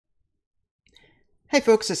Hey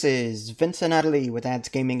folks, this is Vincent Aidalee with Ads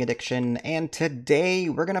Gaming Addiction, and today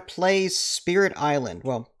we're going to play Spirit Island.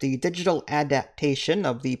 Well, the digital adaptation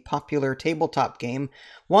of the popular tabletop game.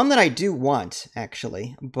 One that I do want,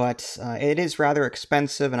 actually, but it is rather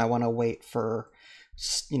expensive and I want to wait for,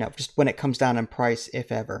 just when it comes down in price,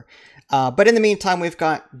 if ever. But in the meantime, we've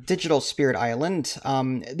got digital Spirit Island.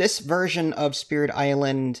 This version of Spirit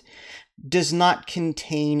Island does not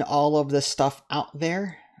contain all of the stuff out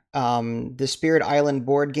there. The Spirit Island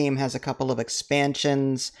board game has a couple of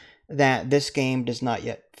expansions that this game does not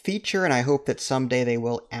yet feature, and I hope that someday they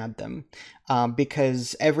will add them.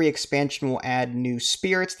 Because every expansion will add new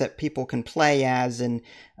spirits that people can play as, and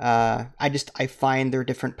I find their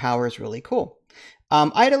different powers really cool.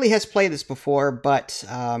 Aidalee has played this before, but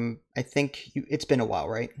I think it's been a while,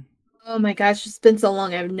 right? Oh my gosh, it's been so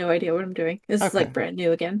long, I have no idea what I'm doing. This is like brand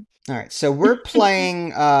new again. Alright, so we're playing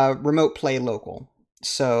remote play local.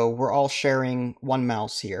 So we're all sharing one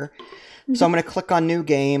mouse here. So I'm going to click on new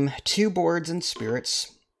game, 2 boards and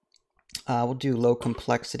spirits. We'll do low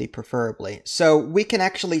complexity preferably. So we can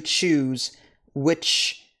actually choose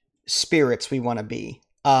which spirits we want to be.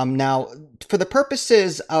 Now, for the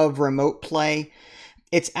purposes of remote play,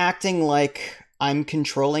 it's acting like I'm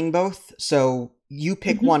controlling both. So you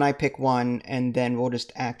pick one, I pick one, and then we'll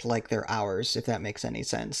just act like they're ours, if that makes any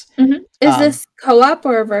sense. Is this co-op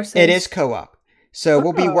or versus? It is co-op. So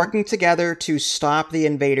we'll be working together to stop the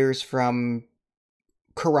invaders from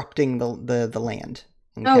corrupting the land.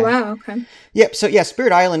 Okay? Oh, wow, okay. Yep, so yeah,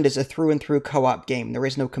 Spirit Island is a through-and-through co-op game. There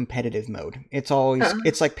is no competitive mode. It's always,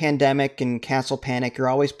 it's like Pandemic and Castle Panic. You're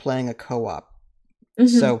always playing a co-op.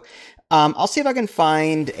 So I'll see if I can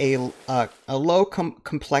find a low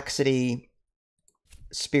complexity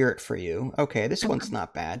spirit for you. Okay, this one's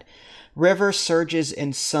not bad. River surges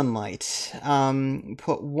in sunlight.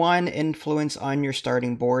 Put 1 influence on your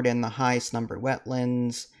starting board in the highest numbered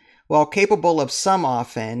wetlands. While capable of some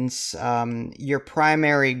offense, your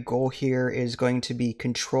primary goal here is going to be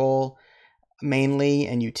control mainly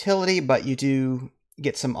and utility, but you do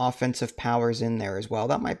get some offensive powers in there as well.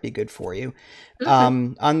 That might be good for you.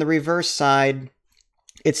 On the reverse side,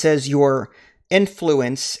 it says your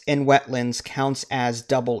influence in wetlands counts as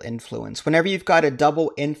double influence. Whenever you've got a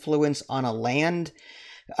double influence on a land,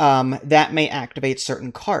 that may activate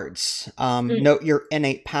certain cards. Note your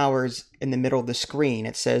innate powers in the middle of the screen.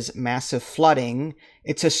 It says massive flooding.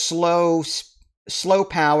 It's a slow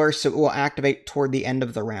power, so it will activate toward the end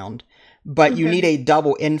of the round. But you need a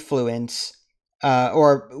double influence,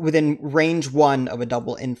 or within range 1 of a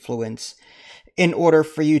double influence, in order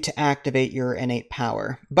for you to activate your innate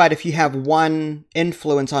power. But if you have 1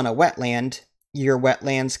 influence on a wetland, your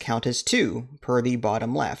wetlands count as 2 per the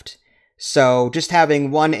bottom left. So just having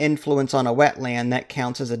 1 influence on a wetland, that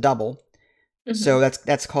counts as a double. So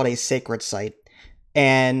that's called a sacred site.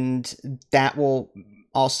 And that will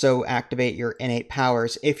also activate your innate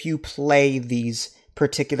powers if you play these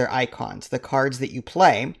particular icons. The cards that you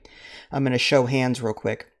play, I'm going to show hands real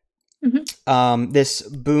quick. This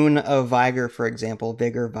Boon of Vigor, for example,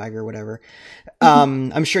 Vigor, whatever.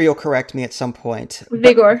 I'm sure you'll correct me at some point.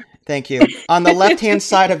 Vigor. Thank you. On the left-hand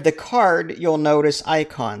side of the card, you'll notice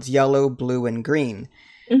icons, yellow, blue, and green.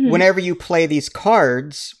 Whenever you play these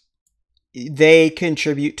cards, they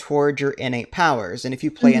contribute toward your innate powers. And if you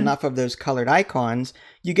play enough of those colored icons,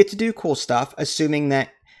 you get to do cool stuff, assuming that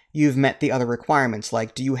you've met the other requirements.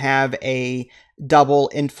 Like, do you have a double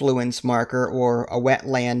influence marker or a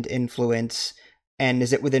wetland influence, and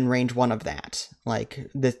is it within range 1 of that? Like,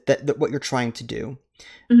 what you're trying to do.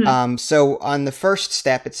 So on the first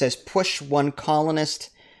step, it says push 1 colonist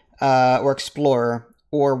or explorer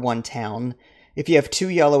or 1 town. If you have 2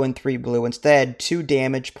 yellow and 3 blue, instead 2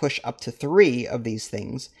 damage, push up to 3 of these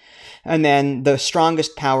things. And then the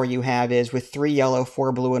strongest power you have is with 3 yellow,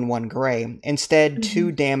 4 blue, and 1 gray. Instead,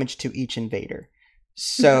 2 damage to each invader.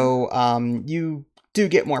 So you do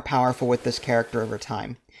get more powerful with this character over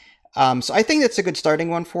time. So I think that's a good starting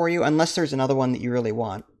one for you, unless there's another one that you really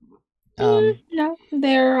want. No,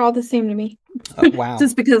 they're all the same to me. Oh, wow.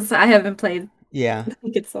 Just because I haven't played. Yeah. I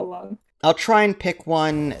think it's so long. I'll try and pick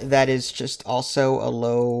one that is just also a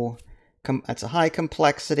low... that's a high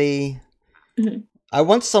complexity. I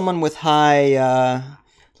want someone with high...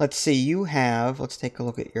 let's see, you have... Let's take a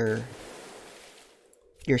look at your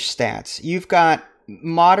stats. You've got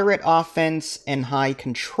moderate offense and high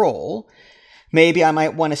control. Maybe I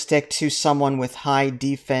might want to stick to someone with high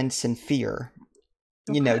defense and fear.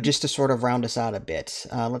 You know, just to sort of round us out a bit.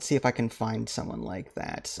 Let's see if I can find someone like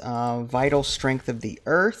that. Vital strength of the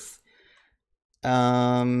earth.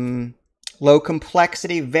 Low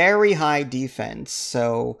complexity, very high defense.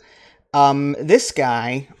 So This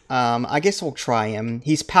guy, I guess we'll try him.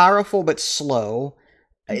 He's powerful but slow.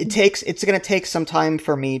 It's going to take some time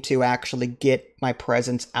for me to actually get my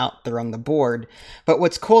presence out there on the board. But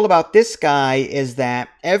what's cool about this guy is that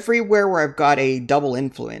everywhere where I've got a double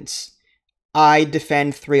influence, I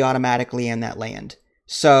defend 3 automatically in that land.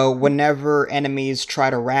 So whenever enemies try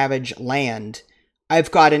to ravage land,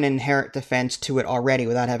 I've got an inherent defense to it already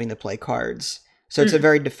without having to play cards. So it's a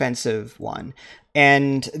very defensive one.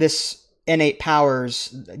 And this innate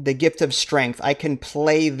powers, the gift of strength, I can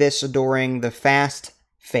play this during the fast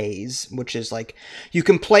phase, which is like, you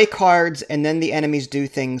can play cards and then the enemies do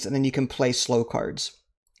things, and then you can play slow cards.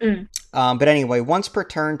 But anyway, once per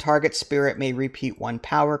turn, target spirit may repeat 1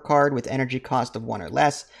 power card with energy cost of 1 or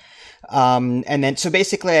less. And then, so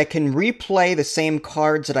basically I can replay the same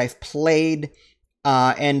cards that I've played,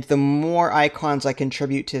 and the more icons I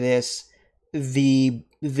contribute to this, the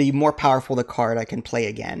more powerful the card I can play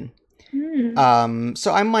again.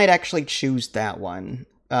 So I might actually choose that one,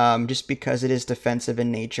 just because it is defensive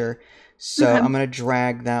in nature. So I'm going to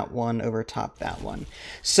drag that one over top that one.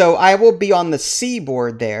 So I will be on the C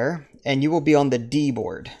board there, and you will be on the D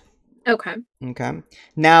board. Okay. Okay.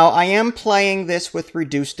 Now, I am playing this with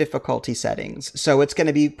reduced difficulty settings, so it's going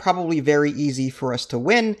to be probably very easy for us to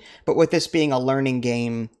win, but with this being a learning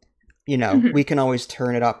game, you know, we can always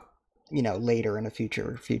turn it up, you know, later in a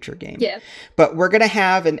future game. Yeah. But we're going to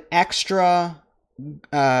have an extra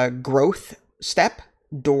growth step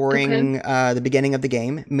during the beginning of the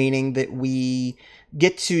game, meaning that we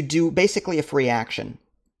get to do basically a free action,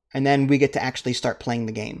 and then we get to actually start playing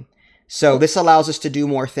the game. So this allows us to do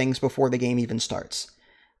more things before the game even starts.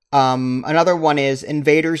 Another one is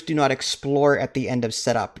invaders do not explore at the end of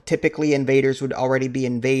setup. Typically, invaders would already be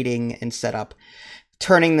invading in setup.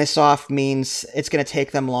 Turning this off means it's going to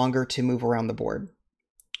take them longer to move around the board.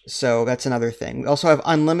 So that's another thing. We also have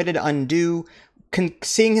unlimited undo.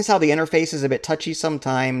 Seeing as how the interface is a bit touchy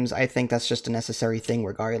sometimes, I think that's just a necessary thing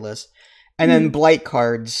regardless. And then blight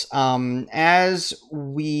cards. As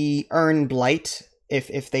we earn blight,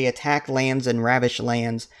 if they attack lands and ravish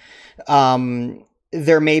lands,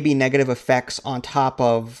 there may be negative effects on top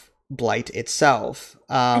of blight itself.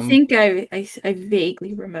 I think I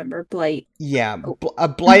vaguely remember blight. Yeah, a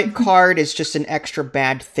blight card is just an extra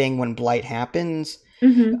bad thing when blight happens.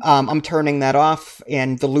 I'm turning that off,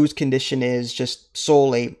 and the lose condition is just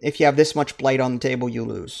solely, if you have this much blight on the table, you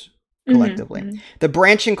lose collectively. The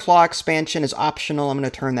branching claw expansion is optional. I'm going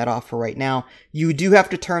to turn that off for right now. You do have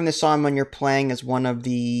to turn this on when you're playing as one of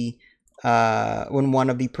the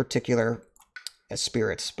particular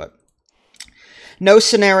spirits, but no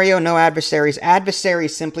scenario, no adversaries.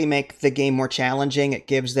 Adversaries simply make the game more challenging. It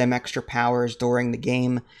gives them extra powers during the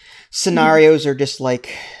game. Scenarios are just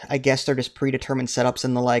like, I guess they're just predetermined setups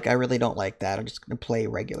and the like. I really don't like that. I'm just going to play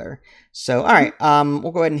regular. So, all right,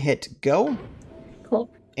 we'll go ahead and hit go.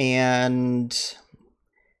 Cool. And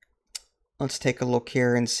let's take a look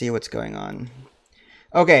here and see what's going on.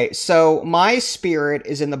 Okay, so my spirit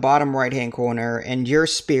is in the bottom right-hand corner, and your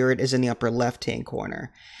spirit is in the upper left-hand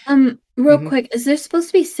corner. Real quick, is there supposed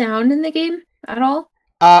to be sound in the game at all?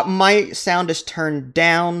 My sound is turned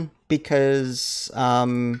down because,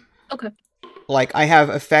 like, I have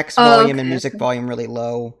effects volume and music volume really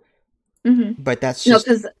low. But that's just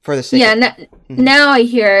for the sake of... now I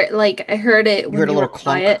hear it, like, I heard it when you heard a little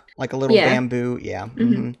clunk, quiet. Like a little bamboo,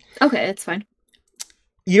 Okay, it's fine.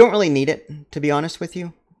 You don't really need it, to be honest with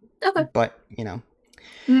you. Okay. But, you know.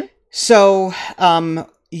 So,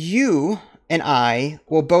 you and I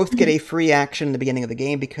will both get a free action in the beginning of the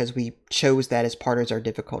game because we chose that as part of our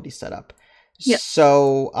difficulty setup.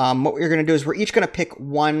 So, what we're going to do is we're each going to pick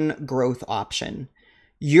one growth option.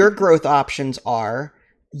 Your growth options are,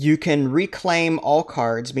 you can reclaim all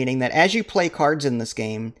cards, meaning that as you play cards in this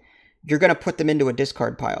game, you're going to put them into a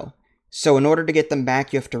discard pile. So in order to get them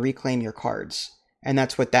back, you have to reclaim your cards. And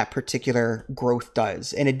that's what that particular growth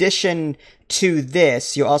does. In addition to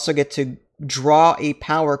this, you also get to draw a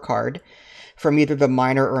power card from either the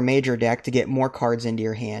minor or major deck to get more cards into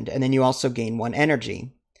your hand. And then you also gain 1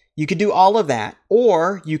 energy. You could do all of that,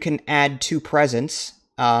 or you can add 2 presents.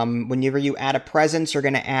 Whenever you add a presence, you're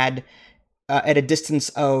going to add at a distance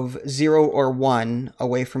of 0 or 1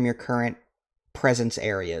 away from your current presence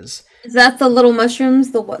areas. Is that the little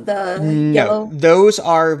mushrooms? The yellow? No, those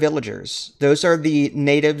are villagers. Those are the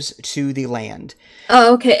natives to the land.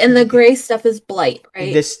 Oh, okay. And the gray stuff is blight,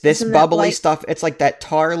 right? This bubbly stuff, it's like that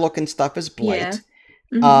tar-looking stuff is blight.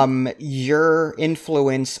 Yeah. Your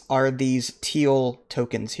influence are these teal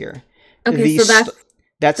tokens here. Okay, so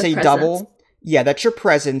that's a double. Yeah, that's your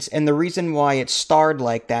presence, and the reason why it's starred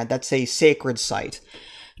like that, that's a sacred site.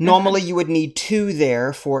 Normally, you would need 2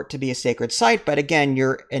 there for it to be a sacred site, but again,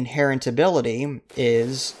 your inherent ability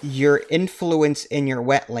is your influence in your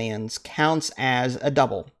wetlands counts as a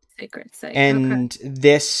double. Sacred site. And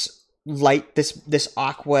this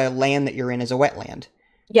aqua land that you're in is a wetland.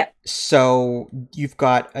 Yeah. So you've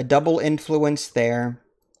got a double influence there.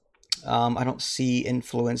 I don't see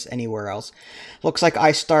influence anywhere else. Looks like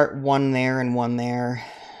I start 1 there and 1 there.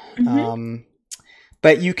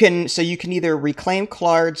 But you can either reclaim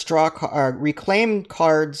cards, draw a card,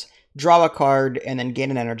 and then gain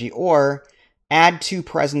an energy, or add 2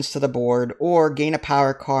 presence to the board, or gain a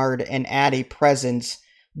power card and add a presence,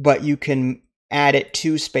 but you can add it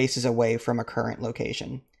 2 spaces away from a current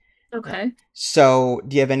location. Okay. So,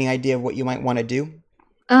 do you have any idea of what you might want to do?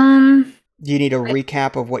 Do you need a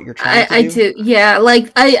recap of what you're trying to do? I do. Yeah,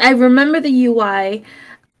 like I remember the UI,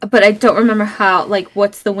 but I don't remember how, like,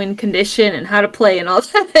 what's the win condition and how to play and all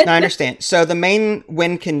that. I understand. So the main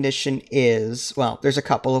win condition is, well, there's a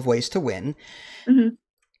couple of ways to win.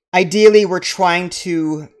 Ideally, we're trying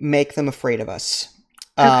to make them afraid of us.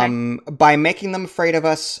 Okay. By making them afraid of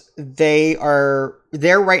us, they're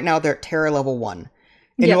right now, they're at terror level 1.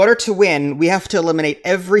 In order to win, we have to eliminate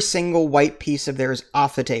every single white piece of theirs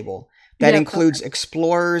off the table. That includes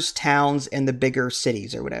explorers, towns, and the bigger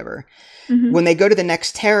cities or whatever. When they go to the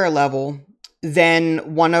next terror level,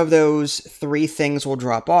 then one of those 3 things will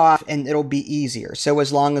drop off, and it'll be easier. So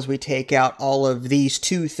as long as we take out all of these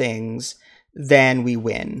 2 things, then we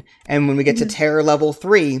win. And when we get to terror level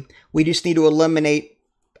 3, we just need to eliminate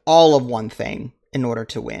all of one thing in order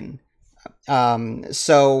to win.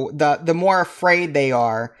 So the more afraid they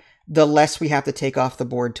are, the less we have to take off the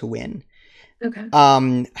board to win. Okay.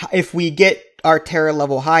 If we get our terror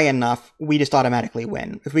level high enough, we just automatically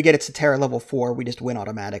win. If we get it to terror level 4, we just win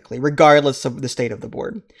automatically, regardless of the state of the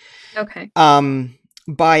board. Okay.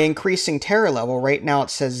 By increasing terror level, right now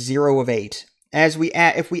it says 0 of 8. If we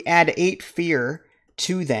add 8 fear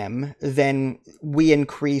to them, then we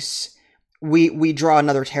increase. We draw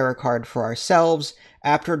another terror card for ourselves.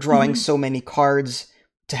 After drawing so many cards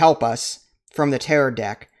to help us from the terror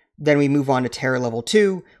deck, then we move on to terror level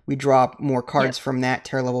 2. We draw more cards from that,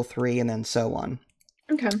 terror level 3, and then so on.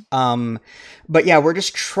 Okay. But yeah, we're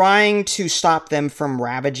just trying to stop them from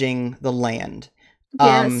ravaging the land.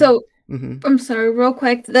 Yeah, so, I'm sorry, real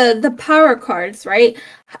quick. The power cards, right?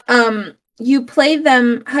 You play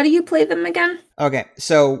them, how do you play them again? Okay,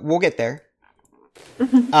 so we'll get there.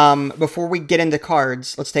 Before we get into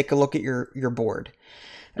cards, let's take a look at your board.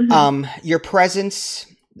 Your presence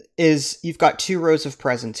is, you've got 2 rows of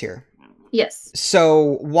presence here. Yes.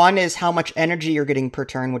 So 1 is how much energy you're getting per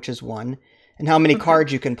turn, which is 1, and how many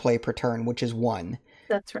cards you can play per turn, which is 1.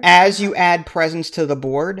 That's right. As you add presence to the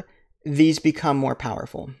board, these become more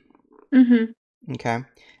powerful. Okay.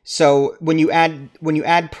 So when you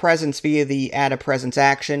add presence via the add a presence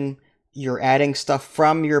action, you're adding stuff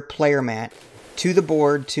from your player mat to the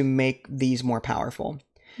board to make these more powerful.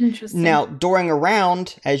 Interesting. Now, during a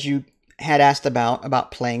round, as you had asked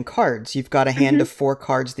about playing cards, you've got a hand of 4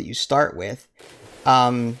 cards that you start with.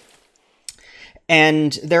 And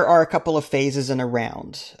there are a couple of phases in a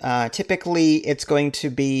round. Typically, it's going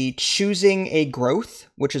to be choosing a growth,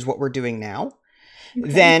 which is what we're doing now. Okay.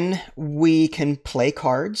 Then we can play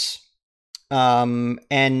cards.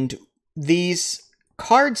 And these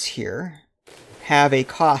cards here have a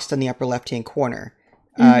cost in the upper left-hand corner.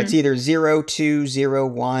 It's either 0, 2, 0,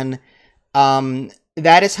 1.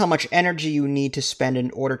 That is how much energy you need to spend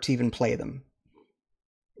in order to even play them.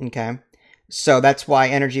 Okay? So that's why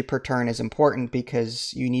energy per turn is important,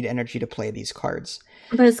 because you need energy to play these cards.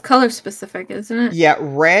 But it's color specific, isn't it? Yeah,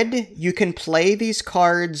 red, you can play these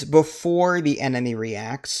cards before the enemy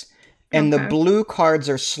reacts. And the blue cards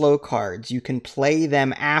are slow cards. You can play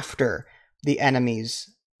them after the enemies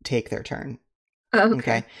take their turn. Oh,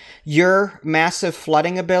 okay. Your massive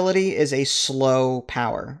flooding ability is a slow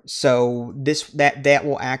power. So that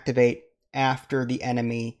will activate after the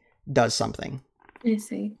enemy does something. I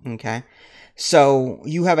see. Okay. So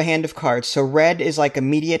you have a hand of cards. So red is like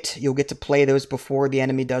immediate. You'll get to play those before the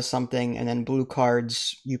enemy does something. And then blue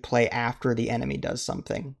cards you play after the enemy does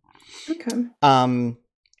something. Okay. On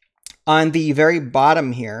the very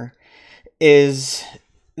bottom here is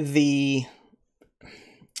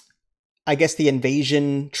I guess the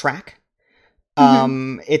invasion track.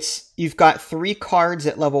 You've got 3 cards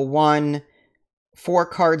at level 1, 4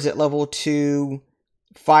 cards at level 2,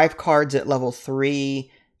 5 cards at level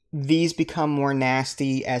 3. These become more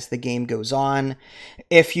nasty as the game goes on.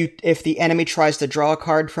 If the enemy tries to draw a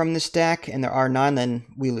card from this deck and there are none, then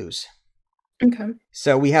we lose. Okay.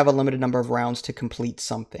 So we have a limited number of rounds to complete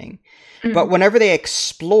something. But whenever they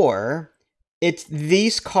explore,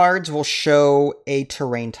 These cards will show a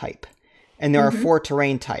terrain type. And there are 4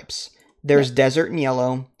 terrain types. There's desert in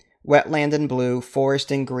yellow, wetland in blue,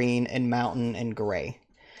 forest in green, and mountain in gray.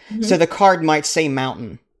 So the card might say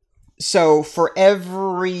mountain. So for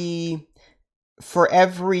every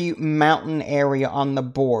mountain area on the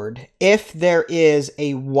board, if there is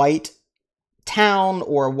a white town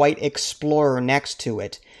or a white explorer next to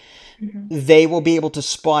it, they will be able to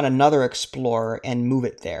spawn another explorer and move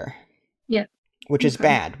it there. Yeah. Which is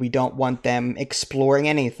bad. We don't want them exploring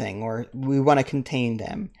anything, or we want to contain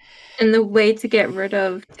them. And the way to get rid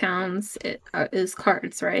of towns is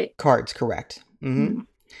cards, right? Cards, correct.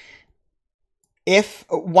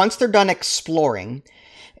 Once they're done exploring,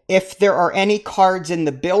 if there are any cards in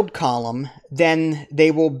the build column, then they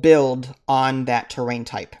will build on that terrain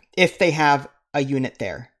type, if they have a unit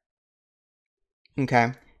there.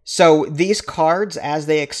 Okay? So these cards, as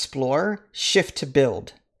they explore, shift to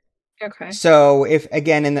build. Okay. So if,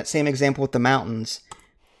 again, in that same example with the mountains,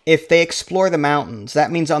 if they explore the mountains, that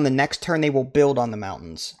means on the next turn they will build on the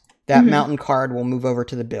mountains. That mountain card will move over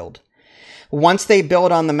to the build. Once they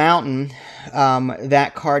build on the mountain,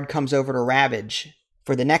 that card comes over to Ravage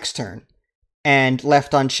for the next turn. And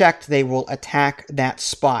left unchecked, they will attack that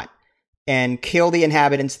spot and kill the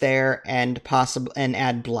inhabitants there and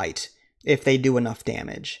add Blight if they do enough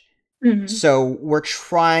damage. So we're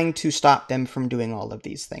trying to stop them from doing all of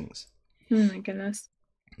these things. Oh my goodness.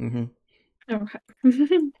 Okay.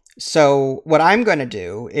 So what I'm going to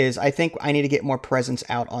do is I think I need to get more presents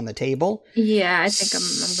out on the table. Yeah, I think I'm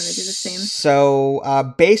going to do the same.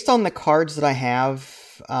 So based on the cards that I have,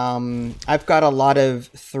 I've got a lot of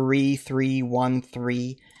 3, 3, 1,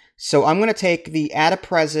 3. So I'm going to take the add a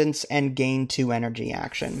presence and gain 2 energy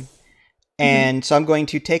action. And so I'm going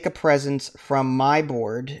to take a presence from my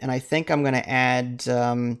board, and I think I'm going to add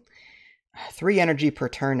 3 energy per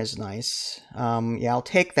turn is nice. Yeah, I'll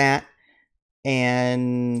take that.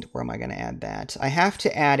 And where am I going to add that? I have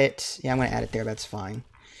to add it. Yeah, I'm going to add it there. That's fine.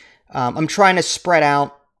 I'm trying to spread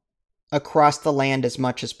out across the land as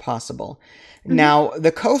much as possible. Now,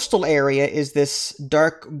 the coastal area is this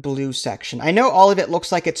dark blue section. I know all of it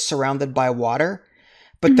looks like it's surrounded by water,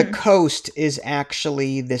 but the coast is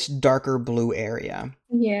actually this darker blue area.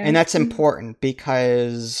 Yeah. And that's important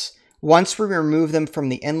because once we remove them from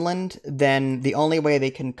the inland, then the only way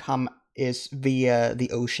they can come is via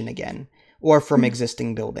the ocean again, or from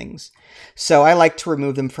existing buildings. So I like to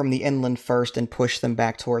remove them from the inland first and push them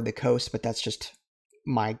back toward the coast, but that's just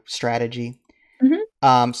my strategy.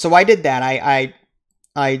 So I did that.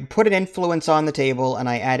 I put an influence on the table, and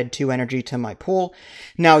I added 2 energy to my pool.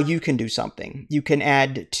 Now you can do something. You can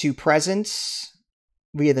add 2 presence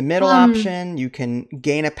via the middle option. You can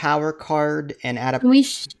gain a power card and add a... Can we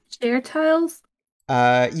share tiles?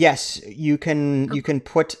 Yes, you can. You can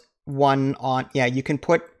put one on... Yeah, you can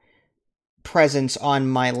put presence on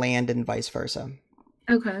my land and vice versa.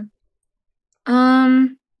 Okay.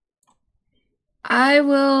 I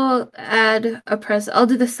will add a presence. I'll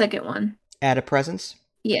do the second one. Add a presence?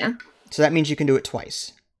 Yeah. So that means you can do it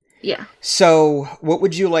twice. Yeah. So what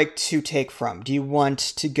would you like to take from? Do you want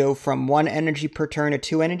to go from 1 energy per turn to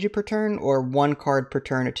 2 energy per turn, or 1 card per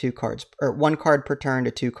turn to 2 cards, or 1 card per turn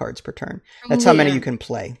to 2 cards per turn? That's how many you can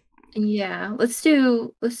play. Yeah. Let's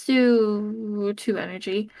do 2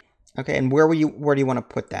 energy. Okay, and where do you want to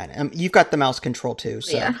put that? You've got the mouse control too,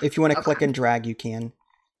 so if you want to click and drag, you can.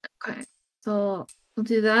 Okay. So we'll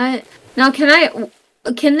do that. Now, can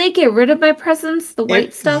they get rid of my presence, the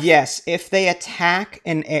white stuff? Yes, if they attack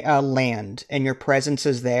a land and your presence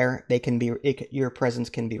is there, your presence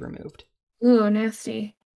can be removed. Ooh,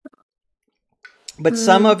 nasty. But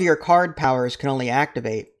some of your card powers can only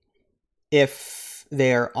activate if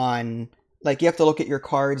they're on... Like, you have to look at your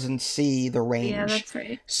cards and see the range. Yeah, that's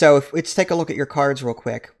right. So let's take a look at your cards real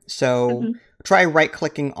quick. So try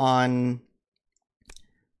right-clicking on...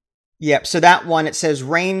 Yep, so that one, it says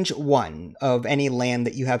range 1 of any land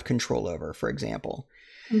that you have control over, for example.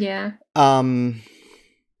 Yeah. Plus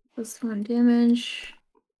 1 damage.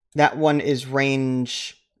 That one is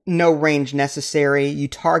no range necessary. You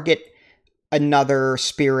target another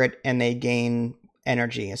spirit and they gain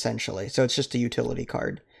energy, essentially. So it's just a utility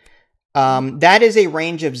card. That is a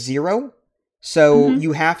range of 0. So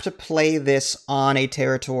you have to play this on a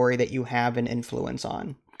territory that you have an influence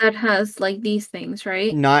on. That has, like, these things,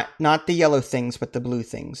 right? Not the yellow things, but the blue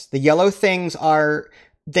things. The yellow things are...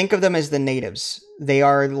 Think of them as the natives. They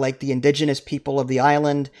are like the indigenous people of the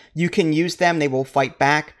island. You can use them, they will fight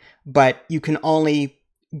back, but you can only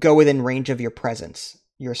go within range of your presence,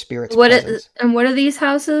 your spirit's presence. And what are these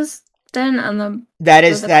houses then? That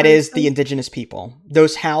is the indigenous people.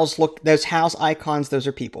 Those house icons, those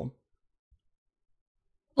are people.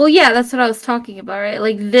 Well, yeah, that's what I was talking about, right?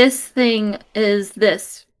 Like, this thing is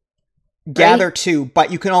this. Gather right? 2,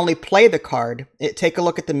 but you can only play the card. Take a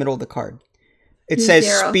look at the middle of the card. It says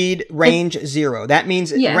 0. speed range 0. That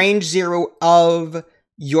means range 0 of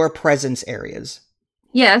your presence areas.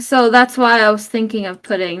 Yeah, so that's why I was thinking of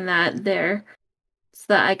putting that there, so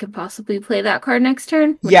that I could possibly play that card next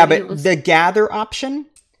turn. Yeah, but the gather option,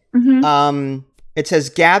 it says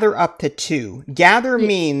gather up to 2. Gather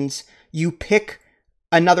means you pick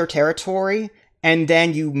another territory and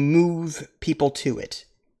then you move people to it.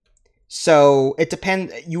 So it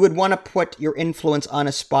depends. You would want to put your influence on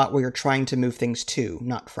a spot where you're trying to move things to,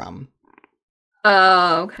 not from.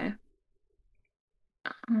 Oh, okay.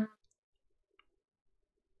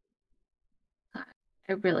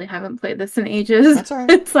 I really haven't played this in ages. That's all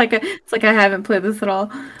right. It's like I haven't played this at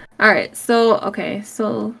all. All right, so okay,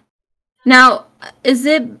 so now is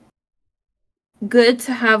it good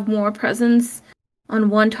to have more presence on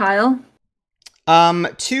one tile?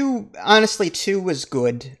 2, honestly, 2 was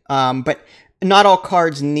good. But not all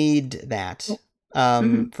cards need that.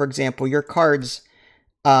 For example, your cards,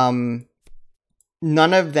 none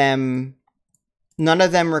of them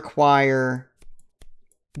require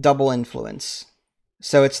double influence.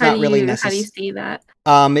 So it's not really necessary. How do you see that?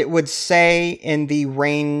 It would say in the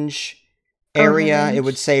range area, it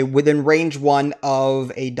would say within range 1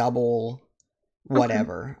 of a double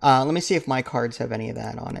whatever. Let me see if my cards have any of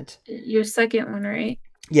that on it. Your second one, right?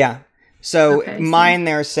 Yeah. So mine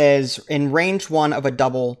there says in range 1 of a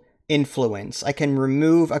double influence, I can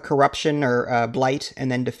remove a corruption or a blight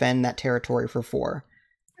and then defend that territory for 4.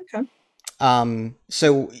 Okay.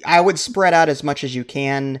 So I would spread out as much as you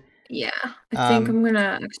can. Yeah, I think I'm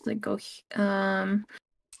gonna actually go.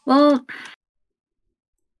 Well,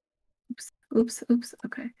 oops.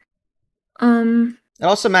 Okay. It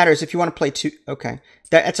also matters if you want to play 2. Okay,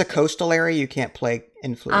 that's a coastal area. You can't play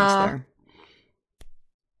influence there.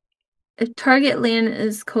 If target land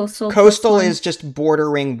is coastal. Coastal is just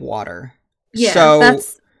bordering water. Yeah, so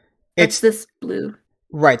it's this blue.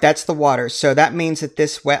 Right, that's the water. So that means that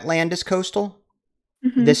this wetland is coastal.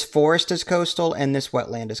 This forest is coastal, and this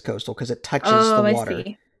wetland is coastal because it touches the water. I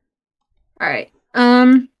see. All right.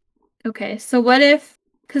 Okay. So what if?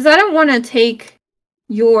 Because I don't want to take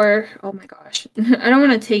your. Oh my gosh! I don't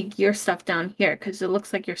want to take your stuff down here because it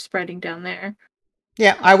looks like you're spreading down there.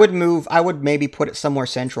 Yeah, I would move. I would maybe put it somewhere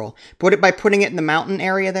central. Put it by putting it in the mountain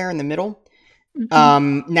area there in the middle.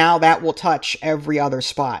 Now that will touch every other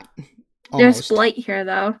spot. Almost. There's blight here,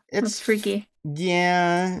 though. It's freaky.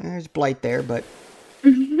 Yeah, there's blight there, but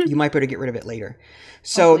you might be able to get rid of it later.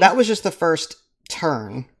 So that was just the first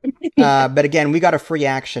turn. But again, we got a free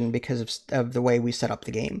action because of the way we set up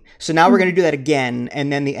the game. So now we're going to do that again,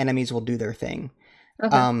 and then the enemies will do their thing.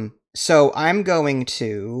 Okay. So I'm going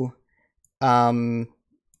to...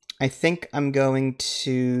 I think I'm going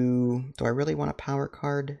to... Do I really want a power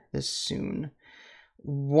card this soon?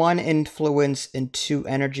 1 influence and 2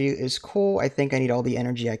 energy is cool. I think I need all the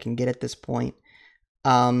energy I can get at this point.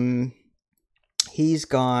 He's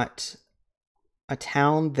got a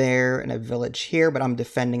town there and a village here, but I'm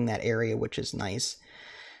defending that area, which is nice.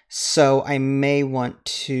 So I may want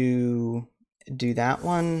to do that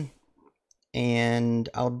one. And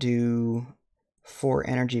I'll do 4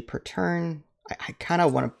 energy per turn. I kind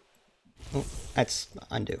of want to... Oh, that's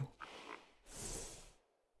undo.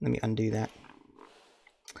 Let me undo that.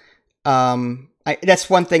 That's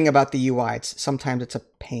one thing about the UI. Sometimes it's a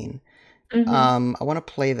pain. I want to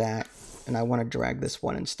play that, and I want to drag this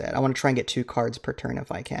one instead. I want to try and get 2 cards per turn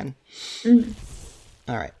if I can.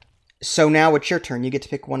 All right. So now it's your turn. You get to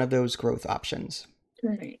pick one of those growth options. All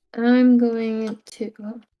right. I'm going to...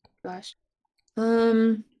 Oh, gosh.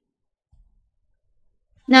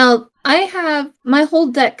 Now, I have... My whole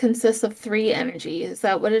deck consists of 3 energy. Is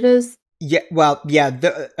that what it is? Yeah, well,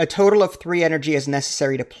 yeah. A total of 3 energy is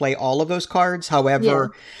necessary to play all of those cards.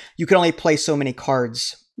 However, you can only play so many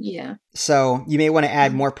cards. Yeah. So you may want to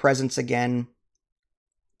add more presence again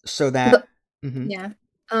so that... Yeah.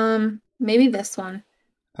 Maybe this one.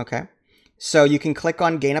 Okay. So you can click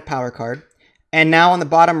on Gain a Power Card. And now on the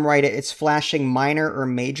bottom right, it's flashing Minor or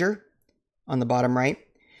Major on the bottom right.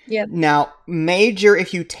 Yeah. Now, Major,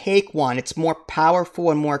 if you take one, it's more powerful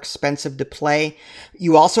and more expensive to play.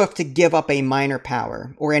 You also have to give up a Minor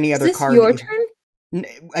Power or any other card. Is this your turn?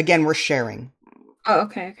 Again, we're sharing. Oh,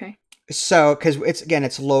 okay. So, because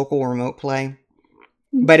it's local remote play.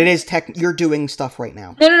 But it is you're doing stuff right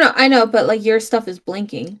now. No, I know, but like your stuff is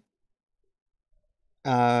blinking.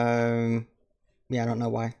 Yeah, I don't know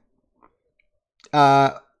why.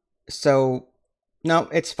 So, no,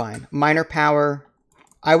 it's fine. Minor Power.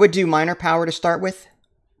 I would do Minor Power to start with.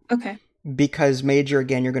 Okay. because Major,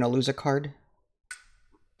 again, you're going to lose a card.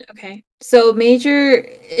 Okay. So Major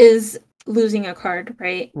is losing a card,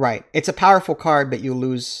 right? Right. It's a powerful card, but you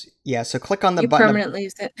lose. Yeah, so click on the button. You permanently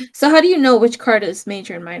lose it. So how do you know which card is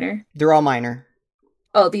Major and Minor? They're all minor.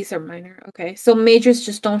 Oh, these are minor. Okay. So Majors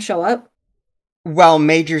just don't show up? Well,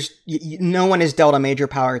 Majors, no one is dealt a major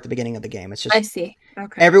power at the beginning of the game. It's just... I see.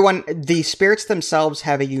 Okay. Everyone, the spirits themselves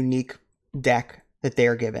have a unique deck that they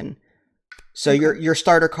are given. So your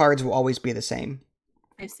starter cards will always be the same.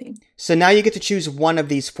 I see. So now you get to choose one of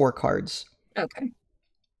these 4 cards. Okay.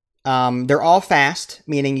 They're all fast,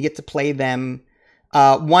 meaning you get to play them.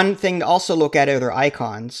 One thing to also look at are their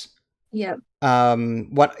icons. Yep.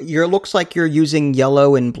 Looks like you're using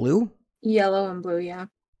yellow and blue. Yellow and blue, yeah.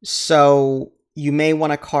 So you may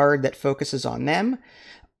want a card that focuses on them.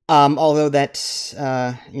 Although that's,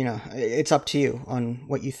 it's up to you on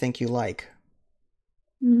what you think you like.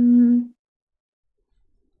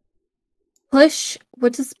 Push.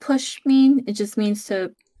 What does push mean? It just means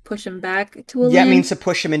to push them back to a land? Yeah, it means to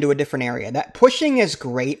push them into a different area. That pushing is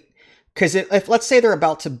great, because if let's say they're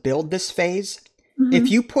about to build this phase,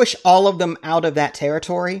 if you push all of them out of that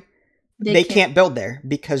territory, they can't build there,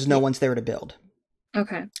 because no one's there to build.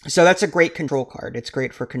 Okay. So that's a great control card. It's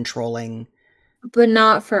great for controlling... But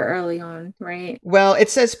not for early on, right? Well, it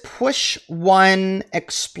says push 1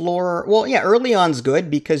 explorer. Well, yeah, early on's good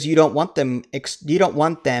because you don't want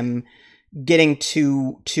them getting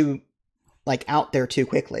too like out there too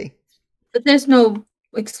quickly. But there's no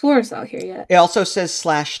explorers out here yet. It also says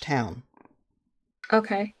 /town.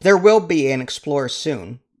 Okay. There will be an explorer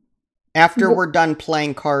soon. After we're done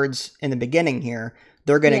playing cards in the beginning here,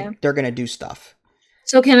 they're gonna do stuff.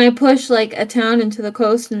 So can I push like a town into the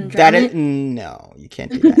coast and drown it? No, you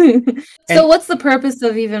can't do that. So what's the purpose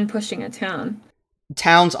of even pushing a town?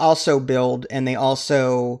 Towns also build, and they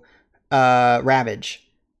also ravage.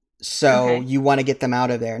 So you want to get them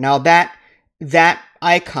out of there. Now that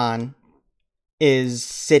icon is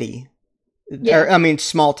city. Yeah.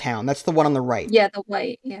 Small town. That's the one on the right. Yeah, the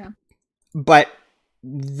white, yeah. But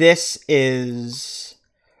this is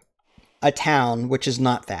a town, which is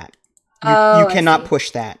not that. You cannot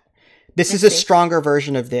push that. This is a stronger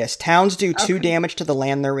version of this. Towns do 2 damage to the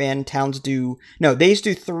land they're in. These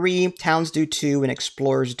do 3, towns do 2, and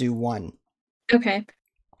explorers do 1. Okay.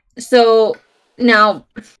 So now,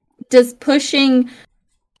 does pushing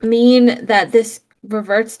mean that this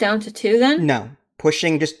reverts down to 2 then? No.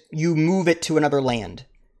 Pushing, just you move it to another land.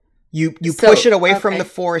 You push it away from the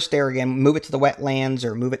forest area and move it to the wetlands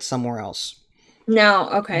or move it somewhere else. No,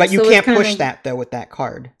 okay. But you can't push that, though, with that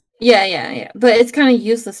card. Yeah. But it's kind of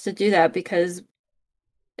useless to do that because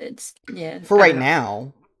it's, for right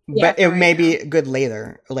now. But it may be good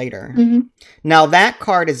later. Now, that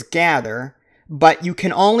card is Gather, but you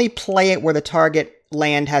can only play it where the target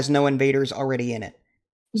land has no invaders already in it.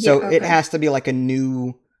 So it has to be like a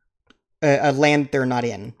new... a land they're not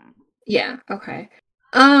in. Yeah, okay.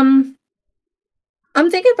 I'm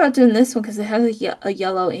thinking about doing this one because it has a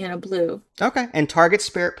yellow and a blue. Okay, and target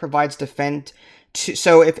spirit provides defend...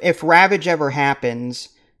 So if Ravage ever happens,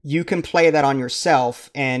 you can play that on yourself,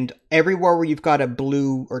 and everywhere where you've got a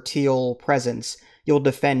blue or teal presence, you'll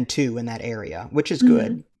defend 2 in that area, which is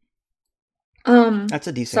good. That's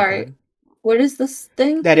a decent card. What is this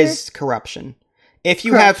thing? That is corruption. If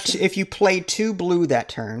you play 2 blue that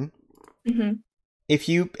turn, if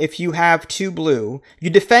you have 2 blue, you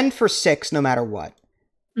defend for 6 no matter what.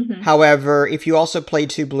 However, if you also play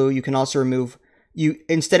 2 blue, you can also remove...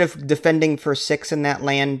 instead of defending for 6 in that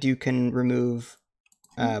land, you can remove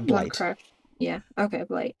Blight. Yeah, okay,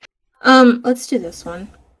 Blight. Let's do this one.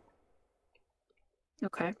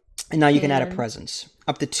 Okay. And now you can add a presence.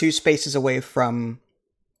 Up to 2 spaces away from...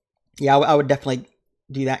 Yeah, I would definitely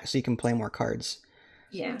do that so you can play more cards.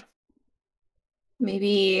 Yeah.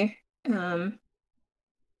 Maybe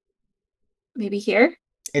here?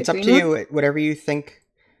 It's up to you, whatever you think.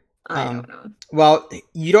 I don't know. Well,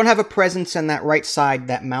 you don't have a presence in that right side,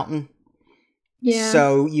 that mountain. Yeah.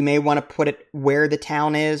 So you may want to put it where the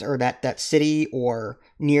town is, or that city, or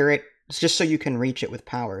near it, just so you can reach it with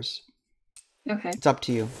powers. Okay. It's up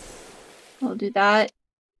to you. I'll do that.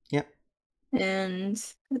 Yep. And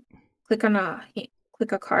click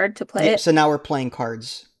a card to play it. So now we're playing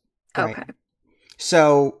cards. Okay. Right.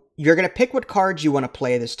 So you're going to pick what cards you want to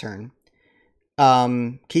play this turn.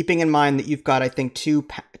 Keeping in mind that you've got, I think, two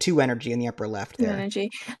energy in the upper left there. Energy.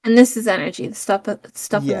 And this is energy. The stuff in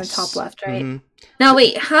the top left, right? Now,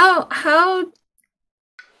 wait, how do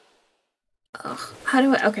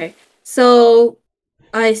I... Okay, so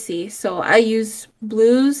I see. So I use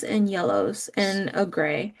blues and yellows and a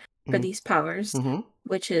gray for these powers.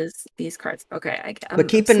 which is these cards. Okay, but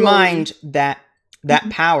keep in mind that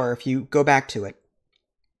power, if you go back to it,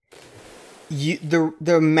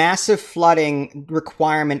 the massive flooding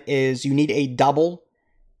requirement is you need a double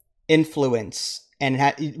influence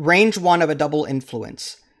and range 1 of a double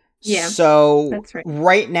influence. Yeah. So that's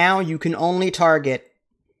right now you can only target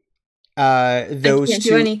those I can't two.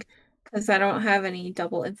 Do any because I don't have any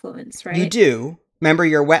double influence, right? You do. Remember,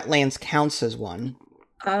 your wetlands counts as one.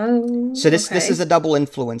 Oh. So this is a double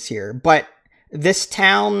influence here, but this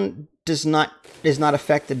town is not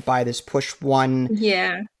affected by this push 1.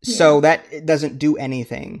 Yeah. So that it doesn't do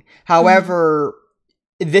anything. However,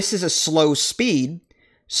 this is a slow speed,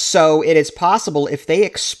 so it is possible if they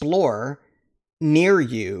explore near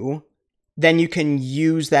you, then you can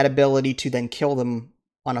use that ability to then kill them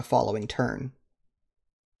on a following turn.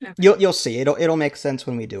 Okay. You'll see. It'll make sense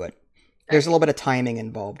when we do it. There's a little bit of timing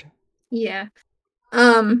involved. Yeah.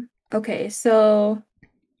 Okay, so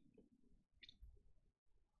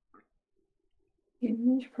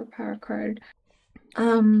image per power card.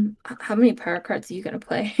 How many power cards are you gonna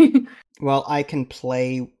play? Well, I can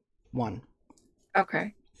play 1.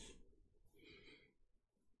 Okay.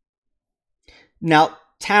 Now,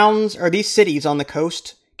 towns or these cities on the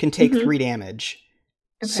coast can take 3 damage.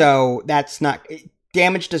 Okay. So that's not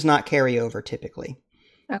damage does not carry over typically.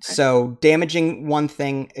 Okay. So damaging one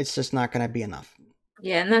thing, it's just not going to be enough.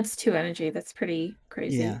 Yeah, and that's 2 energy. That's pretty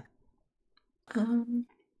crazy. Yeah.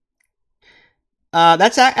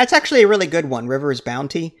 That's actually a really good one, River's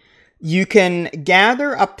Bounty. You can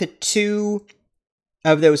gather up to 2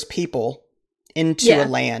 of those people into a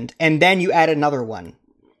land, and then you add another one.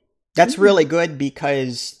 That's really good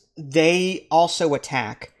because they also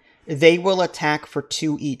attack. They will attack for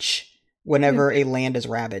 2 each whenever a land is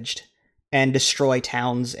ravaged and destroy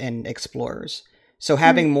towns and explorers. So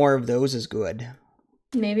having more of those is good.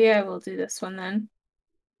 Maybe I will do this one then.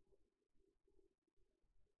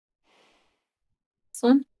 This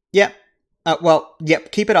one? Yep.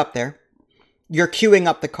 Yep, keep it up there. You're queuing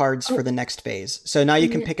up the cards for the next phase. So now you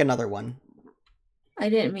can pick another one. I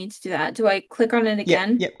didn't mean to do that. Do I click on it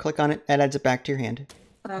again? Yep, click on it. That adds it back to your hand.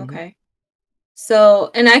 Okay.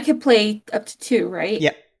 So, and I could play up to 2, right?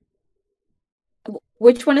 Yep.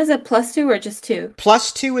 Which one is it? +2 or just 2?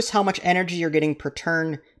 +2 is how much energy you're getting per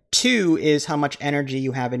turn. 2 is how much energy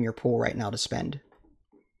you have in your pool right now to spend.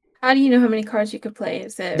 How do you know how many cards you could play?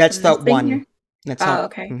 Is it that's the 1. Here? That's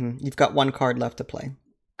okay. You've got 1 card left to play.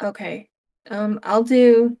 Okay. I'll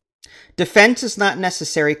do... Defense is not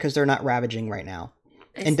necessary because they're not ravaging right now.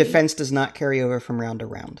 And defense does not carry over from round to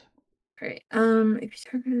round. Great. If you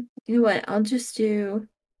target... You know what? I'll just do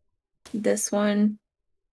this one.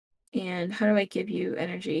 And how do I give you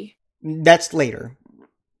energy? That's later.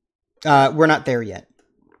 We're not there yet.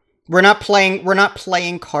 We're not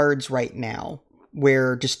playing cards right now.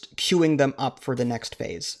 We're just queuing them up for the next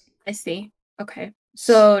phase. I see. Okay.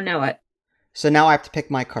 So now what? So now I have to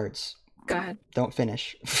pick my cards. Go ahead. Don't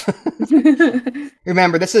finish.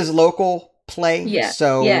 Remember, this is local play. Yeah.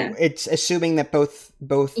 So it's assuming that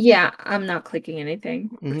both. Yeah, I'm not clicking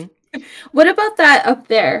anything. What about that up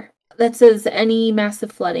there? That says any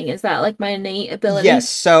massive flooding. Is that like my innate ability? Yes.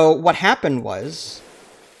 So what happened was,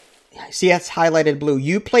 see, that's highlighted blue.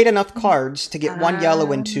 You played enough cards to get 1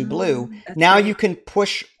 yellow and 2 blue. Now you can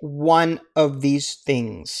push 1 of these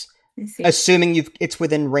things, assuming it's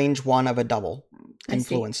within range 1 of a double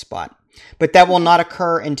influence spot. But that will not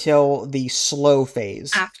occur until the slow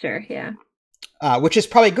phase. After, yeah. Which is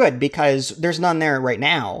probably good because there's none there right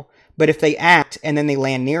now. But if they act and then they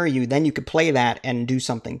land near you, then you could play that and do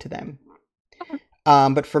something to them.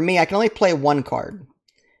 But for me, I can only play 1 card.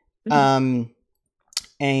 And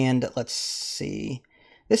let's see.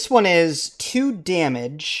 This one is 2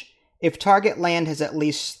 damage if target land has at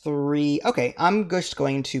least 3. Okay, I'm just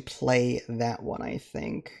going to play that one, I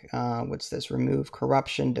think. What's this? Remove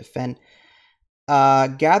corruption, defend.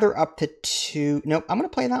 Gather up to 2. Nope, I'm going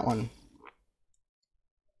to play that one.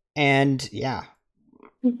 And yeah.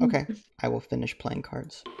 Okay, I will finish playing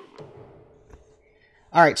cards.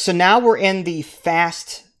 All right, so now we're in the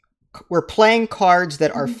fast. We're playing cards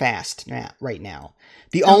that are fast right now.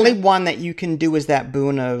 The only one that you can do is that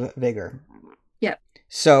Boon of Vigor. Yep.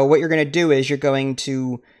 So what you're going to do is you're going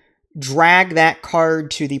to drag that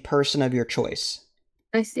card to the person of your choice.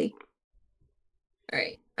 I see. All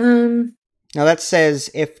right. Now that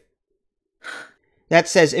says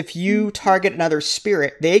if you target another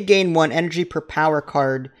spirit, they gain 1 energy per power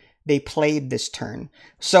card they played this turn.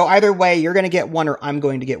 So either way, you're going to get 1 or I'm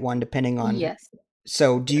going to get 1, depending on... Yes.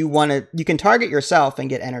 So do you want to... You can target yourself and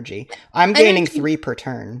get energy. I'm gaining 3 per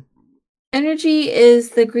turn. Energy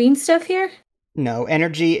is the green stuff here? No,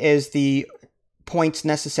 energy is the points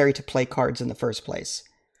necessary to play cards in the first place.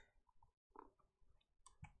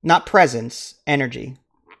 Not presence, energy.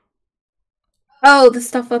 Oh, the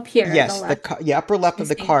stuff up here. Yes, the upper left of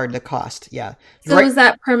the card, the cost. Yeah. So is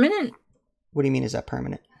that permanent? What do you mean? Is that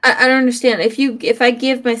permanent? I don't understand. If I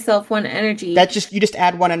give myself 1 energy, you just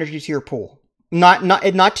add 1 energy to your pool. Not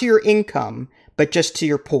to your income, but just to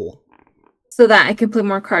your pool. So that I can play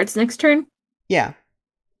more cards next turn? Yeah.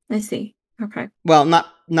 I see. Okay. Well,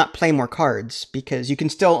 not play more cards, because you can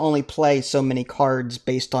still only play so many cards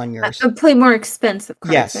based on your... play more expensive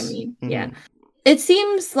cards, yes. I mean. Mm-hmm. Yeah. It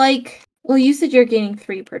seems like... Well, you said you're gaining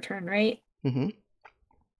 3 per turn, right? Mm-hmm.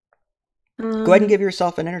 Go ahead and give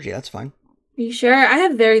yourself an energy. That's fine. Are you sure? I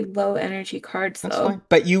have very low energy cards, though. That's fine.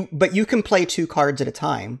 But you can play 2 cards at a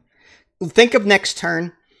time. Think of next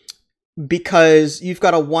turn, because you've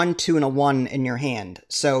got a 1, 2, and a 1 in your hand.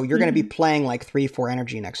 So you're going to be playing like 3, 4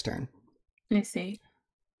 energy next turn. I see.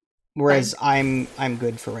 Whereas I'm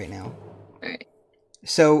good for right now. All right.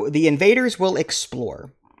 So the invaders will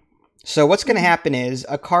explore. So what's going to happen is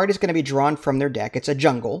a card is going to be drawn from their deck. It's a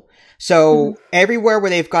jungle. So everywhere where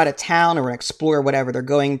they've got a town or an explorer or whatever, they're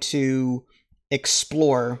going to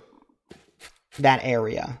explore that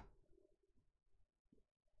area.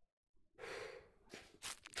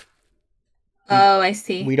 Oh, I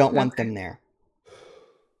see. We don't want them there.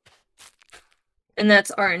 And that's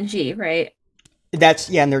RNG, right? That's,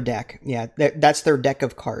 yeah, in their deck. Yeah, that's their deck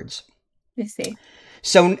of cards. I see.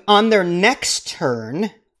 So on their next turn...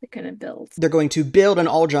 They're going to build in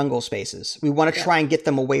all jungle spaces. We want to try and get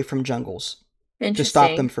them away from jungles to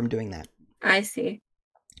stop them from doing that. I see.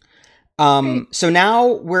 So now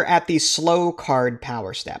we're at the slow card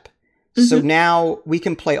power step. So now we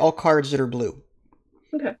can play all cards that are blue.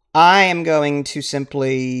 Okay. I am going to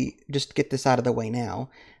simply just get this out of the way now.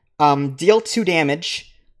 Deal 2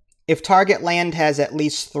 damage. If target land has at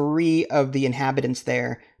least 3 of the inhabitants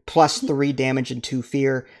there, plus 3 damage and 2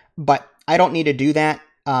 fear. But I don't need to do that.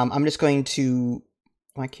 I'm just going to...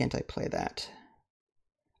 Why can't I play that?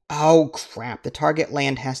 Oh, crap. The target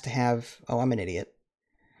land has to have... Oh, I'm an idiot.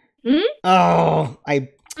 Oh, I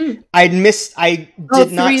did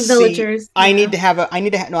not see... villagers. I need to have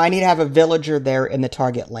a villager there in the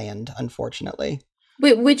target land, unfortunately.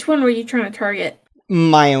 Wait, which one were you trying to target?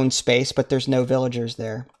 My own space, but there's no villagers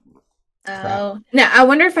there. Oh. Now, I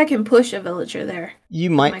wonder if I can push a villager there.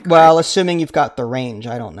 You might. Well, assuming you've got the range,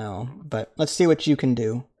 I don't know. But let's see what you can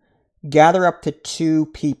do. Gather up to 2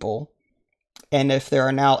 people. And if there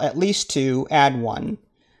are now at least 2, add 1.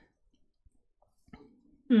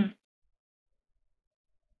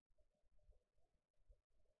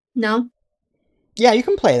 No? Yeah, you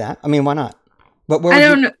can play that. I mean, why not? But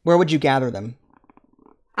where would you gather them?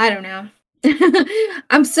 I don't know.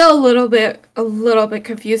 I'm still a little bit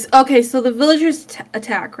confused. Okay, so the villagers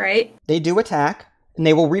attack, right? They do attack, and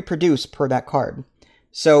they will reproduce per that card.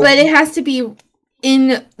 So, but it has to be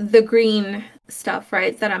in the green stuff,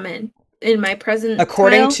 right? That I'm in my present.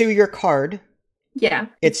 According tile? to your card, yeah,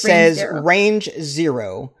 it says range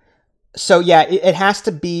 0. So yeah, it has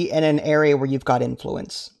to be in an area where you've got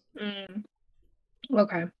influence.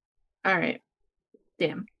 Okay, all right.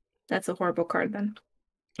 Damn, that's a horrible card then.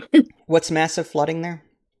 What's massive flooding there?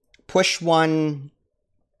 Push 1.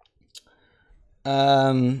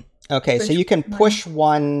 Okay, so you can push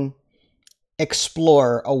 1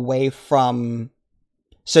 explore away from...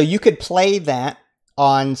 So you could play that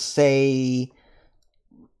on, say,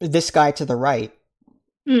 this guy to the right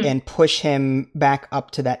and push him back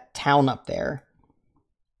up to that town up there.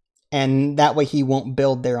 And that way he won't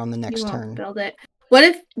build there on the next turn. Build it.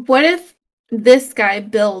 What if this guy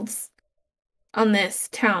builds on this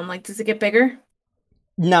town? Like, does it get bigger?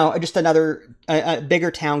 No, just another a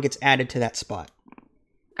bigger town gets added to that spot.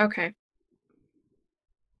 Okay.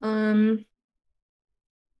 All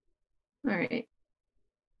right.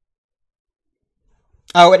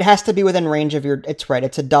 Oh, it has to be within range of your... It's right.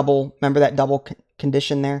 It's a double. Remember that double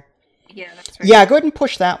condition there? Yeah, that's right. Yeah, go ahead and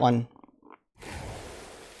push that one.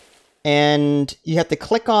 And you have to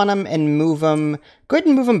click on them and move them. Go ahead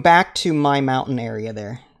and move them back to my mountain area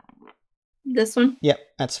there. This one? Yep,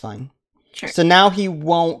 that's fine. Sure. So now he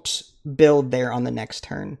won't build there on the next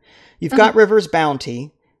turn. You've got River's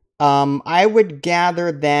Bounty. I would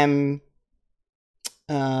gather them...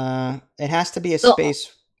 it has to be a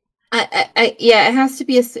space... Yeah, it has to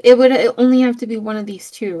be it would only have to be one of these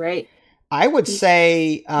 2, right? I would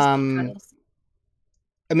say... I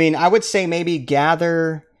mean, I would say maybe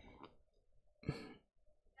gather...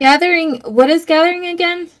 Gathering... What is gathering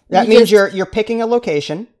again? That means you're picking a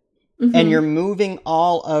location, and you're moving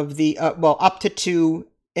all of the... up to 2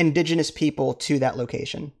 indigenous people to that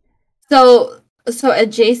location. So So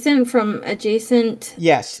adjacent.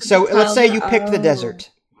 Yes. So let's say you pick the desert to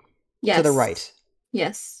the Yes. right.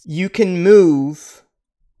 Yes. You can move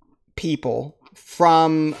people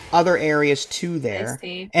from other areas to there. I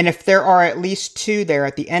see. And if there are at least 2 there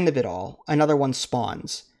at the end of it all, another one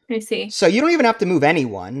spawns. I see. So you don't even have to move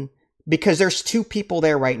anyone because there's 2 people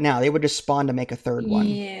there right now. They would just spawn to make a third one.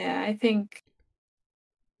 Yeah, I think.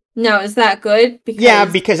 No, is that good?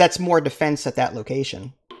 Because that's more defense at that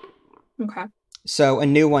location. Okay. So a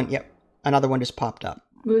new one, yep, another one just popped up.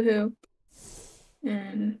 Woohoo.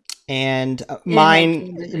 And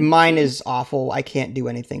mine is awful. I can't do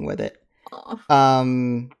anything with it. Oh.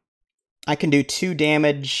 I can do 2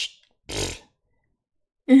 damage.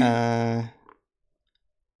 It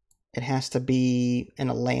has to be in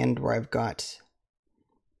a land where I've got...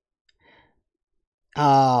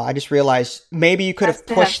 I just realized maybe you could have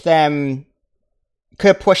pushed them... Could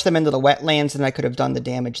have pushed them into the wetlands and I could have done the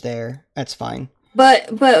damage there. That's fine.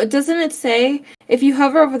 But doesn't it say, if you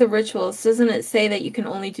hover over the rituals, doesn't it say that you can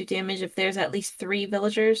only do damage if there's at least 3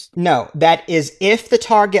 villagers? No, that is if the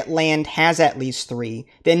target land has at least 3,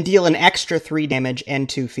 then deal an extra 3 damage and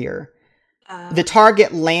 2 fear. The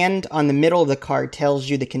target land on the middle of the card tells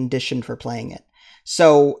you the condition for playing it.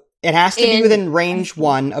 So it has to be within range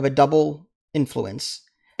 1 of a double influence.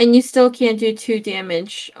 And you still can't do 2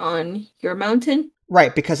 damage on your mountain?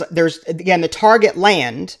 Right, because there's, again, the target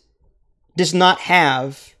land does not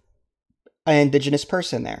have an indigenous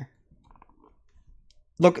person there.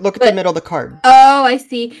 Look at the middle of the card. Oh, I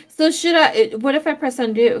see. So what if I press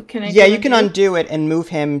undo? Can I? Yeah, you can undo it and move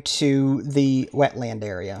him to the wetland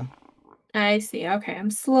area. I see. Okay,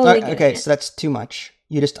 I'm slowly getting okay, it. so that's too much.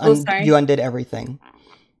 You just you undid everything.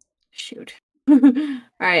 Shoot. All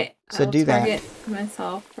right. So do that.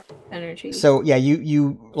 Myself for energy. So yeah,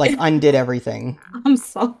 you like undid everything. I'm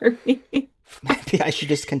sorry. Maybe I should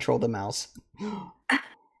just control the mouse. At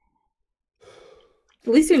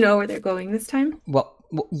least you know where they're going this time. Well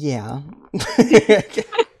yeah.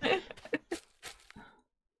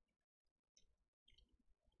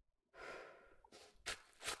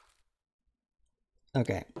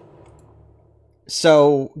 Okay.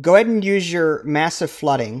 So go ahead and use your massive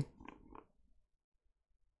flooding.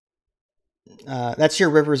 That's your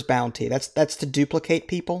river's bounty. That's to duplicate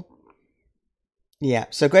people. Yeah,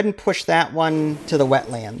 so go ahead and push that one to the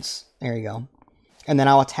wetlands. There you go. And then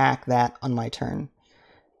I'll attack that on my turn.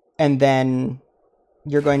 And then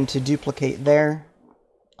you're going to duplicate there.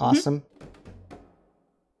 Awesome.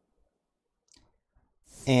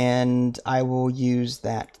 And I will use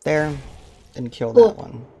that there and kill that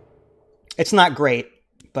one. It's not great,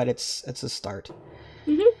 but it's a start.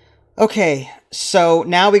 Okay, so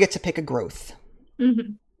now we get to pick a growth.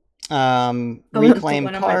 Reclaim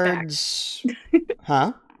cards.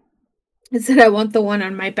 Huh? I said I want the one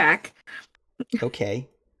on my back. Okay.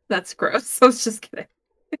 That's gross. I was just kidding.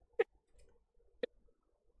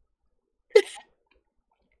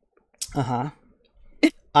 I'm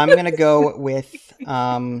gonna go with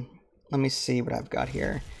let me see what I've got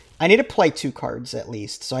here. I need to play 2 cards at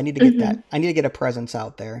least, so I need to get that. I need to get a presence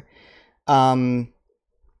out there. I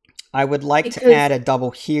would like to add a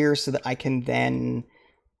double here so that I can then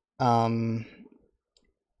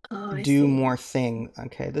do more thing.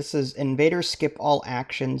 Okay, this is invaders skip all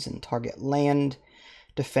actions and target land.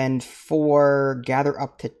 Defend 4, gather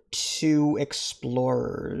up to 2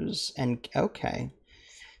 explorers. And okay.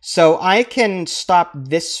 So I can stop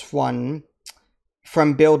this one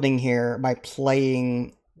from building here by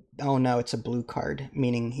playing... Oh no, it's a blue card,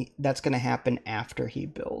 meaning that's going to happen after he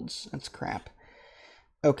builds. That's crap.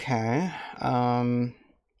 Okay.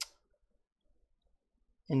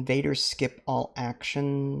 Invaders skip all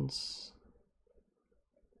actions.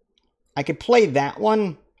 I could play that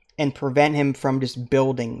one and prevent him from just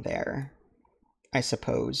building there, I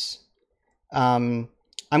suppose. I'm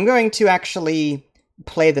going to actually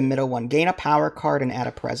play the middle one. Gain a power card and add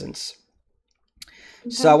a presence.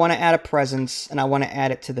 So I want to add a presence, and I want to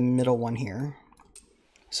add it to the middle one here.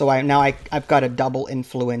 So I've got a double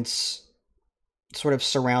influence sort of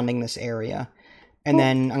surrounding this area. And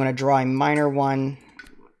then I'm going to draw a minor one.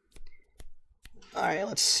 Alright,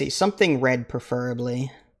 let's see. Something red,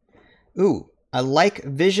 preferably. Ooh, I like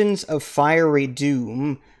Visions of Fiery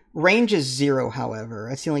Doom. Range is 0, however.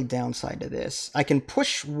 That's the only downside to this. I can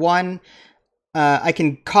push 1... I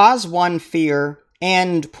can cause 1 fear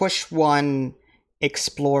and push 1...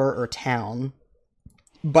 explore or town,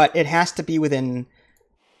 but it has to be within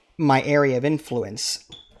my area of influence.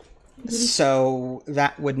 So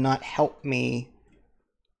that would not help me.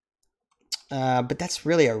 But that's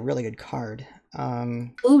really a really good card.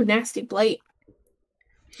 Ooh, Nasty Blight.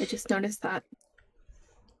 I just noticed that.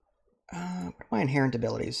 What are my inherent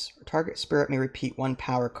abilities? Target spirit may repeat one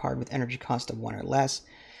power card with energy cost of 1 or less.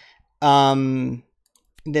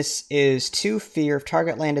 This is 2 fear. If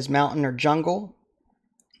target land is mountain or jungle.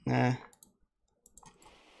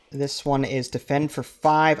 This one is defend for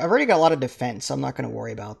 5. I've already got a lot of defense, so I'm not going to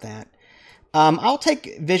worry about that. I'll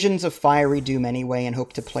take Visions of Fiery Doom anyway and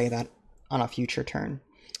hope to play that on a future turn.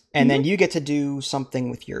 And then you get to do something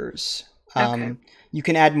with yours. Okay. You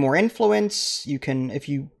can add more influence. You can, if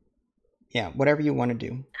you... Yeah, whatever you want to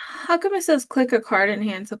do. How come it says click a card in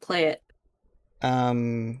hand to play it?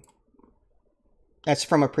 That's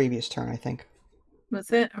from a previous turn, I think. Was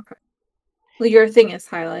it? Okay. Well, your thing is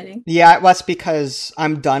highlighting. Yeah, well, that's because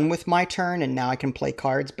I'm done with my turn and now I can play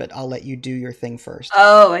cards, but I'll let you do your thing first.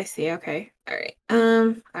 Oh, I see. Okay. All right.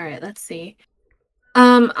 All right, let's see.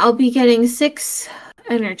 I'll be getting 6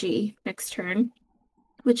 energy next turn,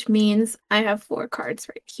 which means I have 4 cards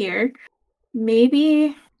right here.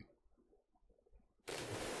 Maybe...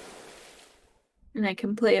 And I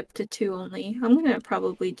can play up to 2 only. I'm going to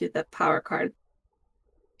probably do the power card.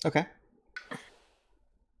 Okay.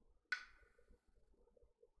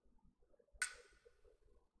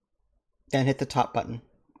 Then hit the top button.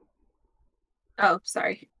 Oh,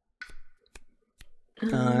 sorry.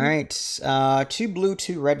 All right. 2 blue,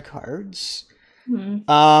 2 red cards.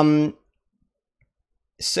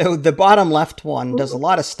 So the bottom left one does a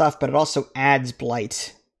lot of stuff, but it also adds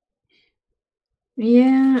blight.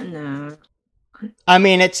 Yeah, no. I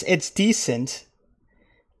mean, it's decent.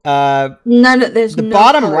 There's the no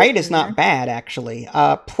bottom colors right is in not there. bad, actually.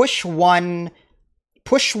 Push one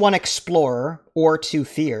explorer or 2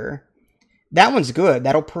 fear. That one's good.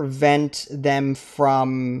 That'll prevent them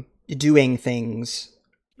from doing things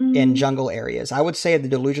in jungle areas. I would say the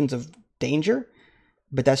delusions of danger,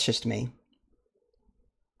 but that's just me.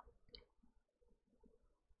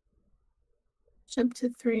 Jump to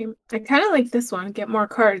 3. I kind of like this one. Get more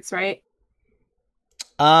cards, right?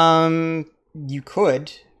 You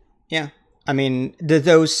could. Yeah. I mean,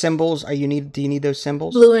 those symbols, do you need those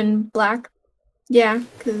symbols? Blue and black. Yeah,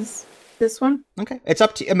 because this one. Okay. It's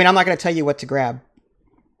up to you. I mean, I'm not going to tell you what to grab.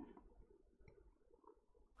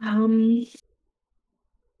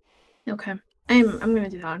 Okay. I'm going to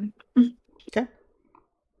do that one. Okay.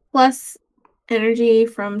 Plus energy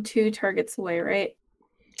from 2 targets away, right?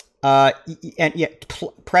 And yeah,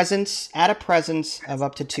 presence, add a presence of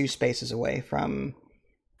up to 2 spaces away from...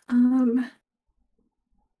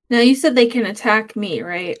 Now you said they can attack me,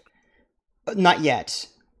 right? Not yet.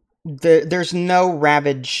 There's no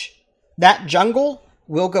Ravage. That jungle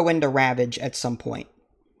will go into Ravage at some point.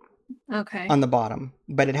 Okay. On the bottom,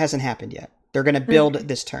 but it hasn't happened yet. They're going to build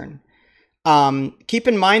this turn. Keep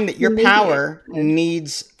in mind that your power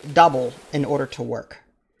needs double in order to work.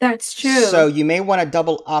 That's true. So you may want to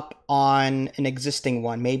double up on an existing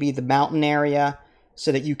one. Maybe the mountain area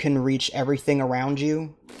so that you can reach everything around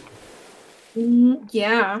you.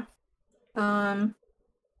 Yeah. Okay.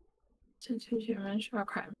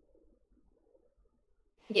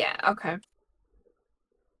 Yeah, okay.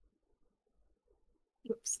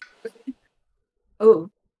 Oops. Oh,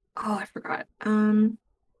 I forgot. 6,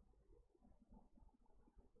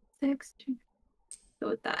 2. Go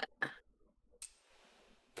with that.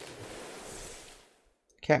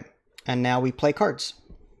 Okay. And now we play cards.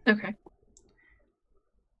 Okay.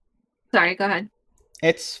 Sorry, go ahead.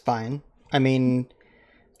 It's fine. I mean,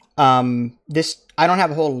 this, I don't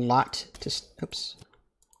have a whole lot to, oops.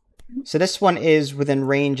 So this one is within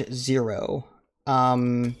range 0.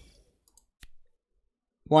 1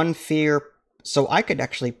 fear, so I could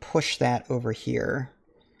actually push that over here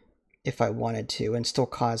if I wanted to and still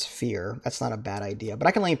cause fear. That's not a bad idea, but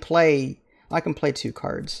I can only play, I can play 2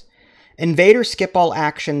 cards. Invader, skip all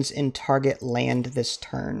actions in target land this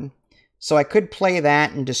turn. So I could play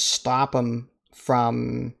that and just stop them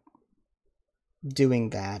from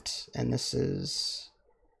doing that. And this is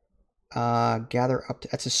gather up to,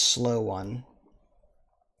 that's a slow one.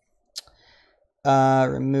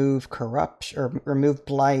 Remove corruption, or remove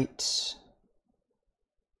blight.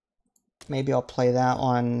 Maybe I'll play that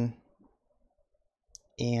one.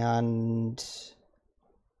 And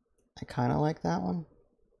I kind of like that one.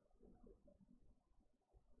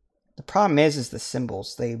 The problem is the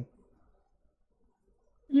symbols. They...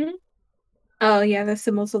 Oh, yeah, the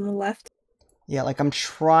symbols on the left. Yeah, like I'm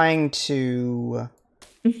trying to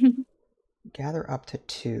gather up to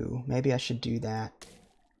 2. Maybe I should do that.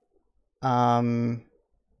 That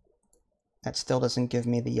still doesn't give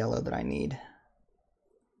me the yellow that I need.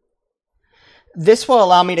 This will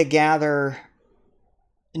allow me to gather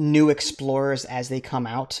new explorers as they come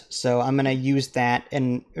out. So I'm going to use that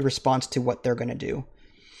in response to what they're going to do.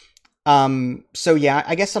 So yeah,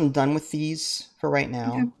 I guess I'm done with these for right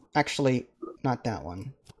now. Okay. Actually, not that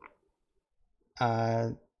one.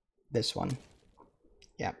 This one.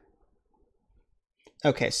 Yeah.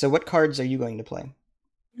 Okay, so what cards are you going to play?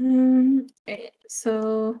 Okay,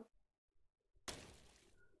 so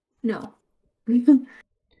no.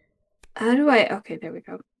 How do I? Okay, there we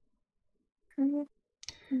go.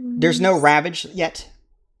 There's no Ravage yet,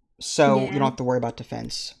 so you Yeah. don't have to worry about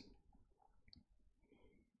defense.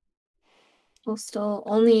 Coastal,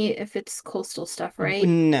 only if it's coastal stuff, right?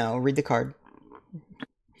 No, read the card.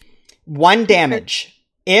 1 damage.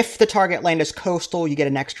 If the target land is coastal, you get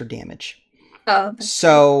an extra damage. Oh,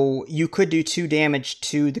 so you could do 2 damage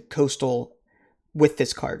to the coastal with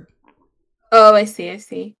this card. Oh, I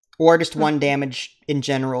see. Or just 1 damage in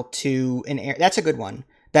general to an air. That's a good one.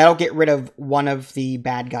 That'll get rid of one of the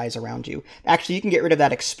bad guys around you. Actually, you can get rid of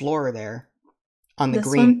that explorer there on the this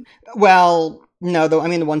green. One? Well, no, though. I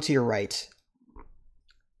mean the one to your right.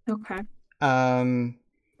 Okay.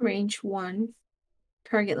 Range 1.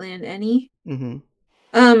 Target land any.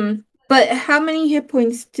 But how many hit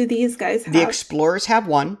points do these guys have? The explorers have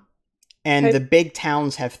 1, and the big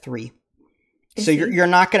towns have 3. So you're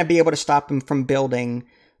not going to be able to stop them from building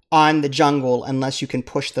on the jungle unless you can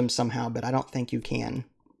push them somehow, but I don't think you can.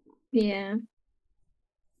 Yeah.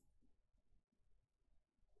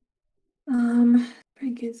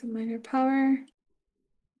 Rank is a minor power.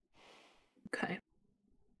 Okay.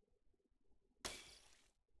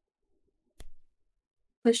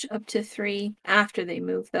 Push up to 3 after they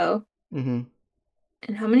move, though. Mm-hmm.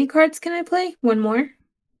 And how many cards can I play? 1 more?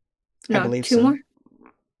 No, I believe 2 so. more?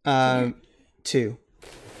 2.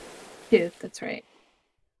 2, that's right.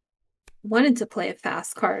 Wanted to play a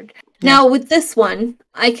fast card. Yeah. Now with this one,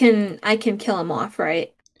 I can kill him off,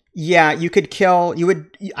 right? Yeah, you could kill. You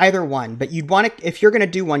would either one, but you'd want to. If you're going to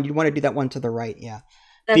do one, you'd want to do that one to the right. Yeah,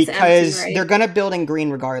 that's because empty, right? They're going to build in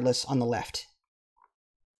green regardless on the left.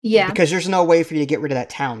 Yeah, because there's no way for you to get rid of that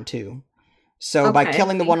town too. So by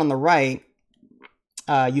killing the one on the right,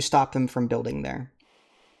 you stop them from building there.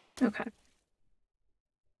 Okay.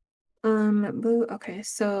 Blue. Okay,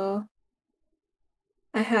 so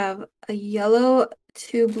I have a yellow,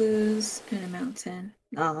 2 blues, and a mountain.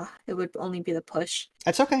 It would only be the push.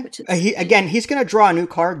 That's okay. He's going to draw a new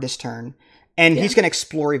card this turn, and he's going to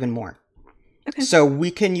explore even more. Okay. So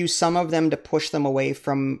we can use some of them to push them away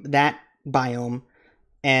from that biome,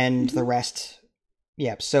 and the rest.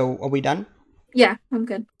 Yeah, so are we done? Yeah, I'm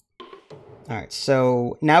good. All right,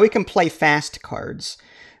 so now we can play fast cards.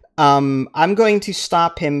 I'm going to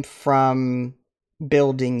stop him from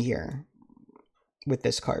building here with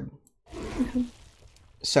this card. Mm-hmm.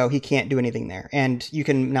 So he can't do anything there. And you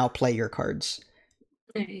can now play your cards.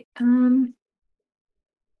 All right.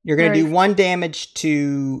 You're going to do 1 damage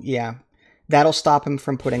to... Yeah. That'll stop him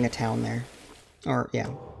from putting a town there. Or, yeah.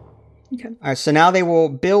 Okay. All right, so now they will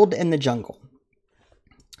build in the jungle.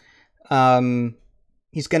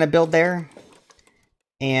 He's going to build there.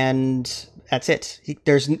 And that's it.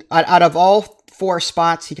 There's out of all 4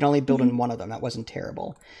 spots, he can only build in one of them. That wasn't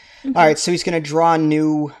terrible. Mm-hmm. All right, so he's going to draw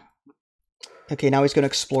new... Okay, now he's going to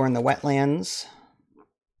explore in the wetlands.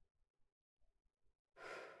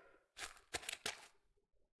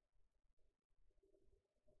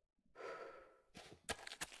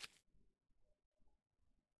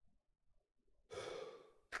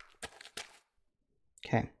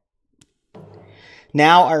 Okay.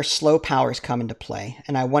 Now our slow powers come into play,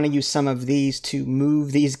 and I want to use some of these to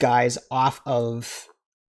move these guys off of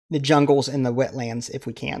the jungles and the wetlands if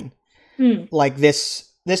we can. Like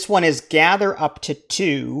this one is gather up to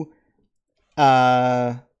 2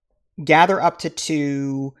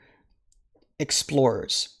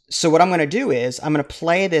 explorers. So what I'm going to do is I'm going to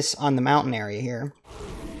play this on the mountain area here,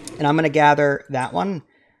 and I'm going to gather that one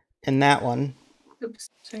and that one. Oops,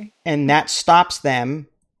 sorry. And that stops them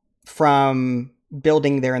from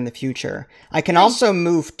building there in the future. I can also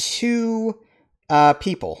move 2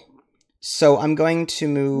 people. So I'm going to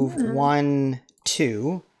move 1,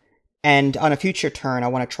 2, and on a future turn, I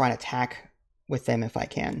want to try and attack with them if I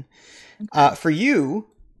can. Okay. For you,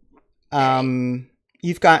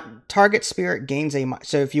 you've got target spirit gains a...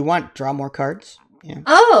 So if you want, draw more cards. Yeah.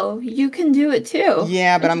 Oh, you can do it too.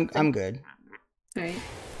 Yeah, but I'm good. All right.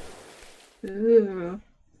 Ooh.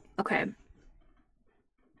 Okay.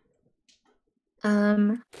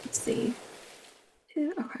 Let's see.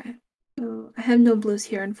 Okay. So I have no blues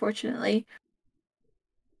here, unfortunately.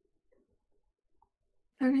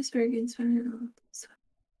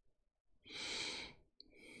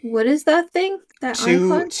 What is that thing? That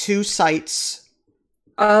icon? 2 sites.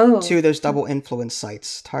 Oh. 2 of those double influence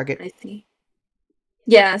sites. Target. I see.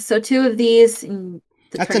 Yeah, so 2 of these.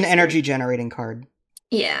 That's an energy generating card.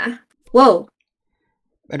 Yeah. Whoa.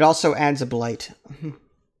 It also adds a blight.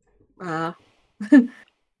 Wow.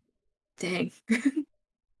 Dang.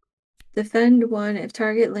 Defend 1 if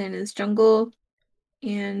target land is jungle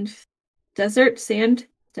and desert sand.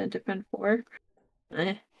 Then defend 4.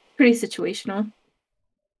 Pretty situational.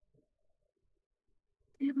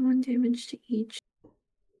 And 1 damage to each.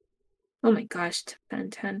 Oh my gosh,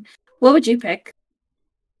 defend 10. What would you pick?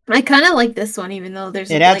 I kind of like this one, even though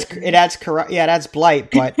there's it adds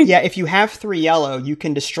blight, but yeah, if you have 3 yellow, you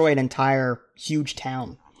can destroy an entire huge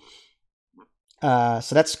town. So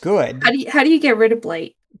that's good. How do you get rid of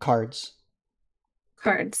blight? Cards,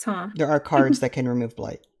 huh? There are cards that can remove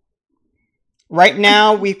blight. Right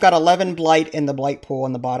now, we've got 11 blight in the blight pool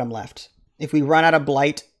in the bottom left. If we run out of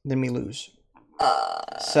blight, then we lose.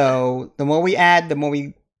 So the more we add, the more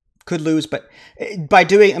we could lose. But by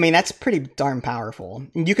doing, I mean, that's pretty darn powerful.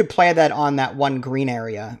 You could play that on that one green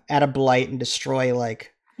area, add a blight, and destroy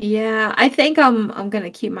like. Yeah, I think I'm gonna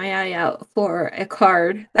keep my eye out for a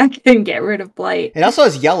card that can get rid of blight. It also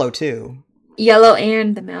has yellow too. Yellow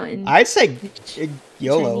and the mountain. I'd say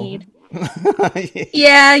YOLO.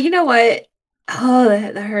 Yeah, you know what? Oh,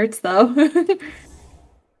 that hurts though.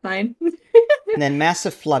 Fine. And then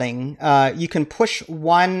massive flooding. You can push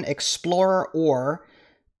 1 explorer or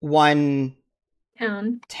 1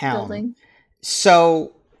 town. Building.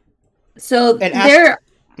 So there.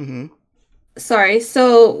 Sorry.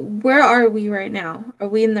 So where are we right now? Are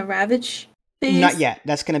we in the Ravage phase? Not yet.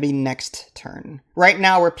 That's going to be next turn. Right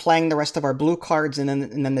now, we're playing the rest of our blue cards, and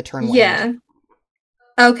then the turn. Yeah.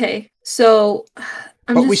 Okay. So,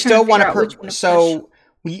 but we still want to. So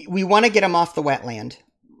we want to get him off the wetland,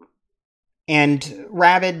 and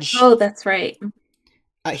Ravage. Oh, that's right.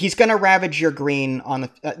 He's going to ravage your green on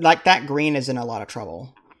the like that green is in a lot of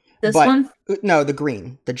trouble. This one? No, the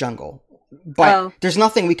green, the jungle. But there's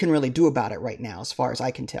nothing we can really do about it right now, as far as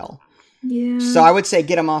I can tell. Yeah. So I would say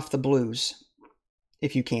get him off the blues,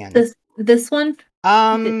 if you can. This one?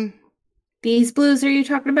 These blues are you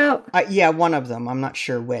talking about? Yeah, one of them. I'm not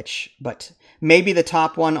sure which, but maybe the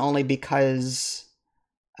top one only because,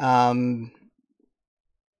 yeah.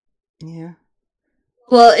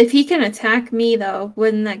 Well, if he can attack me, though,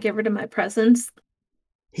 wouldn't that get rid of my presence?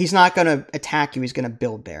 He's not going to attack you. He's going to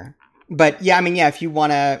build there. But yeah, I mean, if you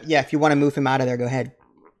want to move him out of there, go ahead.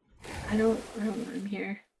 I don't want him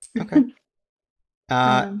here. Okay.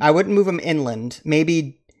 I wouldn't move him inland.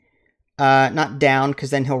 Maybe not down, because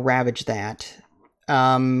then he'll ravage that.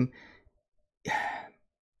 That's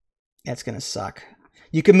gonna suck.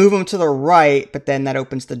 You can move him to the right, but then that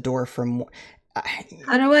opens the door for more.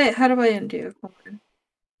 How do I undo? Hold on.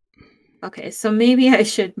 Okay, so maybe I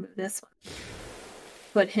should move this one.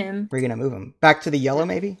 Put him. We're gonna move him back to the yellow,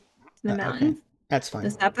 maybe. The mountain. Okay. That's fine.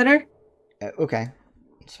 Is that better? Okay,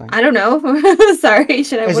 that's fine. I don't know. Sorry,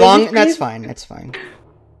 should I? As long that's fine. That's fine.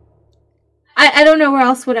 I don't know where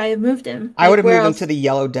else would I have moved him. I would have moved him to the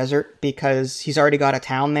yellow desert because he's already got a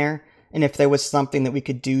town there, and if there was something that we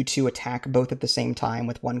could do to attack both at the same time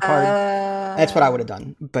with one card, that's what I would have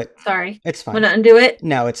done. But sorry, it's fine. Want to undo it?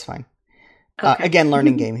 No, it's fine. Okay. Again,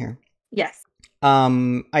 learning game here. Yes.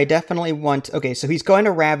 I definitely want. Okay, so he's going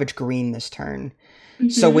to ravage green this turn.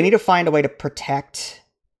 So we need to find a way to protect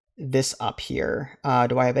this up here.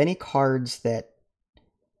 Do I have any cards that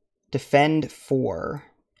defend 4?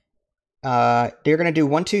 They're going to do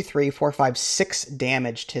 1, 2, 3, 4, 5, 6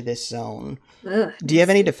 damage to this zone. Ugh, do you have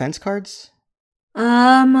any defense cards?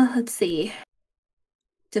 Let's see.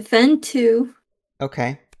 Defend 2.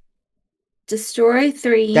 Okay. Destroy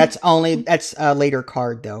 3. That's a later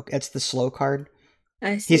card though. That's the slow card.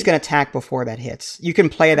 I see. He's going to attack before that hits. You can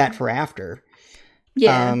play that for after.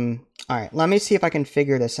 Yeah. All right, let me see if I can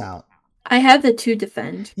figure this out. I have the 2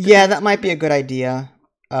 defend. Yeah, that might be a good idea.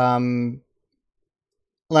 Let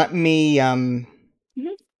me What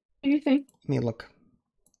do you think? Let me look.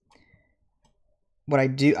 What I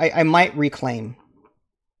do, I might reclaim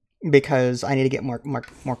because I need to get more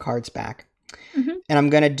cards back. And I'm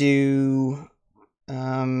gonna do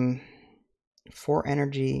 4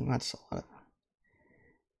 energy. That's a lot.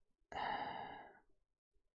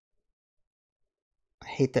 I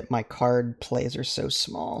hate that my card plays are so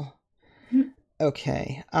small.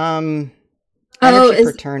 Okay. Energy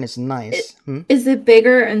per turn is nice. Is it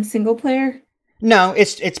bigger in single player? No,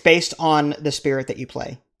 it's based on the spirit that you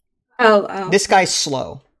play. Oh. This guy's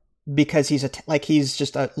slow because he's he's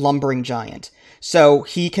just a lumbering giant. So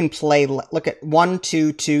he can play. Look at 1,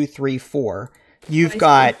 2, 2, 3, 4. You've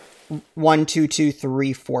got 1, 2, 2,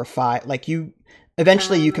 3, 4, 5. Like you,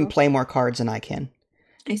 eventually you can play more cards than I can.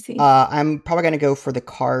 I see. I'm probably gonna go for the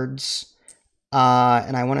cards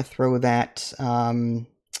And I want to throw that...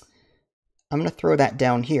 I'm going to throw that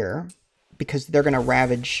down here, because they're going to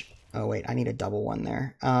ravage... Oh, wait, I need a double one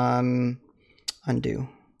there. Undo.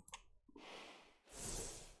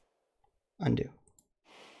 Undo.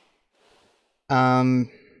 I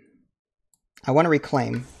want to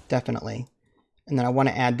reclaim, definitely. And then I want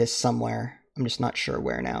to add this somewhere. I'm just not sure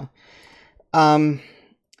where now.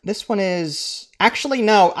 This one is... Actually,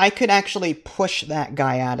 no, I could actually push that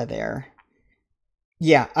guy out of there.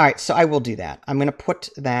 Yeah, alright, so I will do that. I'm going to put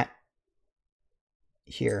that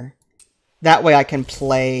here. That way I can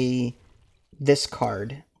play this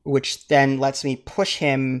card, which then lets me push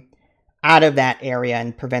him out of that area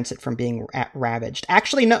and prevents it from being ravaged.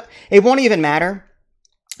 Actually, no, it won't even matter.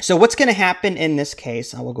 So what's going to happen in this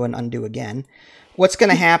case, I will go and undo again. What's going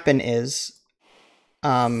to happen is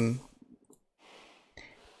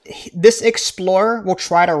this explorer will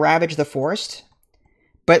try to ravage the forest,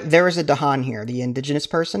 but there is a Dahan here, the indigenous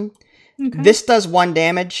person. Okay. This does 1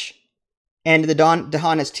 damage, and the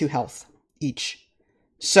Dahan has 2 health each.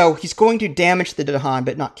 So he's going to damage the Dahan,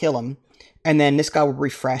 but not kill him. And then this guy will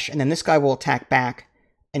refresh, and then this guy will attack back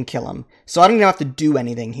and kill him. So I don't even have to do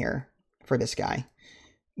anything here for this guy,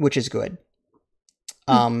 which is good.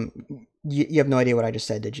 You have no idea what I just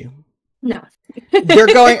said, did you? No. They're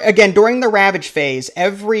going, again, during the Ravage phase,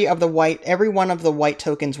 every one of the white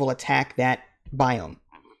tokens will attack that biome.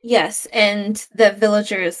 Yes, and the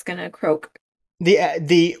villager is gonna croak.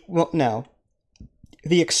 Well, no.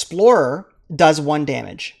 The Explorer does 1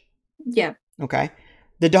 damage. Yeah. Okay?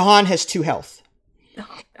 The Dahan has 2 health.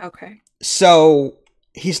 Oh, okay. So,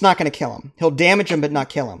 he's not gonna kill him. He'll damage him, but not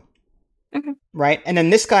kill him. Okay. Right? And then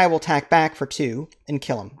this guy will attack back for 2 and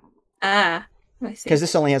kill him. Ah, I see. Because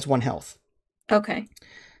this only has 1 health. Okay.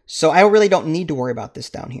 So I really don't need to worry about this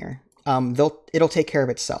down here. It'll take care of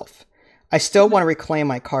itself. I still want to reclaim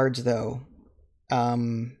my cards, though. Yeah,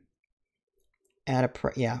 I'm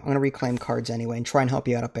going to reclaim cards anyway and try and help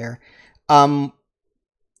you out up there.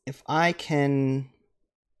 If I can...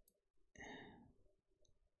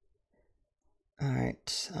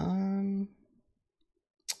 Alright,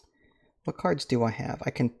 what cards do I have?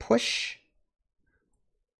 I can push...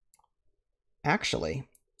 Actually,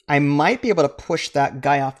 I might be able to push that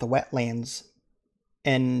guy off the wetlands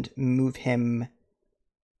and move him...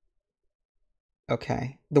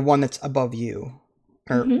 Okay, the one that's above you,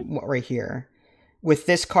 or right here. With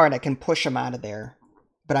this card, I can push him out of there,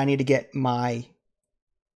 but I need to get my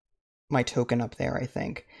token up there, I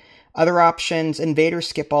think. Other options, invaders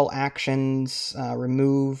skip all actions,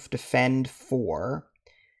 remove, defend 4.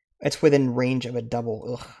 It's within range of a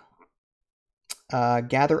double. Ugh.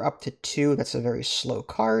 Gather up to 2, that's a very slow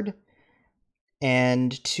card.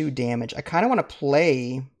 And 2 damage. I kind of want to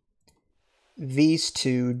play these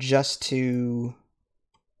 2 just to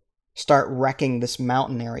start wrecking this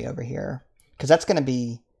mountain area over here. Because that's going to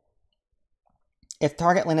be... If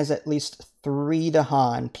target land has at least 3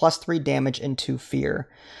 Dahan, plus 3 damage and 2 fear,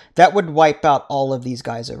 that would wipe out all of these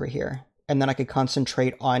guys over here. And then I could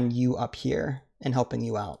concentrate on you up here and helping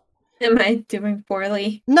you out. Am I doing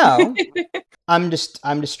poorly? No. I'm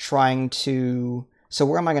just trying to... So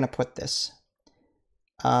where am I going to put this?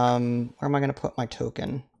 Where am I going to put my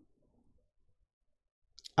token?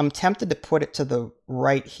 I'm tempted to put it to the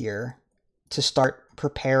right here to start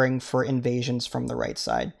preparing for invasions from the right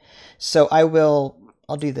side. So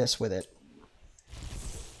I'll do this with it.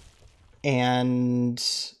 And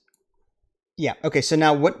yeah, okay, so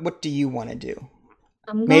now what do you want to do?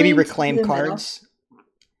 Maybe reclaim cards?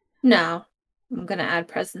 No, I'm going to add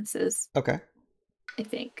presences. Okay. I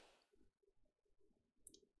think.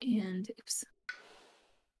 And oops.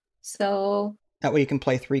 So that way you can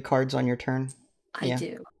play 3 cards on your turn? I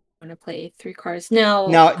do. I'm going to play 3 cards. Now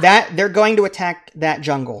they're going to attack that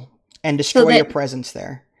jungle and destroy your presence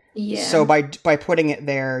there. Yeah. So by putting it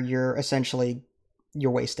there, you're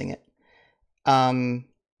wasting it.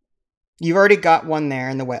 You've already got one there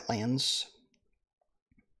in the wetlands.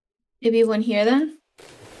 Maybe one here then?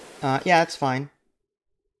 Yeah, that's fine.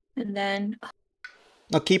 And then...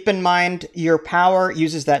 Now keep in mind, your power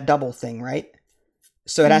uses that double thing, right?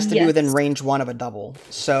 So it has to be within range 1 of a double.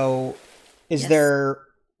 So do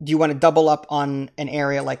you want to double up on an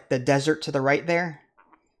area like the desert to the right there?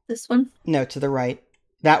 This one? No, to the right.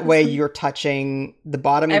 That way you're touching the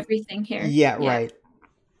bottom. Everything here. Yeah, right.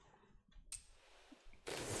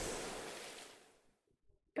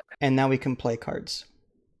 And now we can play cards.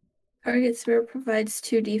 Target sphere provides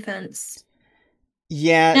 2 defense.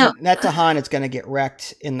 Yeah, that Dahan is going to get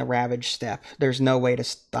wrecked in the Ravage step. There's no way to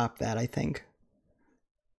stop that, I think.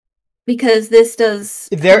 Because this does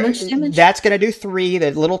how much damage? That's going to do 3,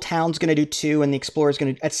 the little town's going to do 2, and the explorer's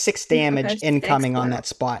going to... That's 6 damage incoming on that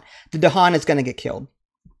spot. The Dahan is going to get killed.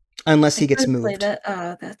 Unless he gets moved.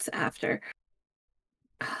 That's after.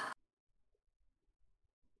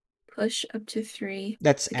 Push up to 3.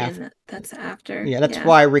 That's after. That's after. Yeah, that's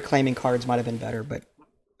why reclaiming cards might have been better, but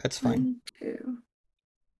that's fine. 1,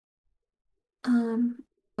 2.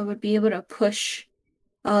 I would be able to push.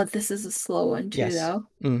 Oh, this is a slow one too, though.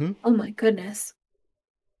 Mm-hmm. Oh my goodness.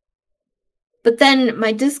 But then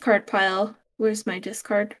my discard pile. Where's my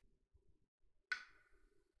discard?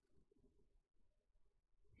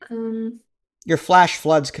 Your flash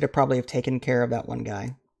floods could have probably taken care of that one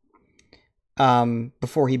guy.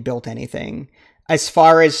 Before he built anything. As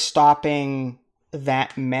far as stopping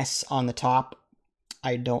that mess on the top,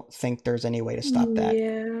 I don't think there's any way to stop that.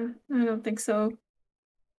 Yeah, I don't think so.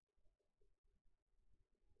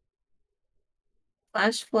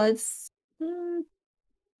 Flash floods.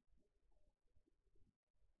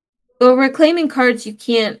 Well, reclaiming cards you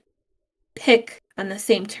can't pick on the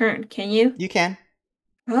same turn, can you? You can.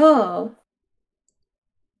 Oh.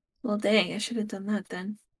 Well, dang, I should have done that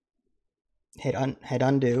then. Hit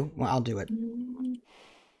undo. Well, I'll do it.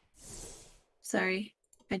 Sorry,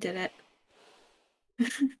 I did it.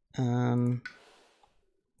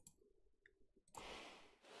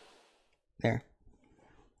 There.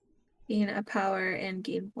 Gain a power and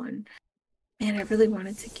gain 1. Man, I really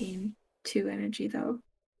wanted to gain 2 energy though.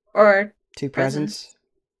 Or 2 presence.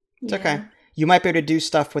 It's okay. You might be able to do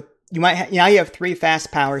stuff with... You might now you have 3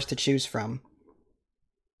 fast powers to choose from.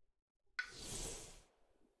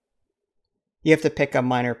 You have to pick a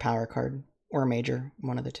minor power card or a major,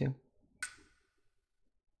 one of the 2.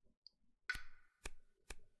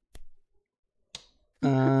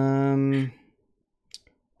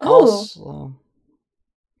 Also,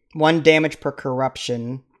 1 damage per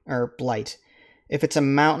corruption or blight. If it's a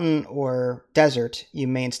mountain or desert, you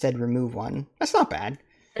may instead remove 1. That's not bad.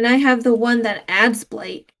 And I have the one that adds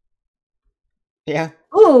blight. Yeah.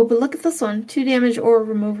 Oh, but look at this one. 2 damage or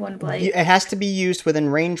remove 1 blight. It has to be used within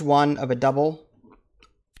range 1 of a double.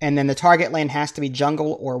 And then the target land has to be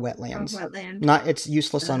jungle or wetlands. It's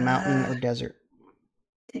useless on mountain or desert.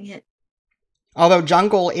 Dang it. Although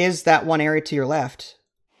jungle is that one area to your left.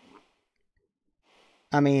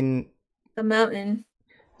 I mean... The mountain.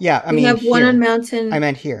 Yeah, I mean, we have here. 1 on mountain. I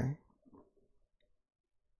meant here.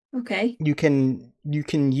 Okay. You can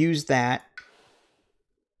use that.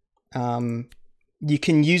 You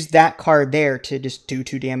can use that card there to just do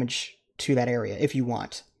 2 damage to that area if you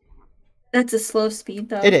want. That's a slow speed,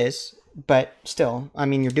 though. It is, but still, I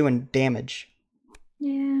mean, you're doing damage.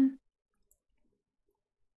 Yeah.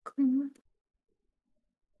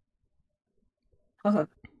 Oh.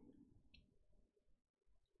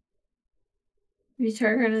 You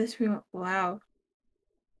target another spirit. Wow.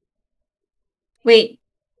 Wait.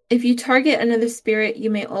 If you target another spirit,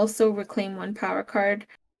 you may also reclaim 1 power card.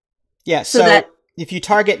 Yeah, so if you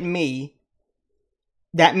target me,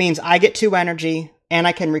 that means I get 2 energy, and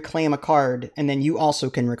I can reclaim a card, and then you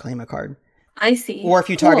also can reclaim a card. I see. Or if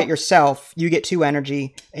you target yourself, you get 2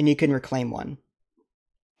 energy, and you can reclaim 1.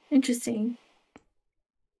 Interesting.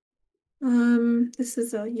 This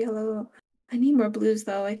is a yellow. I need more blues,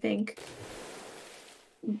 though, I think.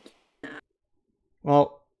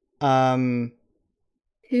 Well, 2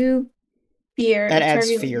 fear. That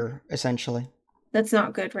adds fear, essentially. That's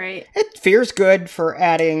not good, right? Fear's good for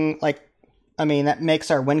adding, like, I mean, that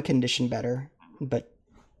makes our win condition better, but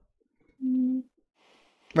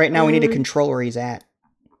right now we need to control where he's at.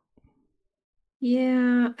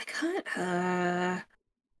 Yeah, I can't,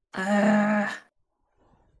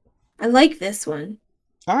 I like this one.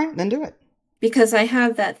 Alright, then do it. Because I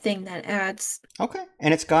have that thing that adds... Okay,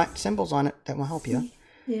 and it's got symbols on it that will help you.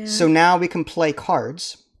 Yeah. So now we can play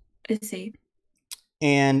cards. I see.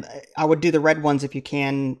 And I would do the red ones if you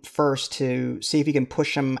can first to see if you can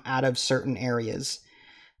push them out of certain areas.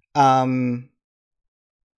 Like,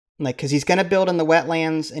 because he's going to build in the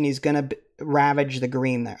wetlands and he's going to ravage the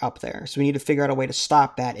green there, up there. So we need to figure out a way to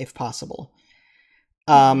stop that if possible.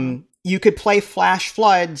 You could play Flash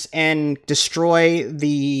Floods and destroy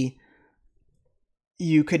the...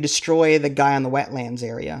 You could destroy the guy on the wetlands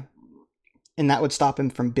area. And that would stop him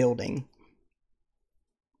from building.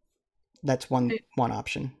 That's one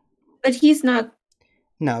option. But he's not...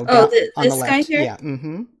 No, on the left. Guy here? Yeah,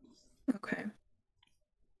 mm-hmm. Okay.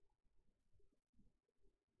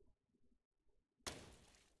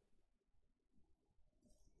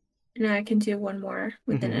 Now I can do 1 more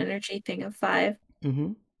with an energy thing of 5.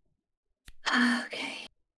 Mm-hmm. Okay.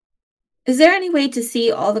 Is there any way to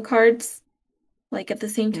see all the cards, like, at the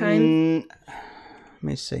same time? Let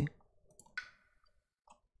me see.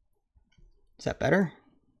 Is that better?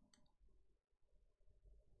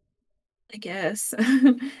 I guess.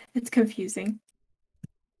 It's confusing.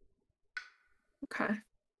 Okay.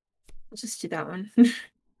 I'll just do that one.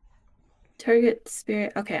 Target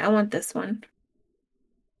spirit. Okay, I want this one.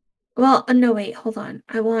 Well, no, wait, hold on.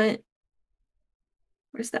 I want...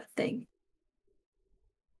 Where's that thing?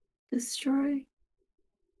 Destroy.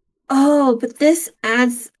 Oh, but this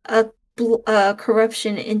adds a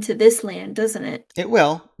corruption into this land, doesn't it? It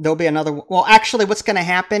will. There'll be another... Well, actually, what's going to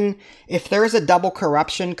happen, if there's a double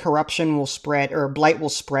corruption, corruption will spread, or blight will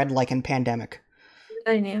spread like in Pandemic.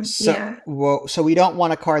 I know, so, yeah. Well, so we don't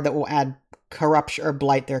want a card that will add corruption or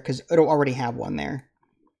blight there, because it'll already have one there.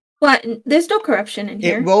 What? There's no corruption in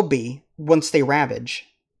here. It will be, once they ravage.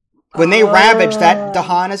 When they ravage, that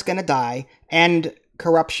Dahan is going to die, and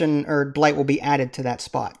corruption or blight will be added to that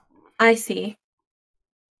spot. I see.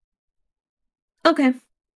 Okay.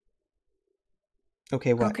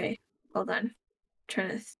 Okay, what? Okay, hold on. I'm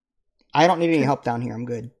trying to... I don't need any help down here. I'm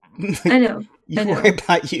good. I know. You worry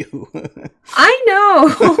about you. I know.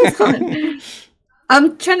 Hold on.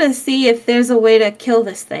 I'm trying to see if there's a way to kill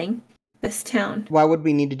this thing. This town. Why would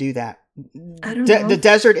we need to do that? I don't know. The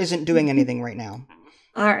desert isn't doing anything right now.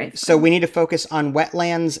 Alright. So we need to focus on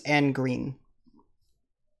wetlands and green.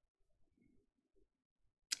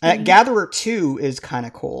 Gatherer 2 is kind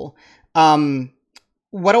of cool.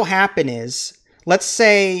 What'll happen is, let's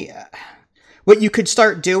say, what you could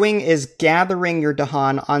start doing is gathering your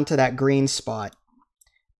Dahan onto that green spot,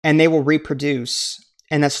 and they will reproduce,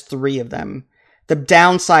 and that's 3 of them. The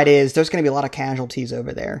downside is there's going to be a lot of casualties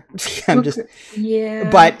over there. Yeah.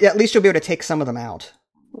 But at least you'll be able to take some of them out.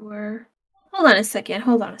 Or hold on a second.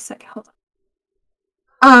 Hold on.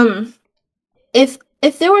 If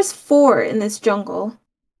there was 4 in this jungle,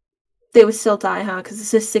 they would still die, huh? Because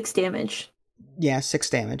this is 6 damage. Yeah, 6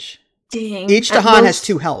 damage. Dang. Each Dahan has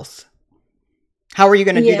 2 health. How are you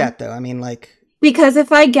going to do that, though? I mean, like... Because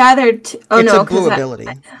if I gathered... it's a blue ability.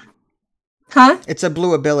 Huh? It's a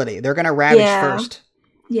blue ability. They're going to ravage first.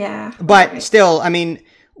 Yeah. But still, I mean,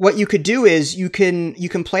 what you could do is you can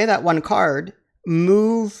play that one card,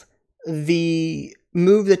 move the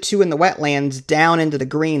 2 in the wetlands down into the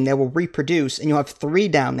green. They will reproduce, and you'll have 3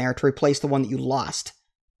 down there to replace the one that you lost.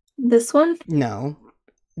 This one? No.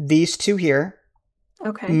 These 2 here.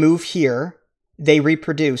 Okay. Move here. They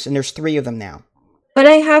reproduce, and there's 3 of them now. But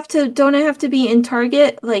don't I have to be in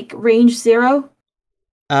target, like, range 0?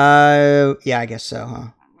 Yeah, I guess so, huh?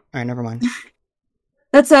 Alright, never mind.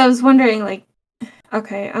 That's what I was wondering, like,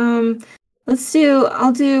 okay, I'll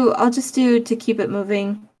just do to keep it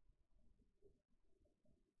moving.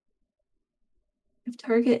 If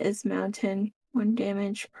target is mountain, 1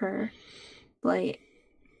 damage per blight.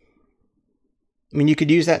 I mean, you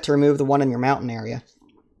could use that to remove the one in your mountain area.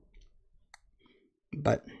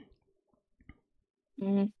 But...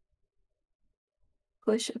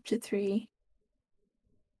 Push up to 3.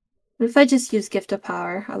 What if I just use Gift of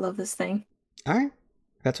Power? I love this thing. Alright.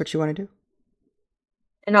 That's what you want to do.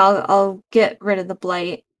 And I'll get rid of the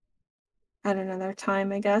blight at another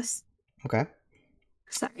time, I guess. Okay.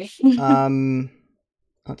 Sorry.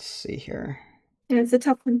 Let's see here. Yeah, it's a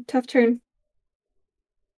tough one. Tough turn.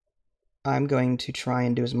 I'm going to try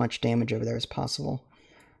and do as much damage over there as possible.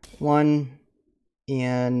 1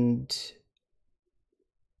 and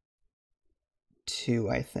 2,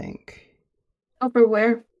 I think. Over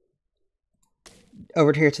where?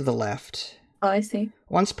 Over here to the left. Oh, I see.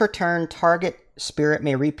 Once per turn, target spirit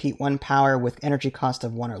may repeat 1 power with energy cost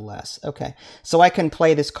of 1 or less. Okay, so I can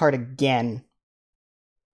play this card again.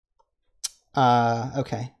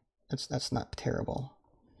 Okay. That's not terrible.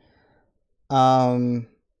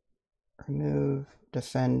 Remove,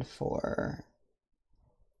 defend for,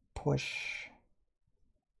 push.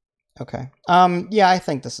 Okay. Yeah, I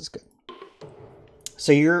think this is good.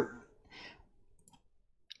 So you're...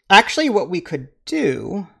 Actually, what we could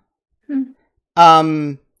do...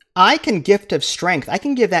 I can Gift of Strength. I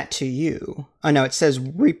can give that to you. Oh, no, it says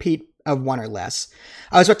repeat of 1 or less.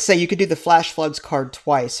 I was about to say you could do the Flash Floods card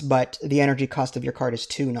twice, but the energy cost of your card is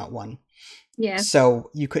 2, not 1. Yeah. So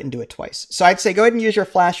you couldn't do it twice. So I'd say go ahead and use your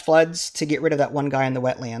Flash Floods to get rid of that one guy in the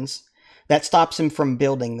wetlands. That stops him from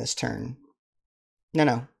building this turn.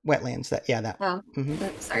 No, wetlands. That. Oh,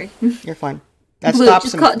 mm-hmm. Sorry. You're fine. That Blue,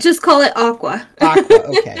 stops him. Just call it Aqua. Aqua,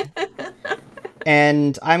 okay.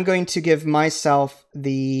 And I'm going to give myself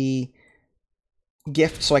the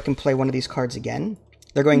gift so I can play one of these cards again.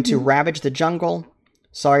 They're going to Ravage the Jungle.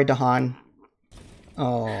 Sorry, Dahan.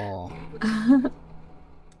 Oh.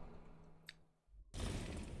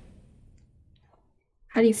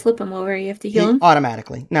 How do you flip him over? You have to heal him?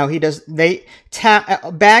 Automatically. No, he does. They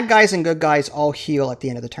bad guys and good guys all heal at the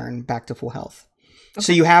end of the turn back to full health. Okay.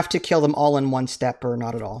 So you have to kill them all in one step or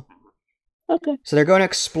not at all. Okay. So they're going to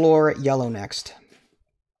explore yellow next.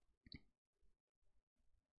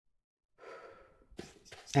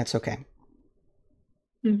 That's okay.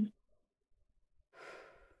 Mm-hmm.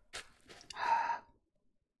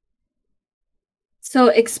 So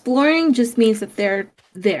exploring just means that they're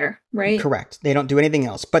there, right? Correct. They don't do anything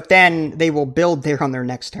else. But then they will build there on their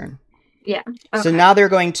next turn. Yeah. Okay. So now they're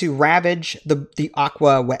going to ravage the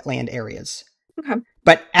aqua wetland areas. Okay.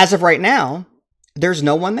 But as of right now, there's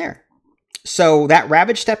no one there. So that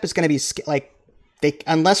ravage step is going to be like,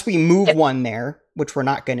 unless we move one there, which we're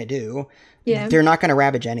not going to do, they're not going to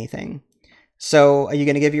ravage anything. So are you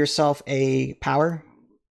going to give yourself a power?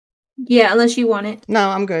 Yeah, unless you want it. No,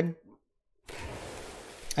 I'm good.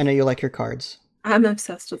 I know you like your cards. I'm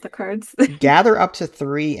obsessed with the cards. Gather up to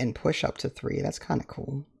 3 and push up to 3. That's kind of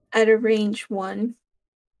cool. At a range 1.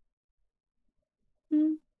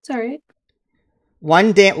 It's alright.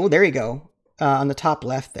 Oh, there you go. On the top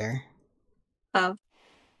left there. Oh.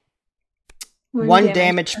 One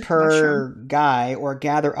damage per guy, or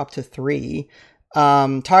gather up to 3.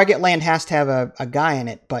 Target land has to have a guy in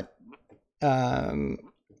it, but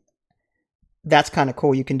that's kind of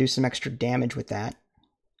cool. You can do some extra damage with that.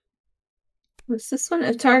 What's this one?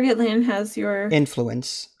 If target land has your...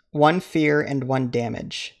 Influence. 1 fear and 1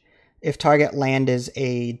 damage. If target land is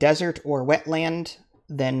a desert or wetland,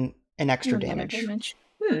 then an extra damage.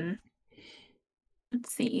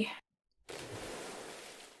 Let's see.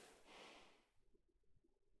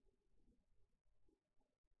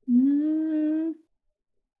 I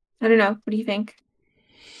don't know. What do you think?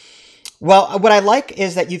 Well, what I like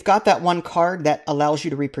is that you've got that one card that allows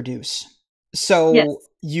you to reproduce. So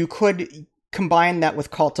you could combine that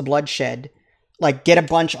with Call to Bloodshed, like get a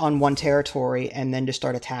bunch on one territory and then just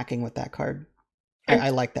start attacking with that card. I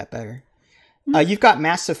like that better. You've got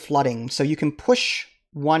massive flooding, so you can push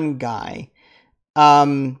one guy.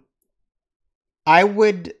 I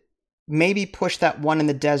would maybe push that one in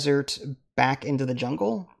the desert back into the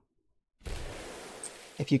jungle.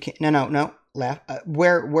 If you can, no, left.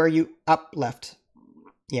 Where you up left?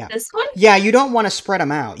 Yeah. This one? Yeah, you don't want to spread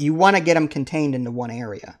them out. You want to get them contained into one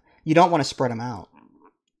area. You don't want to spread them out.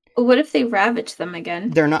 What if they ravage them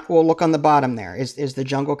again? They're not. Well, look on the bottom there. Is the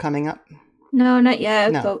jungle coming up? No, not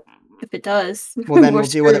yet. No. But if it does, well, then we'll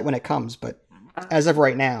deal with it when it comes. But as of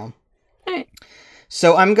right now, all right.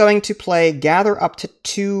 So I'm going to play gather up to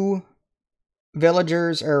 2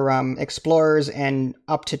 villagers or explorers and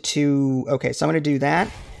up to 2. Okay, so I'm going to do that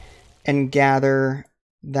and gather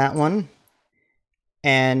that one,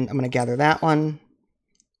 and I'm going to gather that one,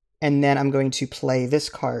 and then I'm going to play this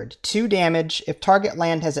card. 2 damage if target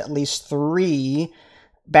land has at least 3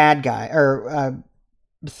 bad guy or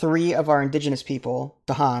 3 of our indigenous people,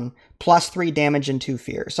 Dahan, plus 3 damage and 2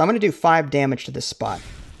 fear. So I'm going to do 5 damage to this spot.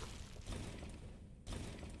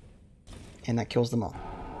 And that kills them all.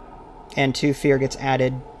 And 2 fear gets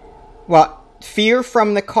added. Well, fear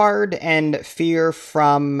from the card and fear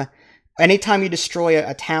from... Anytime you destroy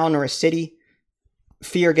a town or a city,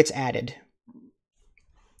 fear gets added.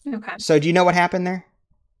 Okay. So do you know what happened there?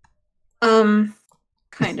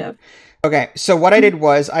 Kind of. Okay, so what I did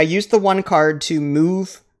was I used the one card to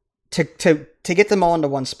move... To get them all into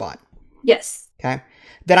one spot. Yes. Okay.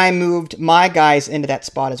 Then I moved my guys into that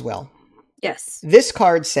spot as well. Yes. This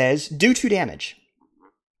card says, do 2 damage.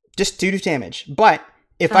 Just do 2 damage. But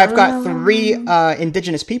if I've got 3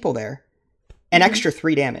 indigenous people there, an extra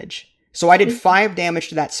 3 damage. So I did 5 damage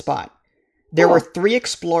to that spot. There were 3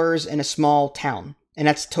 explorers in a small town, and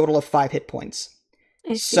that's a total of 5 hit points.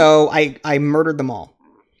 So I murdered them all.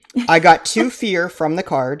 I got 2 fear from the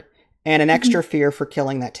card, and an extra fear for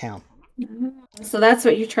killing that town. So that's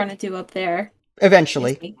what you're trying to do up there.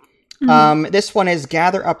 Eventually. This one is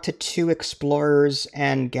gather up to 2 explorers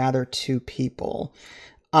and gather 2 people.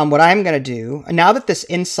 What I'm going to do, now that this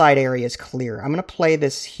inside area is clear, I'm going to play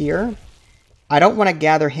this here. I don't want to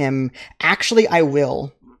gather him. Actually, I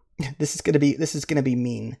will. This is going to be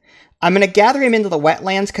mean. I'm going to gather him into the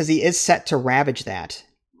wetlands because he is set to ravage that.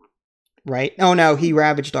 Right? Oh no, he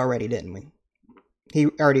ravaged already, didn't we? He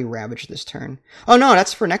already ravaged this turn. Oh no,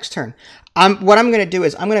 that's for next turn. What I'm going to do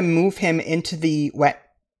is I'm going to move him into the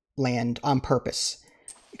wetland on purpose.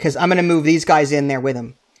 Because I'm going to move these guys in there with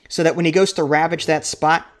him. So that when he goes to ravage that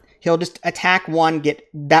spot, he'll just attack one,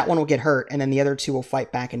 that one will get hurt, and then the other 2 will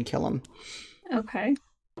fight back and kill him. Okay.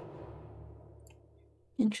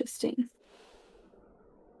 Interesting.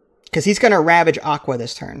 Because he's going to ravage Aqua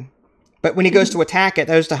this turn. But when he goes to attack it,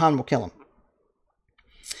 those Dahan will kill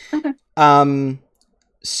him. Okay.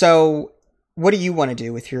 So, what do you want to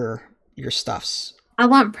do with your stuffs? I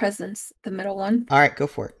want presents, the middle one. All right, go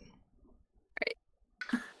for it.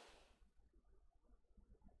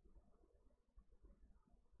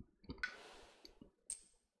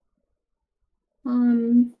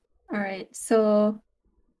 All right, so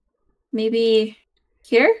maybe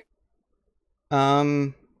here?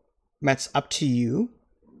 That's up to you.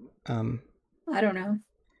 I don't know.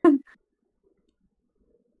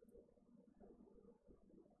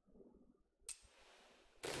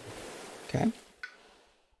 Okay.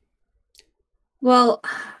 Well,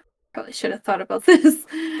 probably should have thought about this.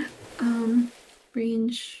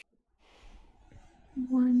 Range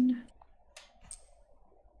 1.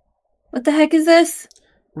 What the heck is this?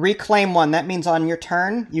 Reclaim 1. That means on your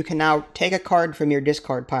turn, you can now take a card from your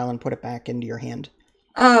discard pile and put it back into your hand.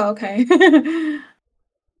 Oh, okay. That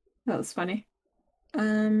was funny.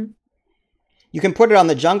 You can put it on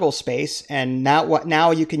the jungle space, and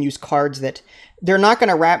now you can use cards that they're not going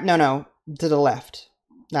to wrap. No, to the left.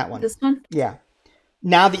 That one. This one? Yeah.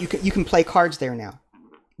 Now that you can play cards there now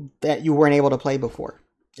that you weren't able to play before,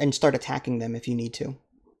 and start attacking them if you need to.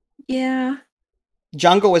 Yeah.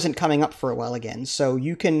 Jungle isn't coming up for a while again, so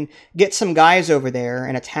you can get some guys over there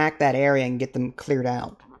and attack that area and get them cleared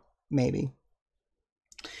out. Maybe.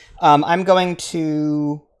 I'm going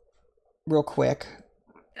to real quick.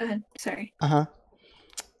 Go ahead. Sorry.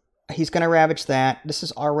 He's going to ravage that. This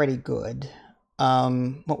is already good.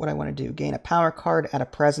 What would I want to do? Gain a power card, add a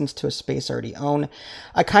presence to a space I already own.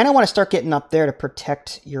 I kind of want to start getting up there to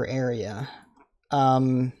protect your area.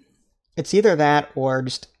 It's either that or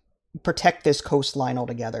just protect this coastline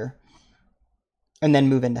altogether. And then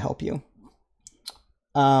move in to help you.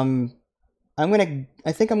 I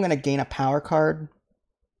think I'm going to gain a power card.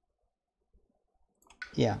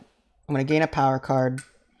 Yeah. I'm going to gain a power card.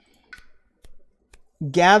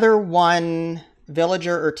 Gather 1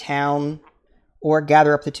 villager or town, or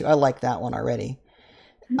gather up to 2. I like that one already.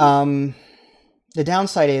 The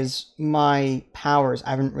downside is my powers,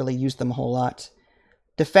 I haven't really used them a whole lot.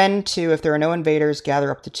 Defend 2. If there are no invaders,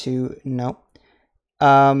 gather up to 2. Nope.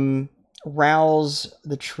 Rouse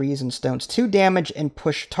the trees and stones. 2 damage and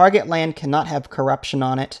push. Target land cannot have corruption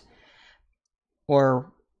on it.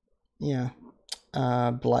 Or, yeah,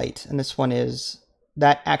 blight. And this one is,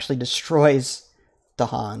 that actually destroys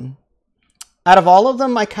Dahan. Out of all of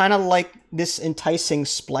them, I kind of like this enticing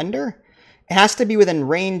splendor. It has to be within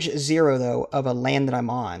range 0, though, of a land that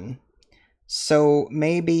I'm on. So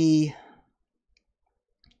maybe...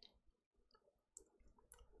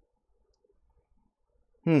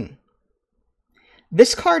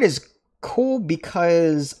 This card is cool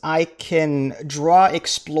because I can draw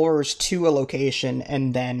explorers to a location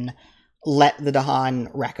and then let the Dahan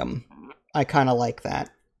wreck them. I kind of like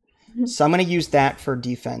that. So I'm going to use that for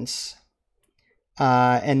defense.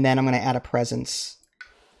 And then I'm going to add a presence.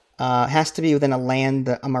 It has to be within a land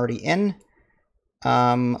that I'm already in.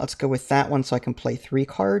 Let's go with that one so I can play 3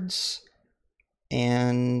 cards.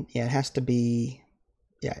 And yeah, it has to be...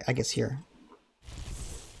 Yeah, I guess here.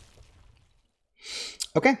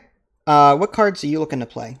 Okay. What cards are you looking to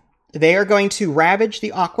play? They are going to ravage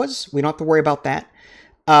the Aquas. We don't have to worry about that.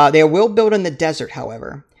 They will build in the desert,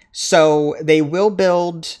 however. So they will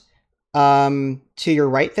build to your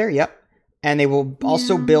right there. Yep. And they will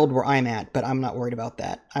also build where I'm at, but I'm not worried about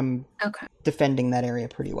that. I'm defending that area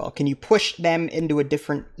pretty well. Can you push them into a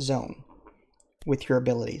different zone with your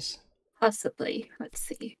abilities? Possibly. Let's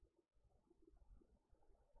see.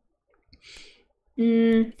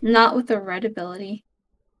 Not with a red ability.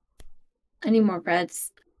 I need more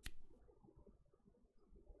reds.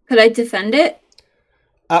 Could I defend it?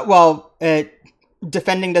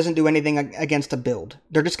 Defending doesn't do anything against a build.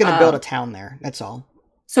 They're just going to build a town there. That's all.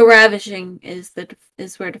 So ravaging is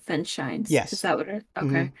where defense shines. Yes. Is that what it?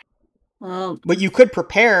 Okay. Well, but you could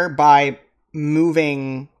prepare by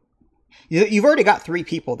moving. You've already got 3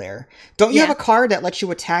 people there. Don't you have a card that lets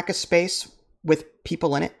you attack a space with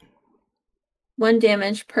people in it? 1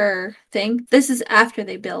 damage per thing. This is after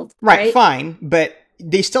they build. Right, fine, but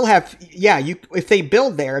they still have. Yeah, if they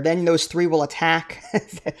build there, then those 3 will attack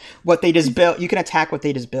what they just built. You can attack what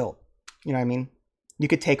they just built. You know what I mean? You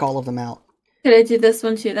could take all of them out. Could I do this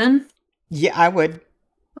one too then? Yeah, I would.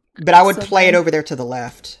 But I would play it over there to the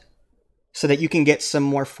left. So that you can get some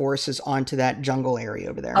more forces onto that jungle area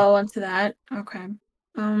over there. Oh, onto that? Okay.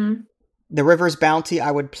 The River's Bounty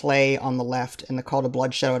I would play on the left, and the Call to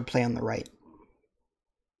Bloodshed I would play on the right.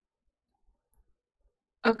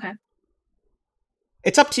 Okay.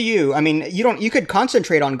 It's up to you. I mean, you could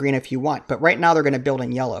concentrate on green if you want, but right now they're going to build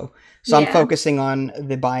in yellow. So I'm focusing on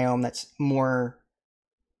the biome that's more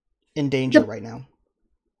in danger right now.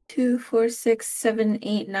 2, 4, 6, 7,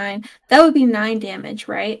 8, 9. That would be 9 damage,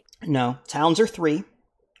 right? No, towns are 3.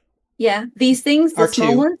 Yeah, these things, the Are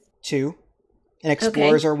small 2. ones? 2. And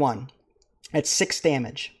explorers are 1. That's 6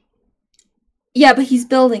 damage. Yeah, but he's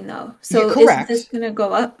building though. So isn't this gonna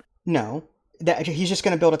go up? No. He's just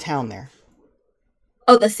gonna build a town there.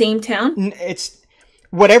 Oh, the same town? It's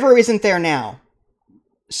whatever isn't there now.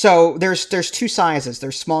 So there's 2 sizes.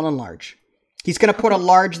 There's small and large. He's gonna put a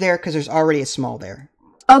large there because there's already a small there.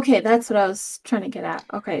 Okay, that's what I was trying to get at.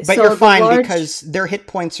 Okay, but so you're fine because their hit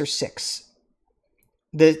points are 6.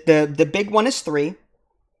 The big one is 3.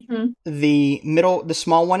 Mm-hmm. The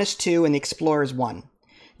small one is 2, and the explorer is 1.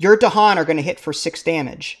 Your Dahan are going to hit for 6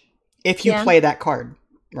 damage if you play that card,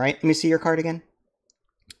 right? Let me see your card again.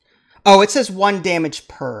 Oh, it says 1 damage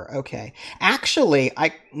per. Okay, actually,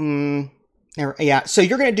 yeah. So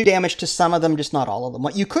you're going to do damage to some of them, just not all of them.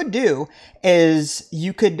 What you could do is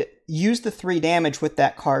you could use the 3 damage with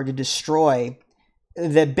that card to destroy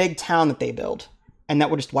the big town that they build, and that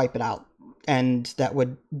would just wipe it out. And that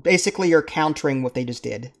would basically you're countering what they just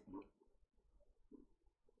did.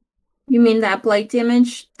 You mean that blight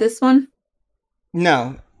damage? This one?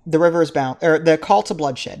 No, the river is bound, or the call to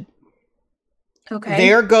bloodshed. Okay.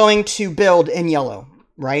 They're going to build in yellow,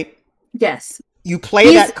 right? Yes. You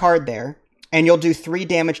play that card there, and you'll do 3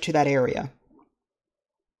 damage to that area.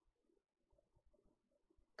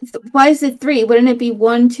 Why is it 3? Wouldn't it be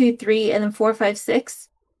 1, 2, 3, and then 4, 5, 6?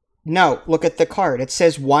 No, look at the card. It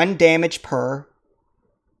says 1 damage per.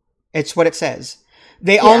 It's what it says.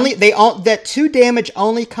 That 2 damage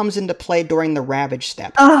only comes into play during the ravage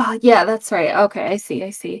step. Oh, yeah, that's right. Okay, I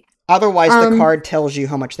see. Otherwise, the card tells you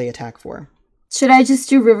how much they attack for. Should I just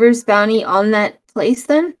do River's Bounty on that place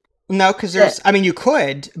then? No, because you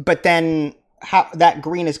could, but then how that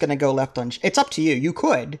green is going to go left on. It's up to you.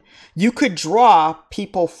 You could draw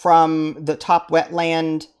people from the top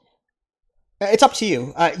wetland. It's up to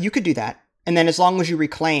you. You could do that, and then as long as you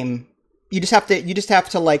reclaim, you just have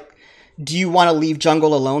to like. Do you want to leave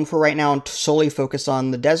jungle alone for right now and solely focus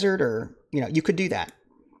on the desert, or you could do that.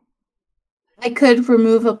 I could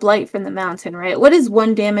remove a blight from the mountain, right? What is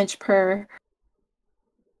 1 damage per?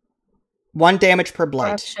 1 damage per blight.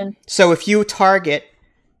 Corruption. So if you target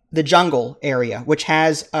the jungle area, which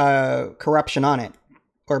has corruption on it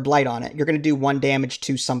or blight on it, you're going to do 1 damage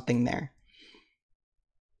to something there.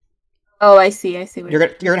 Oh, I see. You're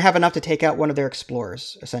going to have enough to take out one of their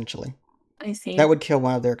explorers, essentially. I see. That would kill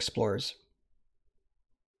one of their explorers.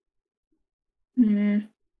 Those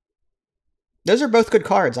are both good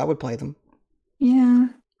cards. I would play them. Yeah.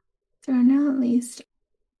 So now at least.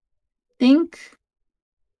 Think.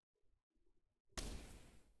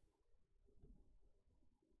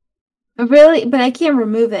 Really? But I can't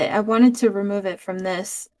remove it. I wanted to remove it from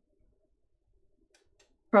this.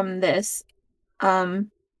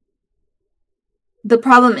 The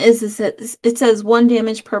problem is that it says 1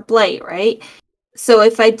 damage per blight, right? So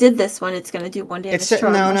if I did this one, it's going to do 1 damage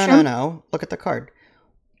per mushroom. No. Look at the card.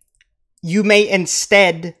 You may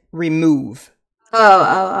instead remove.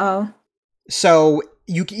 Oh. So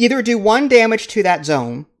you either do 1 damage to that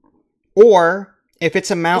zone, or if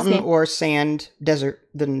it's a mountain or sand desert,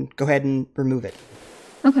 then go ahead and remove it.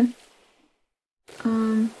 Okay.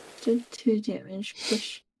 Did 2 damage.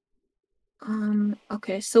 Push.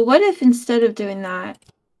 Okay, so what if instead of doing that,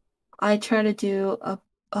 I try to do a...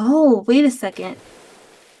 Oh, wait a second.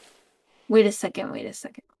 You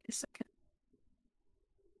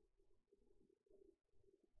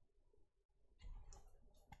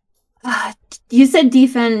said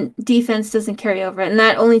defense doesn't carry over, and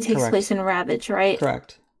that only takes place in Ravage, right?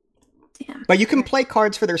 Correct. Damn. But you can play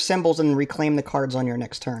cards for their symbols and reclaim the cards on your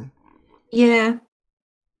next turn. Yeah.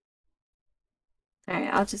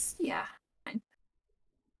 Alright, I'll just... Yeah.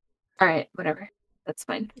 Alright, whatever. That's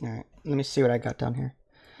fine. Alright, let me see what I got down here.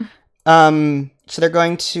 So they're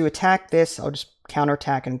going to attack this. I'll just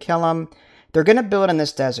counterattack and kill them. They're going to build in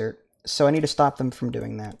this desert, so I need to stop them from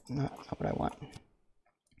doing that. Not what I want.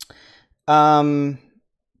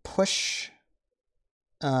 Push.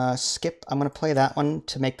 Skip. I'm going to play that one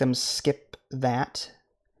to make them skip that.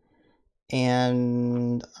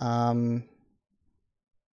 And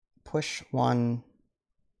push 1.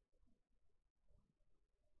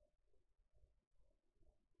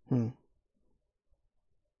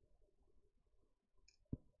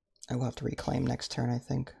 I will have to reclaim next turn, I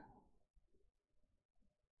think.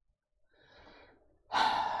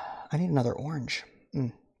 I need another orange.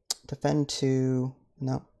 Defend 2.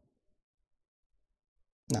 No.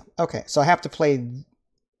 Okay, so I have to play...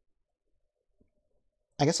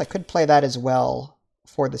 I guess I could play that as well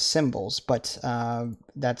for the symbols, but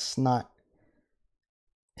that's not...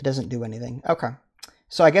 It doesn't do anything. Okay.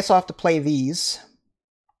 So I guess I'll have to play these.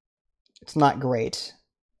 It's not great,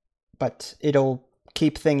 but it'll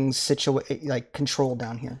keep things controlled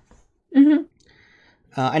down here. Mm-hmm.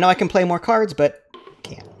 I know I can play more cards, but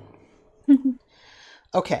can't. Mm-hmm.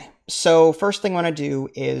 Okay, so first thing I want to do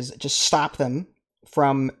is just stop them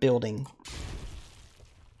from building.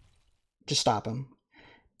 Just stop them.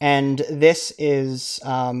 And this is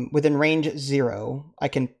within range 0. I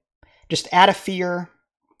can just add a fear.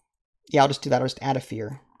 Yeah, I'll just do that. I'll just add a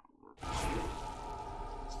fear.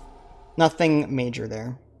 Nothing major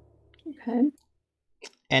there. Okay.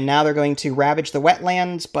 And now they're going to ravage the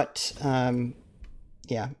wetlands, but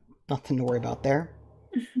yeah, nothing to worry about there.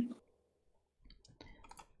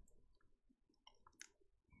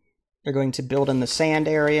 They're going to build in the sand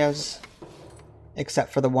areas,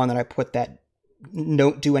 except for the one that I put that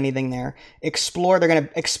don't do anything there. Explore, they're going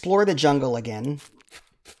to explore the jungle again.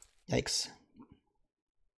 Yikes.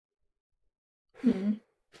 Hmm.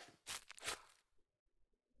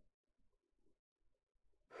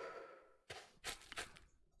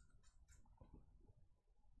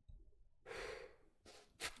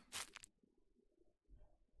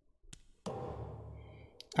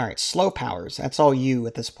 All right, slow powers. That's all you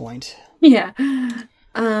at this point. Yeah.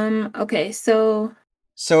 Okay, so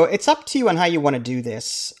it's up to you on how you want to do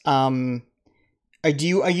this. Are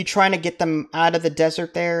you trying to get them out of the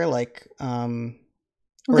desert there? Like, well,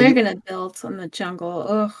 they're gonna build on the jungle.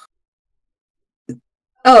 Ugh.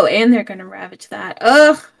 Oh, and they're gonna ravage that.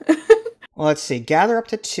 Ugh. Well, let's see. Gather up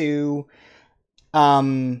to 2.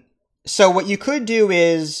 So what you could do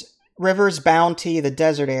is River's Bounty, the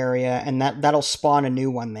desert area, and that'll spawn a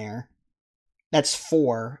new one there. That's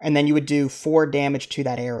 4, and then you would do 4 damage to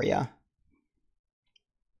that area.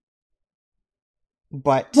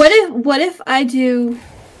 But what if I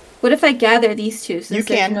gather these two since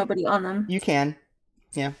there's nobody on them? You can.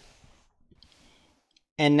 Yeah.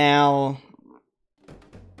 And now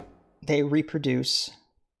they reproduce.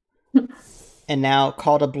 And now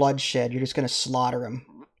call to bloodshed. You're just going to slaughter them.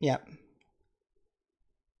 Yep.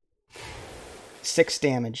 6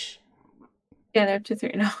 damage. Gather up to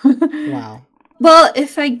 3. No. Wow. Well,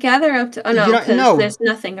 if I gather up to... Oh, no, because there's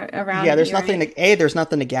nothing around. Yeah, there's nothing to... A, there's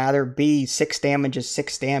nothing to gather. B, 6 damage is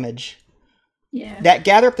 6 damage. Yeah. That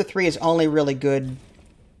gather up to 3 is only really good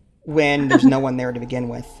when there's no one there to begin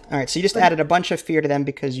with. All right, so you just added a bunch of fear to them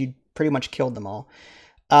because you pretty much killed them all.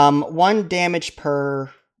 1 damage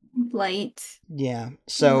per... Blight. Yeah,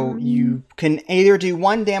 so you can either do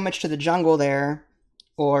 1 damage to the jungle there,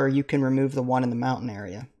 or you can remove the one in the mountain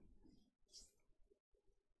area.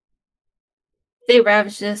 They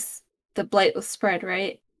ravaged this. The blight was spread,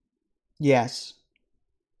 right? Yes.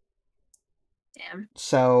 Damn.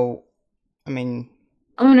 So, I mean...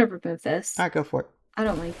 I'm gonna remove this. Alright, go for it. I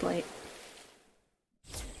don't like blight.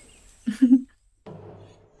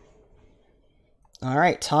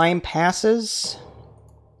 Alright, time passes.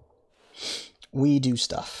 We do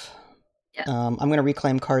stuff. Yeah. I'm going to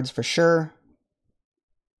reclaim cards for sure.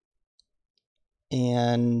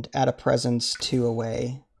 And add a presence 2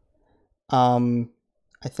 away. I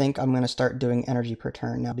think I'm going to start doing energy per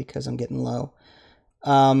turn now because I'm getting low.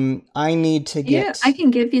 I need to get... Yeah, I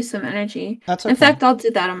can give you some energy. That's okay. In fact, I'll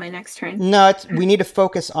do that on my next turn. No, we need to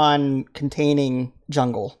focus on containing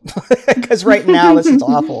jungle. Because right now this is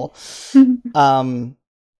awful.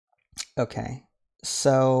 Okay.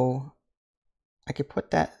 So... I could put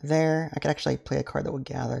that there. I could actually play a card that would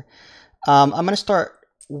gather. I'm going to start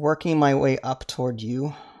working my way up toward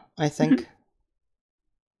you, I think.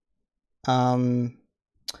 Let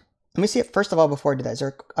me see it first of all before I do that. Is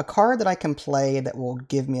there a card that I can play that will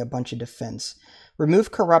give me a bunch of defense?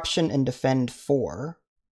 Remove corruption and defend 4.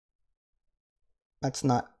 That's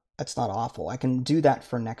not awful. I can do that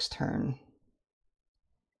for next turn.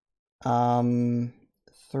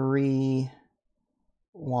 3,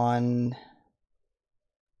 1.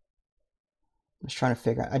 I'm just trying to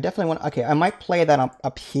figure out. I definitely want... Okay, I might play that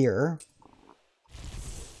up here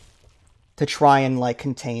to try and, like,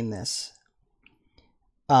 contain this.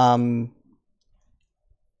 And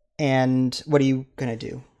what are you gonna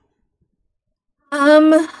do?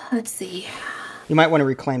 Let's see. You might want to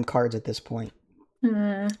reclaim cards at this point.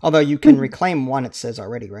 Although you can reclaim 1, it says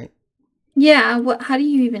already, right? Yeah, how do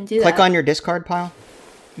you even do that? Click on your discard pile,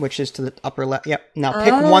 which is to the upper left. Yep. Now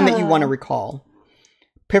pick one that you want to recall.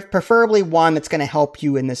 Preferably one that's going to help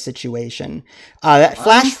you in this situation. That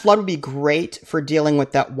Flash Flood would be great for dealing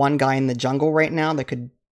with that one guy in the jungle right now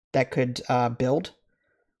that could build.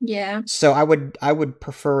 Yeah. So I would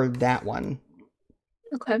prefer that one.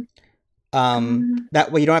 Okay.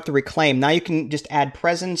 That way you don't have to reclaim. Now you can just add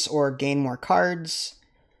presence or gain more cards.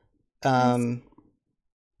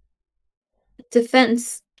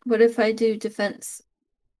 Defense. What if I do defense?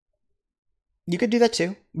 You could do that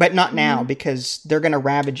too, but not now Mm-hmm. because they're going to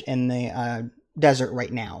ravage in the desert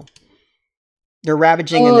right now. They're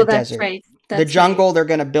ravaging in Oh, the that's desert. right. The That's right. jungle they're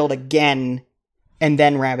going to build again and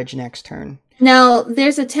then ravage next turn. Now,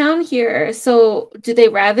 there's a town here, so do they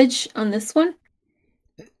ravage on this one?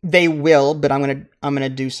 They will, but I'm gonna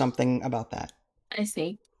do something about that. I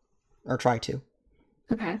see. Or try to.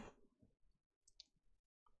 Okay.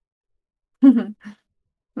 Oh,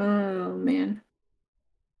 man.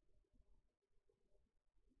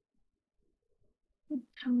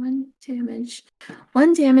 One damage.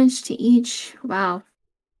 One damage to each. Wow.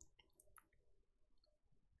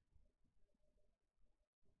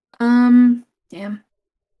 Damn.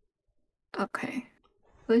 Okay.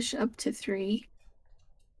 Push up to 3.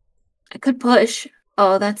 I could push.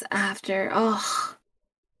 Oh, that's after. Oh,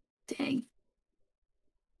 dang.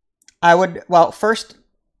 Well, first,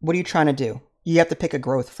 what are you trying to do? You have to pick a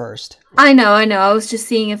growth first. I know. I was just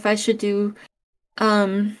seeing if I should do,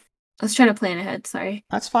 I was trying to plan ahead, sorry.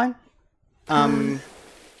 That's fine.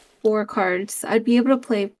 4 cards. I'd be able to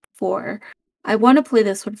play 4. I want to play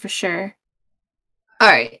this one for sure.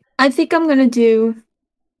 Alright. I think I'm gonna do...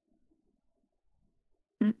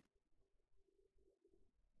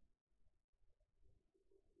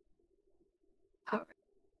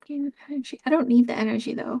 Energy. I don't need the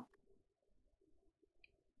energy though.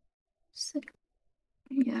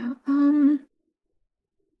 Yeah. 2.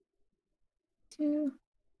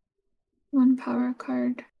 1 power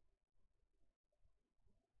card.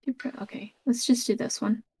 Okay, let's just do this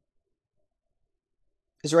one.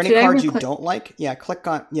 Is there any cards you don't like? Yeah, click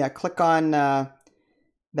on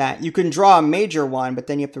that. You can draw a major one, but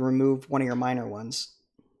then you have to remove one of your minor ones.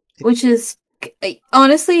 Which is,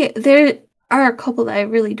 honestly, there are a couple that I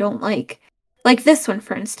really don't like. Like this one,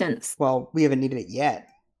 for instance. Well, we haven't needed it yet.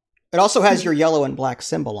 It also has your yellow and black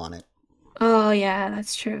symbol on it. Oh, yeah,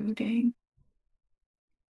 that's true. Dang.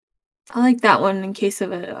 I like that one in case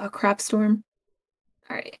of a crap storm.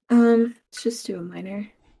 Alright, let's just do a minor.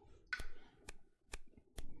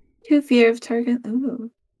 2 fear of target.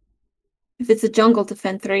 Ooh. If it's a jungle,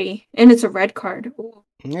 defend 3. And it's a red card. Ooh.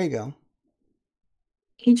 There you go.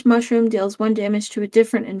 Each mushroom deals 1 damage to a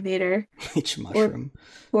different invader. Each mushroom.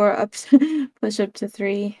 Or push up to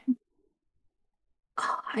 3.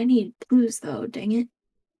 Oh, I need blues though, dang it.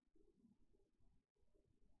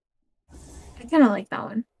 I kind of like that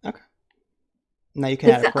one. Okay. Now you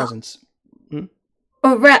can add a presence.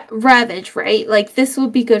 Oh, Ravage, right? Like, this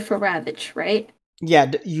would be good for Ravage, right?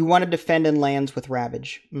 Yeah, you want to defend in lands with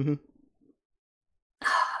Ravage. Mm-hmm.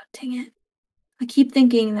 Oh, dang it. I keep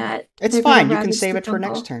thinking that... It's fine. You can save it for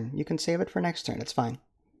next turn. You can save it for next turn. It's fine.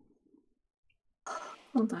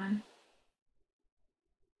 Hold on.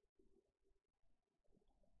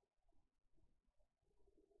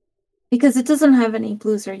 Because it doesn't have any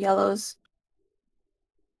blues or yellows.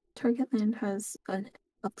 Target land has a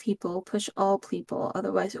people. Push all people.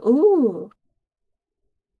 Otherwise... Ooh!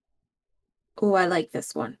 Oh, I like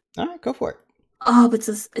this one. All right, go for it. Oh, but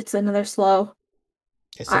it's another slow.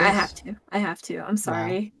 Yes, I have to. I'm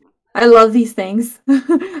sorry. Wow. I love these things.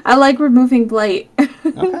 I like removing blight.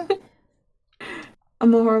 Okay.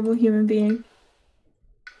 I'm a horrible human being.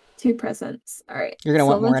 2 presents. All right. You're going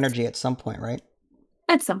to want more energy at some point, right?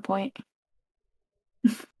 At some point.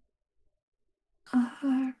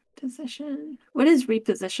 Position. What is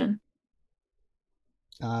reposition?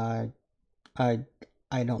 I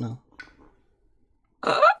don't know.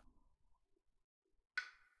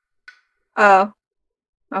 Oh.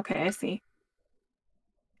 Okay, I see.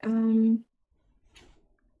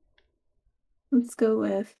 Let's go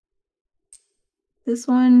with this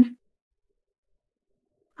one.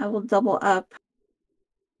 I will double up.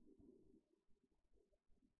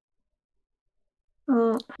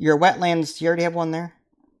 Oh. Your wetlands, you already have one there?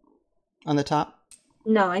 On the top?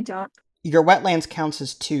 No, I don't. Your wetlands counts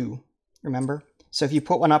as 2, remember? So if you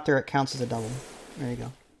put one up there, it counts as a double. There you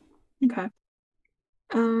go. Okay.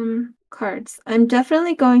 Cards. I'm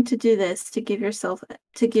definitely going to do this to give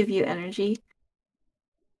you energy.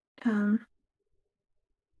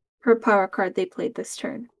 Per power card they played this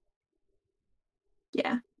turn.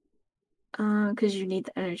 Yeah. Because you need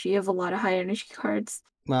the energy. You have a lot of high energy cards.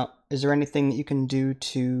 Well, is there anything that you can do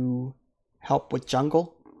to help with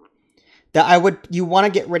jungle? You want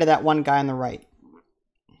to get rid of that one guy on the right.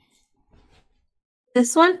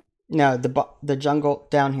 This one? No, the jungle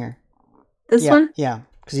down here. This one? Yeah,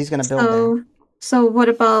 because he's going to build there. So what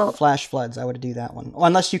about... Flash Floods, I would do that one. Well,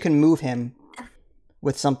 unless you can move him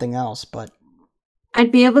with something else, but...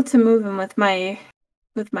 I'd be able to move him with my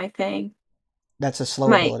thing. That's a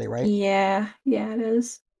slow ability, right? Yeah, it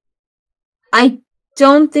is. I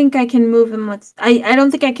don't think I can move him with... I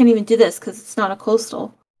don't think I can even do this because it's not a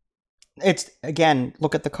coastal. It's, again,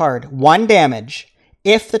 look at the card. 1 damage.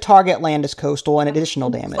 If the target land is coastal, and additional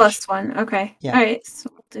damage. +1, okay. Yeah. Alright, so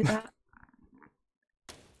we'll do that.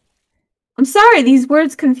 I'm sorry, these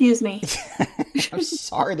words confuse me. I'm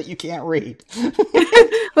sorry that you can't read.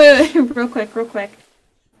 wait, real quick.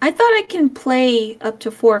 I thought I can play up to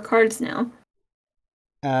 4 cards now.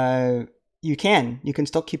 You can. You can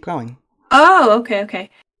still keep going. Oh, okay.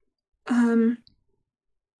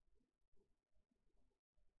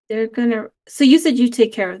 They're gonna... So you said you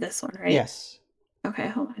take care of this one, right? Yes. Okay,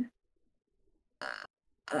 hold on.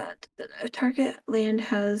 The target land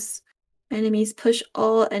has enemies. Push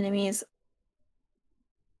all enemies.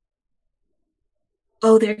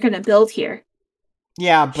 Oh, they're gonna build here.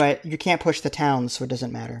 Yeah, but you can't push the towns, so it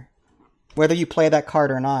doesn't matter. Whether you play that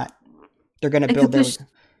card or not, they're gonna build their...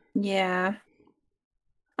 Yeah.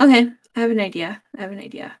 Okay, I have an idea.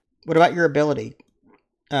 What about your ability?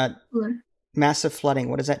 Massive flooding.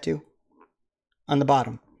 What does that do? On the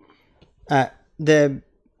bottom. Do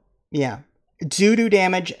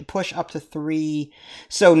damage, push up to 3.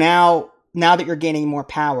 So now that you're gaining more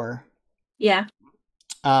power. Yeah.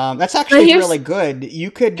 That's actually really good.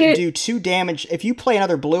 You could do 2 damage. If you play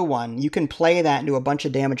another blue one, you can play that and do a bunch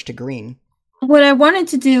of damage to green. What I wanted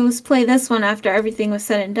to do was play this one after everything was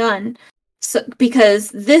said and done. So, because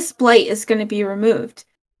this blight is going to be removed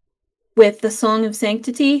with the Song of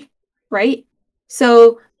Sanctity, right?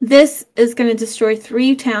 So this is going to destroy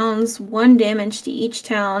 3 towns, 1 damage to each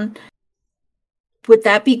town. Would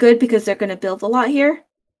that be good because they're going to build a lot here?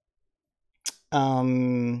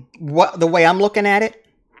 The way I'm looking at it,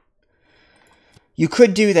 you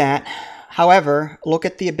could do that. However, look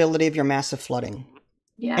at the ability of your massive flooding.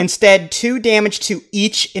 Yeah. Instead, 2 damage to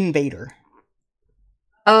each invader.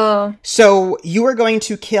 Oh. So you are going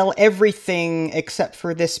to kill everything except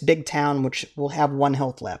for this big town, which will have 1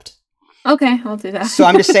 health left. Okay, I'll do that. So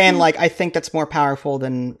I'm just saying, like, I think that's more powerful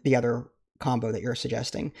than the other combo that you're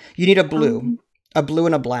suggesting. You need a blue. A blue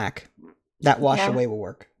and a black. That wash away will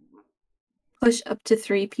work. Push up to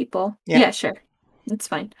 3 people. Yeah, sure. That's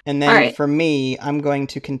fine. And then for me, I'm going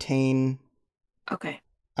to contain... Okay.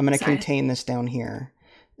 I'm going to contain this down here.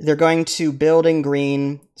 They're going to build in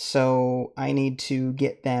green, so I need to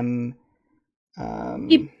get them...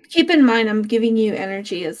 Keep in mind, I'm giving you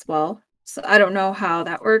energy as well. So I don't know how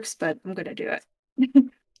that works, but I'm going to do it.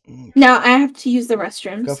 Now I have to use the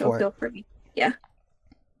restroom, so feel free. Yeah.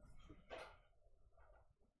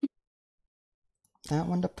 That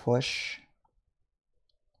one to push.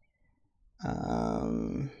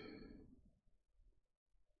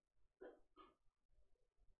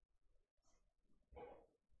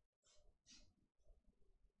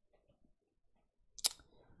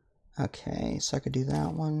 Okay, so I could do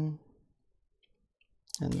that one.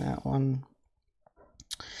 And that one.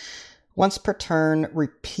 Once per turn,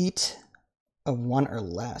 repeat of 1 or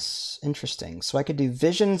less. Interesting. So I could do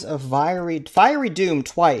Visions of Fiery Doom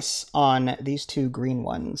twice on these 2 green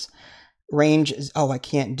ones. Range is... Oh, I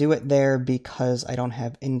can't do it there because I don't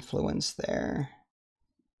have influence there.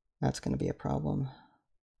 That's going to be a problem.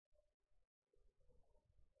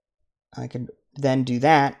 I could then do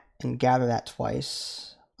that and gather that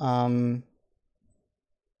twice.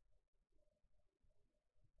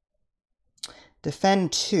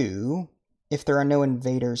 Defend 2 if there are no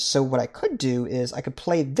invaders. So what I could do is I could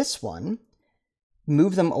play this one,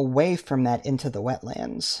 move them away from that into the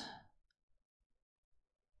wetlands.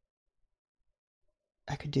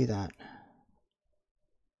 I could do that.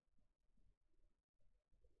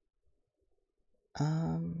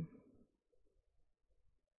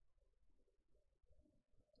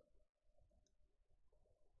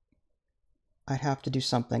 I'd have to do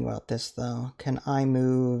something about this, though. Can I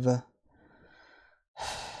move...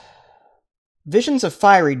 Visions of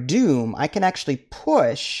Fiery Doom, I can actually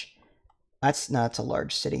push... That's a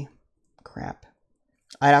large city. Crap.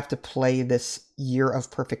 I'd have to play this Year of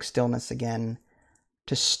Perfect Stillness again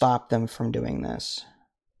to stop them from doing this.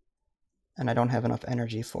 And I don't have enough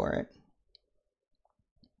energy for it.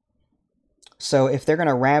 So if they're going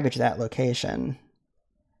to ravage that location...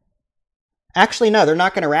 Actually, no, they're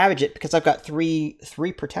not going to ravage it because I've got three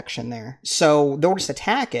protection there. So they'll just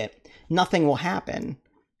attack it. Nothing will happen.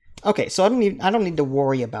 Okay, so I don't need to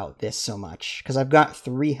worry about this so much because I've got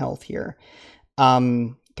 3 health here,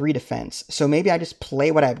 3 defense. So maybe I just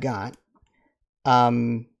play what I've got.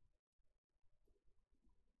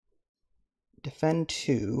 Defend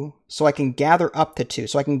 2, so I can gather up to 2.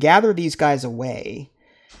 So I can gather these guys away,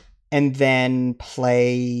 and then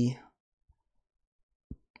play.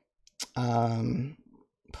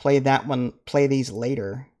 Play that one. Play these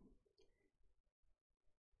later.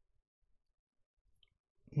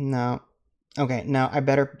 No. Okay, no, I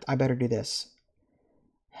better do this.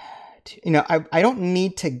 You know, I don't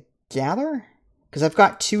need to gather because I've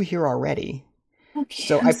got 2 here already. Okay,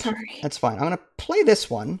 so I'm sorry. That's fine. I'm gonna play this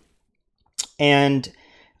one, and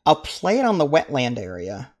I'll play it on the wetland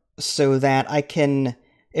area so that I can,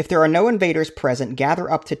 if there are no invaders present, gather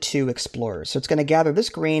up to 2 explorers. So it's going to gather this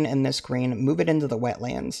green and this green, move it into the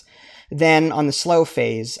wetlands. Then on the slow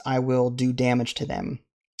phase, I will do damage to them.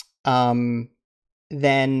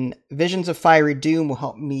 Then Visions of Fiery Doom will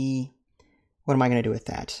help me. What am I going to do with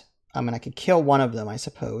that? I mean, I could kill one of them, I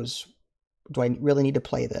suppose. Do I really need to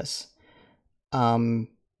play this? I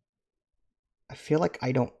feel like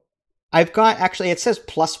I don't. I've got, actually, it says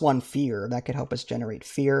 +1 fear. That could help us generate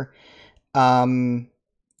fear.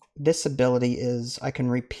 This ability is I can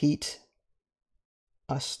repeat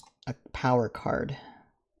a power card,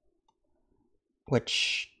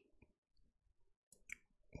 which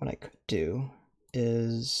what I could do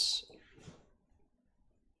is,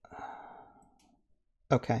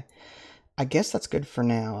 okay, I guess that's good for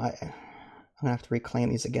now. I'm gonna have to reclaim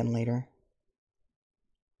these again later.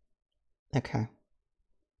 Okay.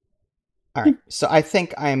 Alright, so I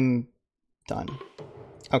think I'm done.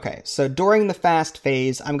 Okay, so during the fast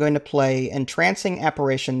phase, I'm going to play Entrancing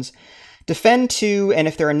Apparitions, defend 2, and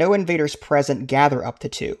if there are no invaders present, gather up to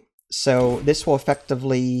 2. So this will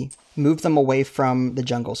effectively move them away from the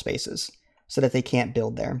jungle spaces so that they can't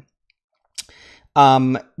build there.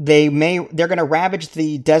 They're going to ravage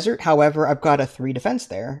the desert. However, I've got a 3 defense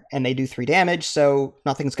there, and they do 3 damage, so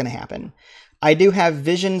nothing's going to happen. I do have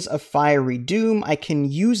Visions of Fiery Doom. I can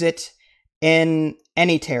use it in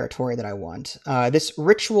any territory that I want. This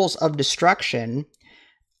Rituals of Destruction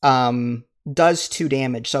does 2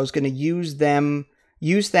 damage, so I was going to use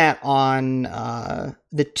that on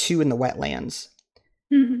the 2 in the wetlands.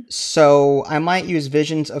 Mm-hmm. So I might use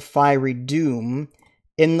Visions of Fiery Doom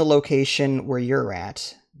in the location where you're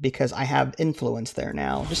at, because I have influence there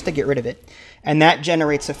now, just to get rid of it. And that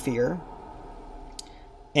generates a fear.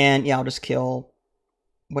 And yeah, I'll just kill.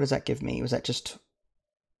 What does that give me? Was that just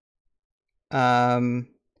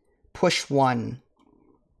push 1?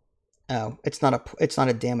 Oh, it's not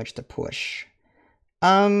a damage to push.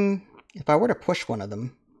 If I were to push one of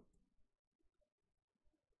them,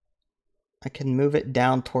 I can move it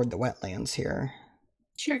down toward the wetlands here.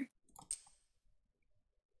 Sure.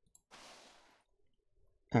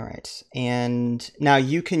 All right, and now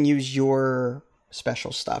you can use your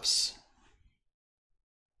special stuffs.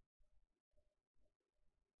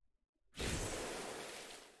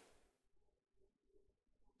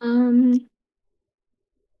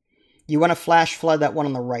 You want to flash flood that one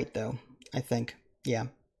on the right, though, I think. Yeah.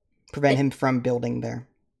 Prevent him from building there.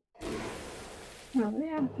 Oh,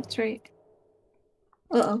 yeah, that's right.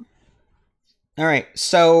 Uh-oh. All right,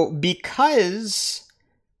 so because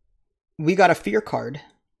we got a fear card,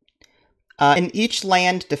 in each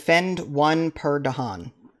land, defend 1 per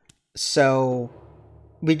Dahan. So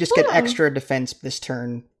we just get extra defense this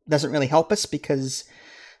turn. Doesn't really help us because,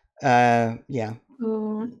 yeah.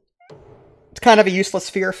 Oh. It's kind of a useless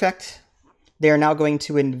fear effect. They are now going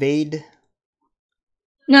to invade.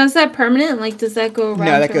 Now, is that permanent? Like, does that go around?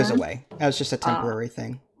 No, that goes away. That was just a temporary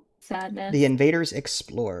thing. Sadness. The invaders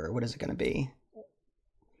explore. What is it going to be?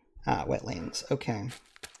 Wetlands. Okay.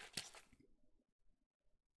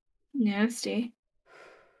 Nasty.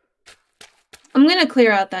 I'm gonna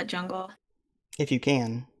clear out that jungle. If you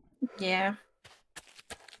can. Yeah.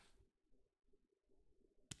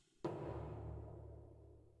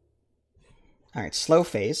 All right, slow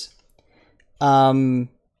phase. Oh,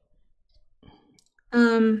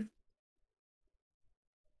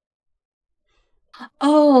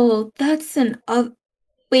 that's an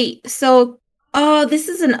wait, so this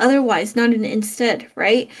is an otherwise, not an instead,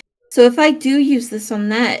 right? So if I do use this on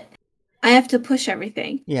that, I have to push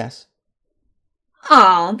everything. Yes.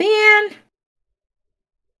 Oh, man.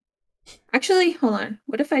 Actually, hold on.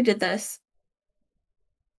 What if I did this?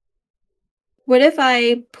 What if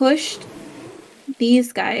I pushed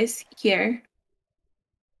these guys here?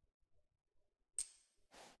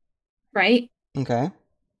 Right? Okay.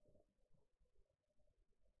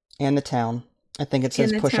 And the town. I think it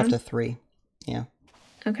says push up to 3. Yeah.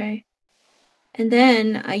 Okay. And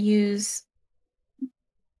then I use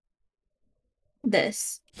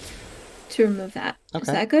this to remove that. Okay. Is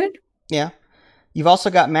that good? Yeah. You've also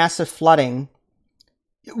got massive flooding.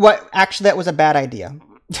 What? Actually, that was a bad idea.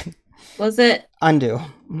 Was it? Undo.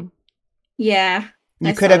 Yeah.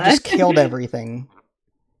 You could have just killed everything.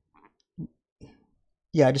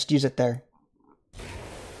 Yeah, just use it there.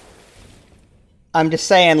 I'm just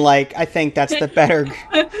saying, like, I think that's the better...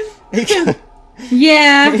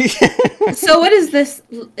 Yeah. So what is this?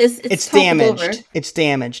 It's toppled damaged. over. It's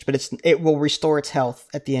damaged, but it will restore its health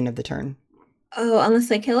at the end of the turn. Oh, unless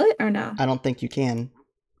I kill it or no? I don't think you can,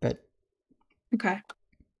 but okay.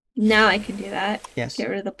 Now I can do that. Yes. Get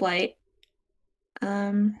rid of the blight.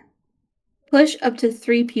 Push up to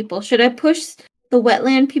 3 people. Should I push the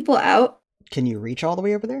wetland people out? Can you reach all the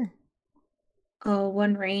way over there? Oh,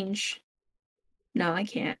 1 range. No, I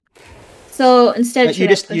can't. So instead, you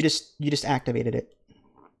just activated it.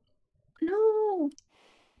 No.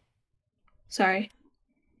 Sorry.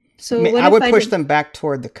 So I would push them back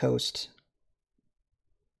toward the coast.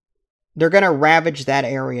 They're gonna ravage that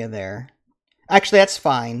area there. Actually, that's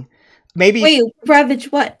fine. Maybe wait,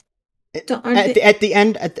 ravage what? At the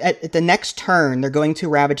end, at the next turn, they're going to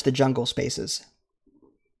ravage the jungle spaces.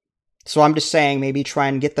 So I'm just saying, maybe try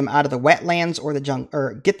and get them out of the wetlands or the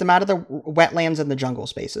or get them out of the wetlands and the jungle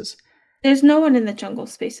spaces. There's no one in the jungle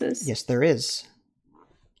spaces. Yes, there is.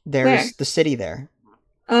 There's the city there.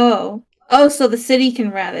 Oh, so the city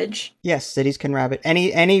can ravage. Yes, cities can ravage.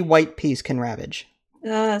 Any white piece can ravage.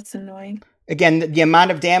 Oh, that's annoying. Again, the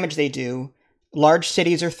amount of damage they do. Large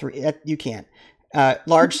cities are 3. You can't.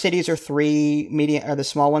 Large cities are 3. Medium, or the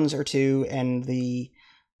small ones are 2, and the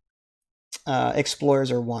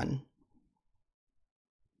explorers are 1.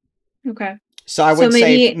 Okay. So I would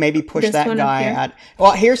say maybe push that guy out.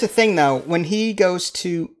 Well, here's the thing, though. When he goes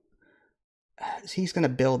to... He's going to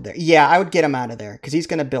build there. Yeah, I would get him out of there, because he's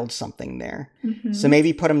going to build something there. Mm-hmm. So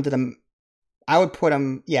maybe put him to the... I would put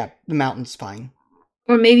him... Yeah, the mountain's fine.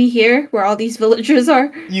 Or maybe here, where all these villagers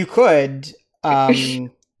are. You could.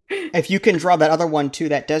 If you can draw that other one to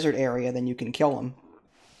that desert area, then you can kill them.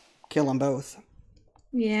 Kill them both.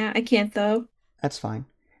 Yeah, I can't, though. That's fine.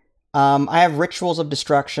 I have Rituals of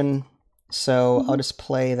Destruction, so I'll just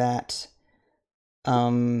play that.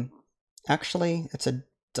 Actually, it's a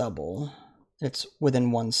double. It's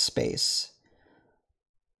within 1 space.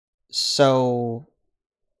 So,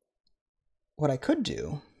 what I could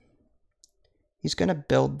do... He's going to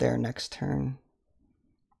build there next turn.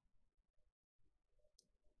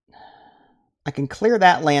 I can clear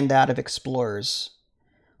that land out of explorers,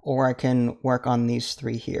 or I can work on these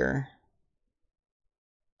 3 here.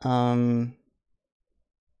 No,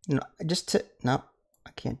 no,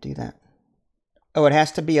 I can't do that. Oh, it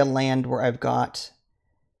has to be a land where I've got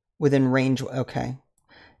within range. Okay.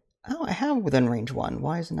 Oh, I have within range 1.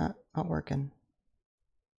 Why is it not working?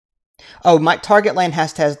 Oh, my target land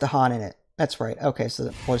has to have Dahan in it. That's right. Okay,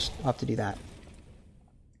 so we'll just have to do that.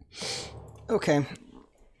 Okay.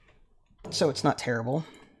 So it's not terrible.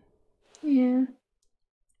 Yeah.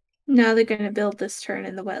 Now they're going to build this turn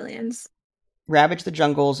in the wetlands. Ravage the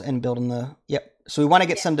jungles and build in the... Yep. So we want to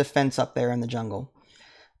get some defense up there in the jungle.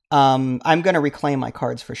 I'm going to reclaim my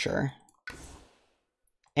cards for sure.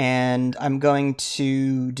 And I'm going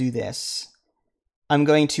to do this. I'm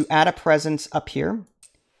going to add a presence up here.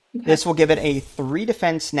 Okay. This will give it a 3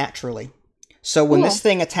 defense naturally. So when this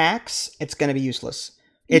thing attacks, it's going to be useless.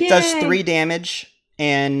 It does 3 damage,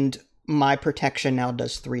 and my protection now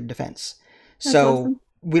does 3 defense. That's awesome.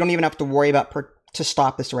 We don't even have to worry about to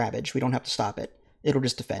stop this ravage. We don't have to stop it. It'll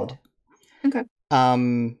just defend. Okay.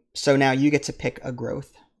 So now you get to pick a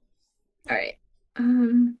growth. All right.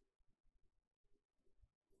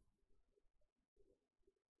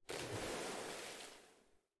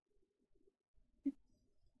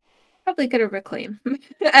 Probably gonna reclaim.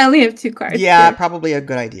 I only have 2 cards. Yeah, probably a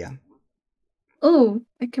good idea. Oh,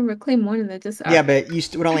 I can reclaim 1 in the discard. Yeah, but you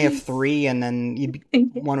would only have 3, and then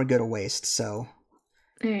 1 would go to waste, so...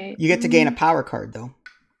 Alright. You get to gain a power card, though.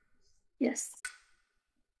 Yes.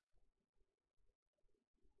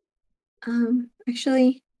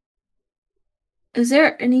 Actually... Is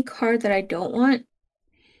there any card that I don't want?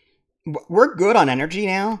 We're good on energy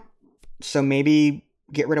now, so maybe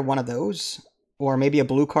get rid of one of those. Or maybe a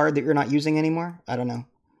blue card that you're not using anymore. I don't know.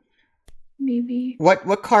 Maybe.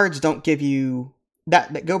 What cards don't give you...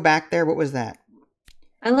 That go back there, what was that?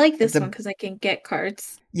 I like this one because I can get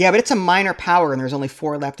cards. Yeah, but it's a minor power and there's only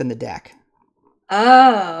 4 left in the deck.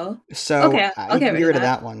 Oh. So okay, I'll get rid of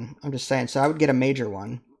that one. I'm just saying. So I would get a major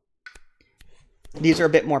one. These are a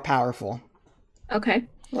bit more powerful. Okay.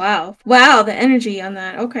 Wow. Wow, the energy on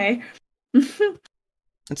that. Okay.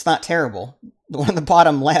 It's not terrible. The one on the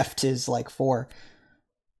bottom left is like 4.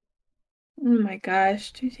 Oh my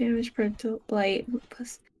gosh. 2 damage per blight.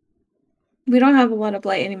 We don't have a lot of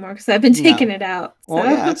blight anymore because I've been taking it out. So. Well,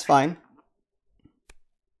 yeah, that's fine.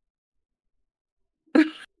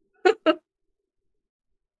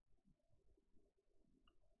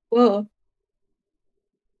 Whoa.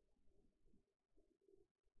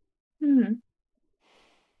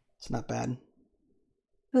 It's not bad.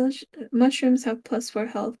 Mushrooms have +4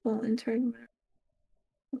 health while entering.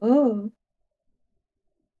 Oh.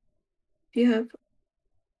 Do you have...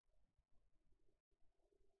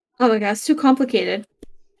 Oh my god, it's too complicated.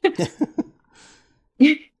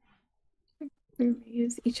 Use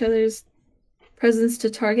each other's presence to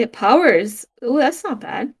target powers. Oh, that's not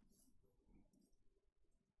bad.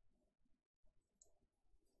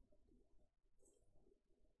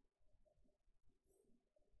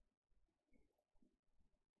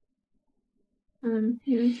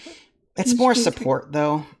 It's more support,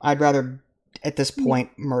 though. I'd rather, at this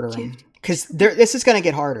point, murder him. Because this is going to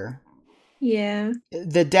get harder. Yeah.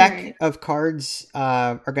 The deck of cards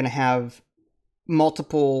are going to have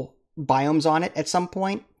multiple biomes on it at some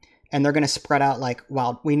point, and they're going to spread out like,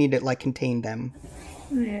 wow, we need to like contain them.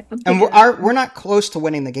 Right, and we're not close to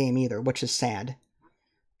winning the game either, which is sad.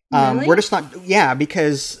 Really? We're just not, yeah,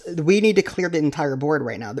 because we need to clear the entire board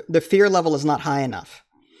right now. The fear level is not high enough.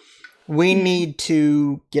 We need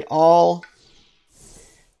to get all...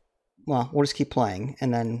 Well, we'll just keep playing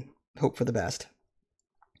and then hope for the best.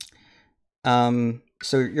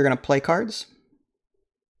 So you're going to play cards?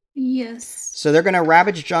 Yes. So they're going to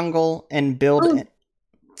Ravage Jungle and build... Oh,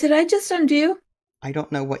 did I just undo? I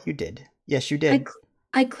don't know what you did. Yes, you did.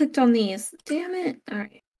 I clicked on these. Damn it. All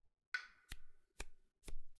right.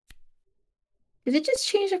 Did it just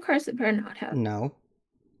change the cards? It better not have. No.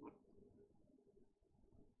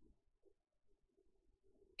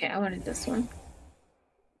 Okay, I wanted this one.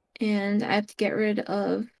 And I have to get rid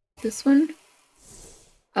of this one.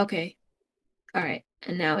 Okay. All right.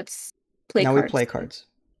 And now it's play cards. Now we play cards.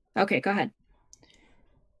 Okay, go ahead.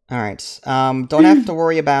 All right. Don't have to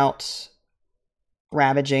worry about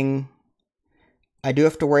ravaging. I do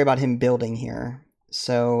have to worry about him building here.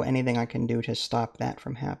 So anything I can do to stop that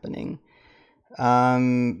from happening.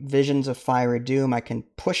 Visions of Fiery Doom. I can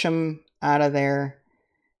push him out of there.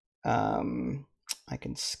 I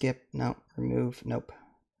can skip. No. Remove. Nope.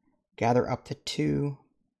 Gather up to 2.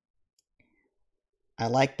 I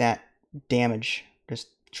like that damage. Just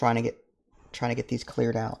trying to get these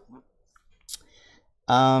cleared out.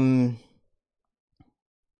 All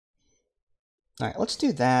right, let's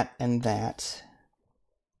do that and that.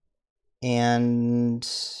 And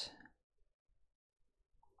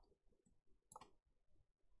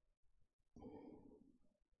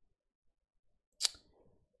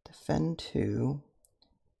defend 2.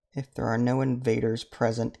 If there are no invaders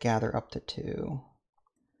present, gather up to 2.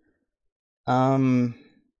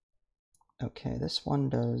 Okay, this one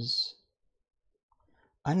does...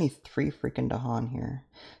 I need 3 freaking Dahan here.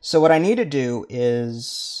 So what I need to do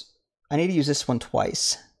is... I need to use this one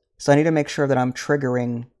twice. So I need to make sure that I'm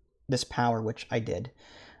triggering this power, which I did.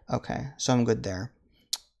 Okay, so I'm good there.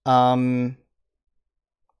 Up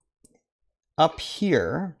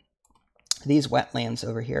here, these wetlands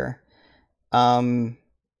over here,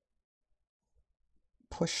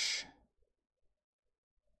 push.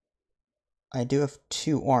 I do have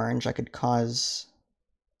 2 orange. I could cause...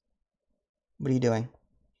 What are you doing?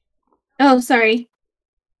 Oh, sorry.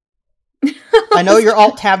 I know you're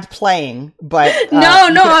alt-tabbed playing, but... no,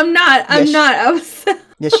 I'm not. I'm not. I was...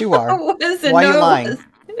 Yes, you are. Why are you lying?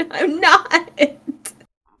 I'm not.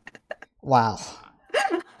 Wow.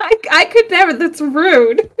 I could never. That's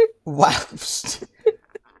rude. Wow.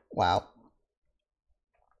 Wow.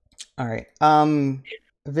 All right.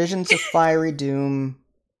 Visions of Fiery Doom.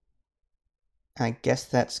 I guess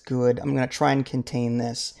that's good. I'm gonna try and contain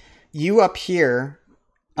this. You up here.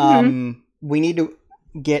 We need to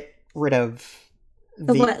get rid of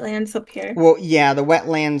the wetlands up here. Well, yeah, the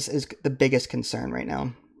wetlands is the biggest concern right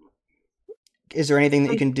now. Is there anything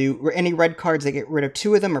that you can do? Any red cards that get rid of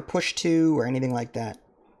 2 of them, or push 2, or anything like that?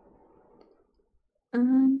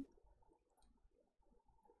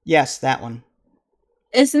 Yes, that one.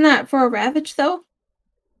 Isn't that for a ravage, though?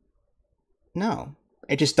 No.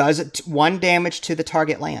 It just does 1 damage to the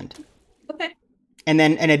target land. Okay. And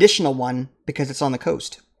then an additional 1 because it's on the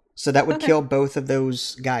coast. So that would kill both of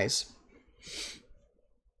those guys.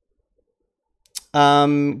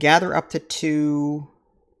 Gather up to 2.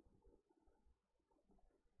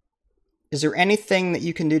 Is there anything that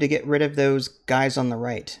you can do to get rid of those guys on the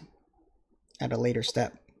right at a later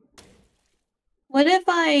step? What if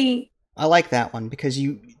I like that one because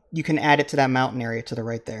you can add it to that mountain area to the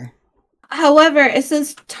right there. However, it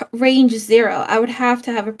says range 0. I would have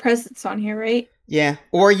to have a presence on here, right? Yeah,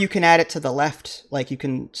 or you can add it to the left. Like you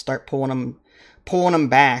can start pulling them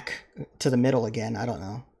back to the middle again. I don't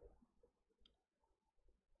know.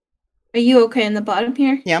 Are you okay in the bottom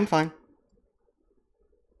here? Yeah, I'm fine.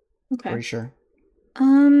 Okay. Pretty sure.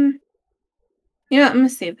 You know what? I'm gonna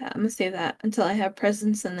save that. I'm gonna save that until I have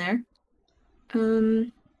presence in there.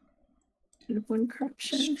 and 1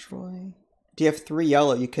 corruption. Destroy. Do you have 3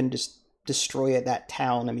 yellow? You can just destroy that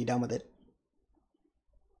town and be done with it.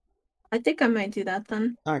 I think I might do that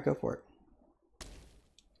then. Alright, go for it.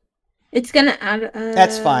 It's gonna add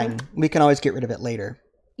That's fine. We can always get rid of it later.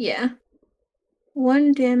 Yeah.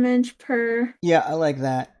 1 damage per... Yeah, I like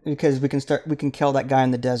that. Because we can kill that guy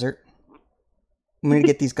in the desert. I'm gonna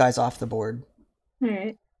get these guys off the board.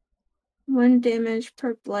 Alright. 1 damage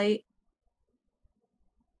per blight.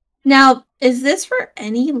 Now, is this for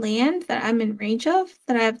any land that I'm in range of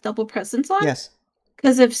that I have double presence on? Yes.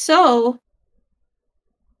 Because if so...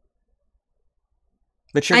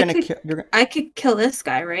 But you're gonna kill... I could kill this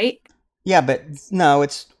guy, right? Yeah, but no,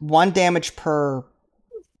 it's 1 damage per...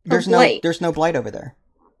 There's no blight over there.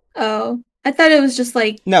 Oh. I thought it was just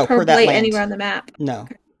like per blight anywhere on the map. No.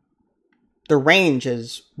 Okay. The range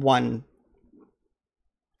is 1.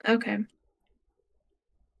 Okay.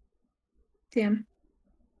 Damn.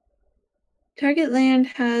 Target land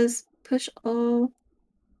has push all...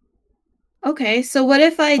 Okay, so what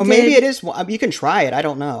if I did... Maybe it is... You can try it, I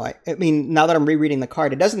don't know. I mean, now that I'm rereading the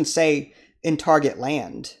card, it doesn't say in target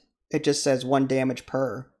land. It just says 1 damage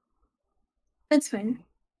per. That's fine.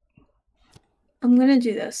 I'm gonna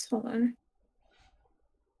do this. Hold on.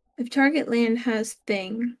 If target land has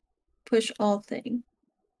thing, push all thing.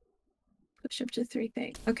 Push up to 3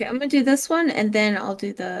 thing. Okay, I'm gonna do this one, and then I'll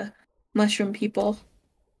do the mushroom people.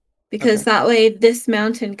 Because that way this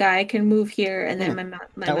mountain guy can move here, and then my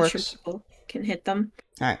mushroom people can hit them.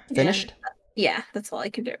 Alright, finished? And, yeah, that's all I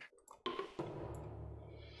can do.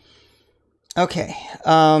 Okay.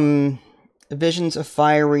 Visions of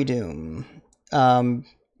Fiery Doom.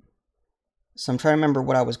 So I'm trying to remember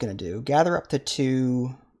what I was going to do. Gather up to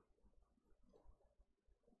 2.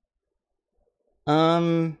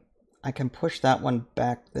 I can push that one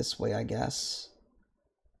back this way, I guess.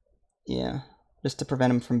 Yeah. Just to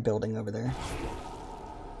prevent him from building over there.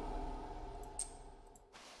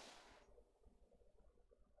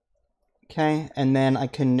 Okay, and then I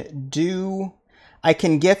can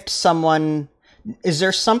gift someone... Is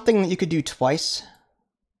there something that you could do twice?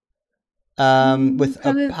 With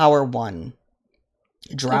a power 1.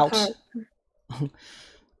 Drought.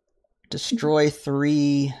 Destroy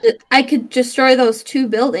 3. I could destroy those 2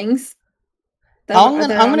 buildings. I'm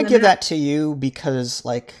gonna give that to you because,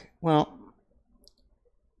 like, well...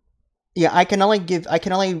 Yeah, I can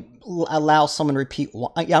only allow someone to repeat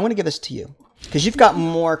 1. Yeah, I'm gonna give this to you. Because you've got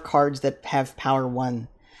more cards that have power 1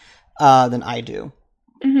 than I do.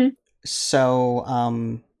 Mm-hmm. So,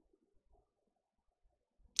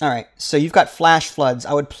 alright, so you've got Flash Floods.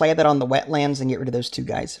 I would play that on the wetlands and get rid of those 2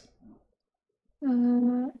 guys.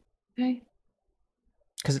 Okay.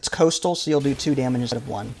 Because it's coastal, so you'll do 2 damage instead of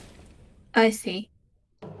 1. I see.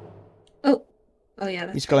 Oh yeah,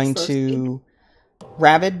 that's He's going to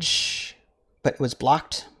Ravage, but it was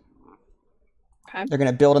blocked. Okay. They're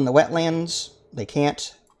going to build in the wetlands. They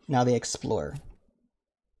can't. Now they explore.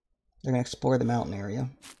 They're going to explore the mountain area.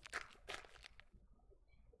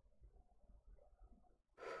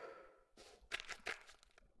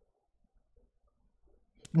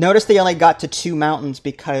 Notice they only got to 2 mountains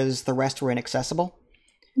because the rest were inaccessible.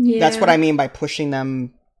 Yeah. That's what I mean by pushing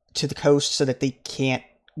them to the coast so that they can't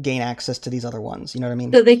gain access to these other ones. You know what I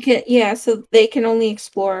mean? So they can, so they can only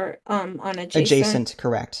explore on adjacent. Adjacent,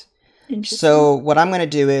 correct. So what I'm going to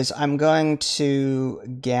do is I'm going to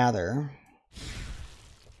gather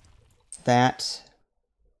that,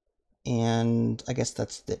 and I guess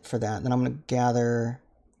that's it for that. Then I'm going to gather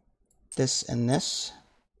this and this.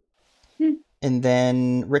 And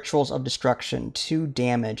then Rituals of Destruction, 2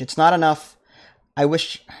 damage. It's not enough. I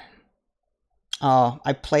wish... Oh,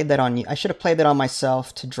 I played that on you. I should have played that on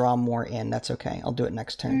myself to draw more in. That's okay. I'll do it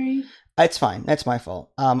next turn. Right. It's fine. That's my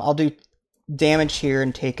fault. I'll do damage here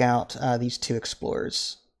and take out these 2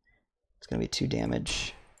 explorers. It's going to be 2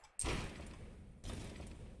 damage.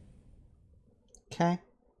 Okay.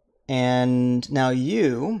 And now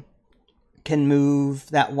you can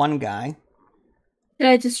move that 1 guy. Did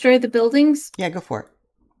I destroy the buildings? Yeah, go for it.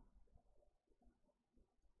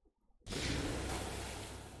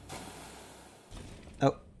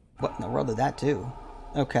 Oh, what in the world did that do?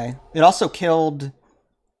 Okay. It also killed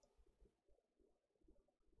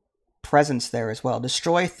presence there as well.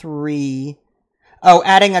 Destroy 3. Oh,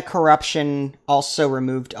 adding a corruption also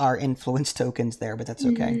removed our influence tokens there, but that's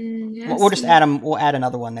okay. Yes. We'll just add them. We'll add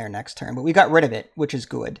another one there next turn, but we got rid of it, which is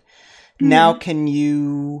good. Now can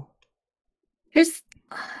you...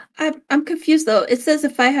 I'm confused though. It says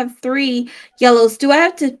if I have 3 yellows, do I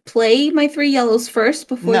have to play my 3 yellows first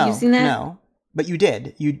before using that? No, but you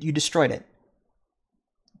did. You destroyed it.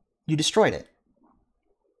 You destroyed it.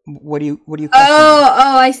 What do you questioning?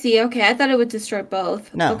 Oh, I see. Okay, I thought it would destroy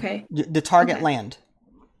both. No. Okay. The target Okay. land.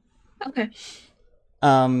 Okay.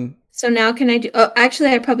 Um. So now can I do... Oh, actually,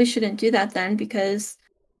 I probably shouldn't do that then because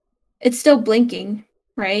it's still blinking,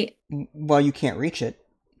 right? Well, you can't reach it.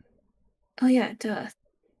 Oh, yeah, it does.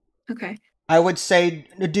 Okay. I would say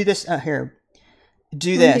do this here.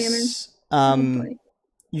 Do 1 this. damage.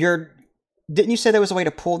 Didn't you say there was a way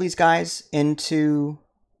to pull these guys into...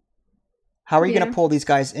 How are you going to pull these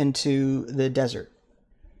guys into the desert?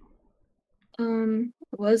 I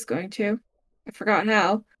was going to. I forgot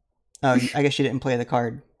how. Oh, I guess you didn't play the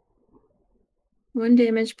card. 1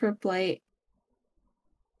 damage per blight.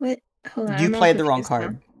 What? Hold on. You played the wrong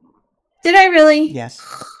card. Now. Did I really? Yes.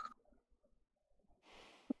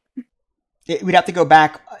 We'd have to go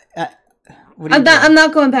back. I'm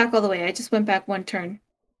not going back all the way. I just went back 1 turn.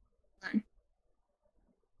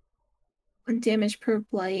 1 damage per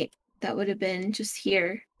blight. That would have been just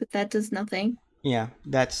here, but that does nothing. Yeah,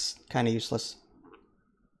 that's kind of useless.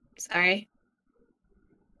 Sorry.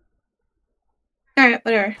 Alright,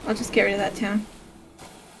 whatever. I'll just get rid of that town.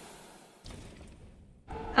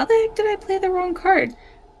 How the heck did I play the wrong card?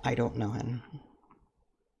 I don't know, Hen.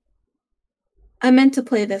 I meant to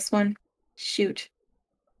play this one. Shoot.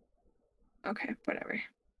 Okay, whatever.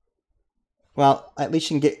 Well, at least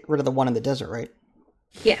you can get rid of the one in the desert, right?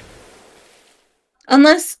 Yeah.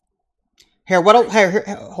 Unless... Here, here,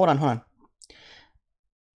 hold on.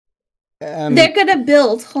 They're gonna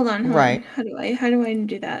build. Hold on. Right. How do I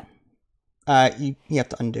do that? You have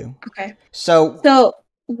to undo. Okay. So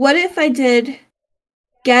what if I did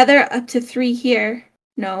gather up to 3 here?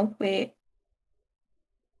 No, wait.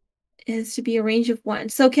 It has to be a range of 1.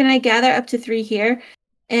 So can I gather up to 3 here?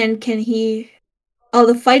 And can he... Oh,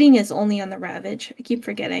 the fighting is only on the Ravage. I keep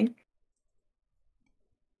forgetting.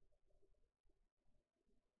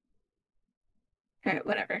 Alright,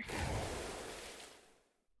 whatever.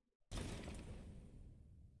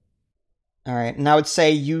 Alright, and I would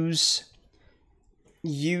say use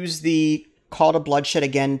the Call to Bloodshed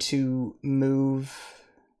again to move...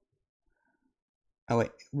 Oh,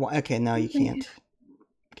 wait. Okay, now you can't.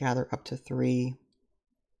 Gather up to 3.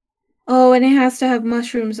 Oh, and it has to have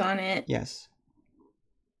mushrooms on it. Yes.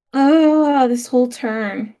 Oh, this whole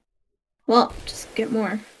turn. Well, just get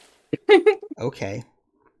more. Okay.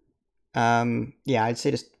 Yeah, I'd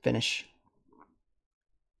say just finish.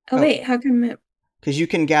 Oh, wait, how come it... Because you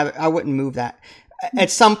can gather... I wouldn't move that.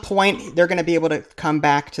 At some point, they're going to be able to come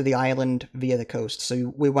back to the island via the coast,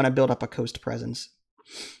 so we want to build up a coast presence.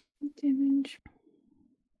 Damage.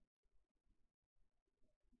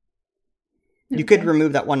 You could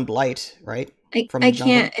remove that 1 blight, right? I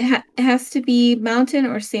can't. It has to be mountain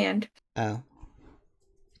or sand. Oh.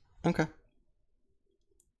 Okay.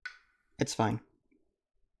 It's fine.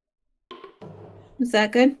 Is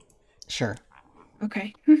that good? Sure.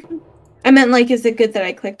 Okay. I meant, like, is it good that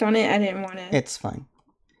I clicked on it? I didn't want to... It's fine.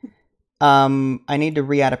 I need to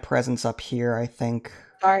re-add a presence up here, I think.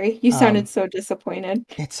 Sorry, you sounded so disappointed.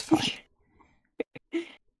 It's fine.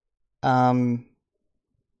 I'm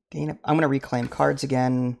going to reclaim cards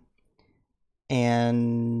again.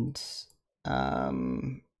 And...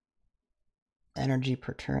 energy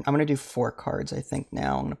per turn. I'm going to do 4 cards, I think,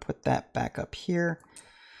 now. I'm going to put that back up here.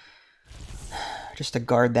 Just to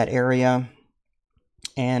guard that area.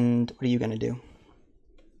 And what are you going to do?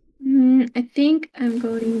 I think I'm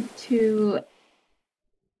going to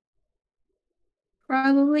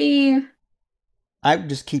probably... I would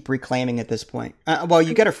just keep reclaiming at this point. Well,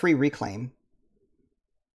 you get a free reclaim.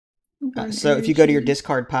 So if you go to your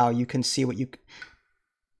discard pile, you can see what you...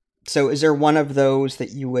 So is there one of those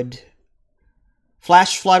that you would...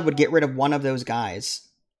 Flash Flood would get rid of one of those guys.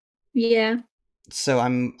 Yeah. So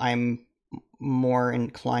I'm more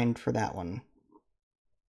inclined for that one.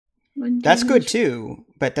 That's good too,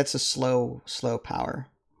 but that's a slow power.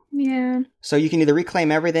 Yeah. So you can either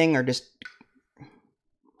reclaim everything or just...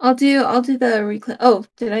 I'll do the reclaim. Oh,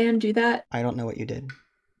 did I undo that? I don't know what you did.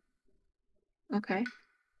 Okay.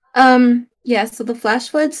 Yeah, so the Flash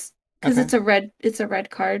Floods, because it's a red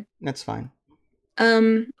card. That's fine.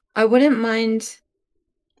 I wouldn't mind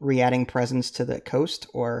re-adding presence to the coast,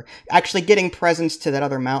 or actually getting presence to that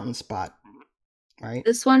other mountain spot, right?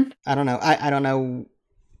 This one? I don't know. I don't know.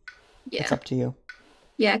 Yeah. It's up to you.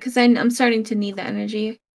 Yeah, because I'm starting to need the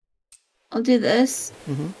energy. I'll do this.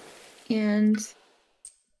 And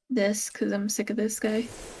this, because I'm sick of this guy.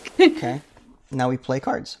 Okay. Now we play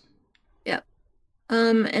cards. Yep.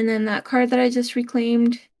 And then that card that I just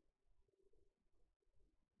reclaimed.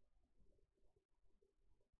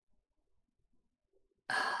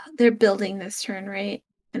 They're building this turn, right?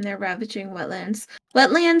 And they're ravaging wetlands.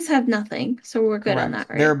 Wetlands have nothing, so we're good on that,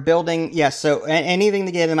 right? They're building, yes, so anything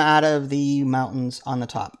to get them out of the mountains on the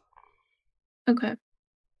top. Okay.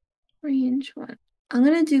 Range 1. I'm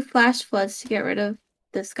going to do flash floods to get rid of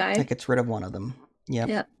this guy. That gets rid of one of them.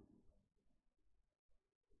 Yep.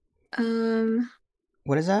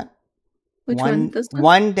 What is that? Which one? This one?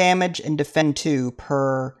 1 damage and defend 2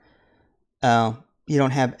 per... Oh, you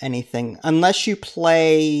don't have anything. Unless you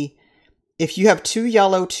play... If you have 2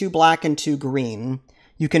 yellow, 2 black, and 2 green,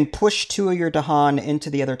 you can push 2 of your Dahan into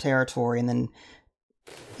the other territory and then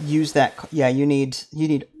use that... Yeah, you need...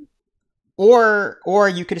 Or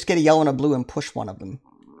you could just get a yellow and a blue and push one of them.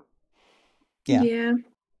 Yeah. Yeah.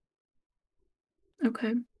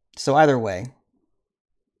 Okay. So either way.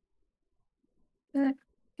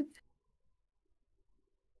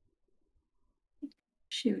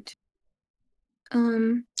 Shoot.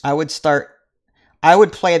 I would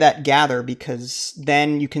play that gather because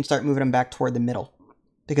then you can start moving them back toward the middle.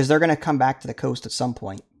 Because they're going to come back to the coast at some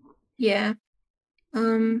point. Yeah.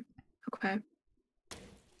 Okay.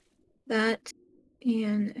 That,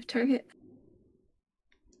 and if target...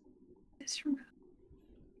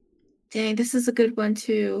 Dang, this is a good one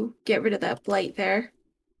to get rid of that blight there.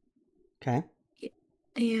 Okay.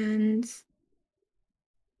 And...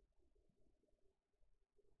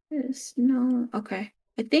 No, okay.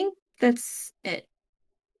 I think that's it.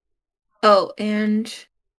 Oh, and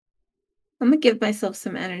I'm gonna give myself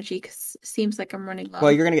some energy because it seems like I'm running low.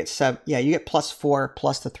 Well, you're gonna get 7. Yeah, you get +4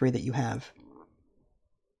 plus the 3 that you have.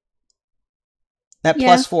 That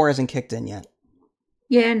 +4 isn't kicked in yet.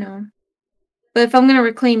 Yeah, no. But if I'm gonna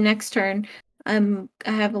reclaim next turn, I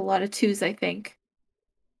have a lot of 2s, I think.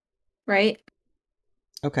 Right?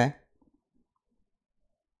 Okay.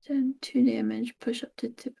 2 damage, push up to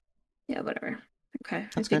 2. Yeah, whatever. Okay.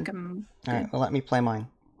 That's I think good. I'm good. Alright, well let me play mine.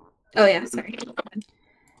 Oh yeah, sorry.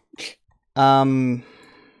 Let's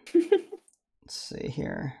see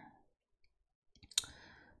here.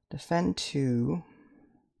 Defend 2.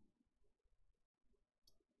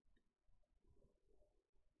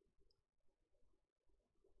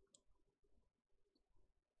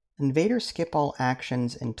 Invaders skip all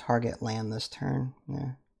actions and target land this turn.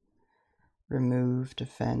 Yeah. Remove,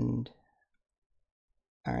 defend.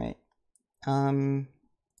 Alright. Yeah, I'm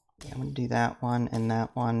gonna do that one and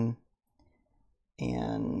that one.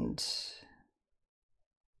 And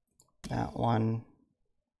that one.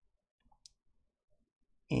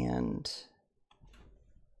 And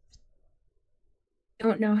I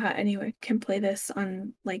don't know how anyone can play this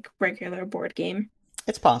on like regular board game.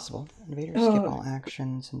 It's possible. Invaders skip all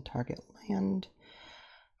actions and target land.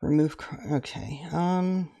 Remove. Okay.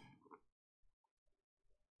 I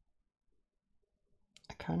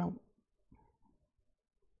kind of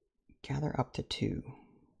gather up to 2.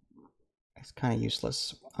 It's kind of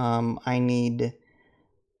useless. I need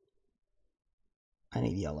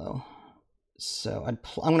yellow. So I'm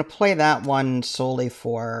going to play that one solely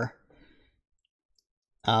for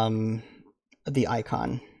the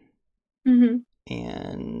icon. Mm-hmm.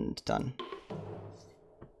 And done.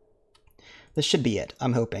 This should be it.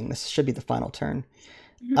 I'm hoping this should be the final turn.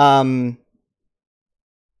 Mm-hmm.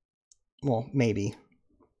 Well, maybe.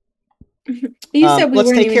 You said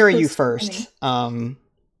let's take care of you first.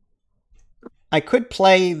 I could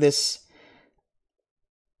play this.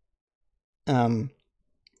 Well,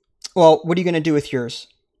 what are you going to do with yours?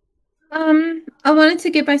 I wanted to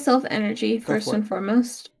give myself energy first and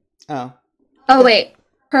foremost. Oh. Oh wait.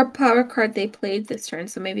 Per power card they played this turn,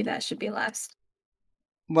 so maybe that should be last.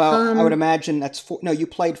 Well, I would imagine that's 4. No, you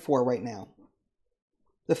played 4 right now.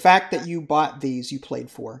 The fact that you bought these, you played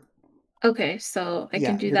 4. Okay, so I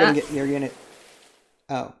can do you're that. You're gonna.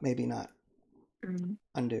 Oh, maybe not.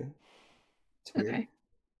 Undo. It's weird. Okay.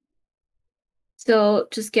 So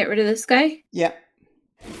just get rid of this guy. Yeah.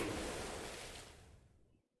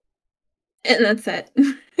 And that's it.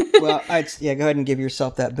 Well, go ahead and give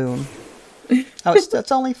yourself that boon. Oh,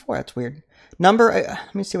 that's only 4. That's weird. Number.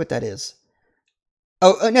 Let me see what that is.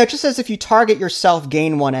 Oh no! It just says if you target yourself,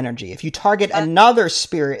 gain 1 energy. If you target another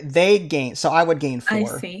spirit, they gain. So I would gain 4.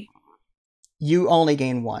 I see. You only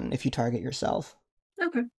gain 1 if you target yourself.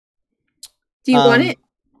 Okay. Do you want it?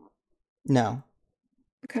 No.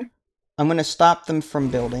 Okay. I'm going to stop them from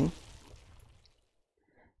building.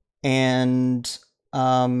 And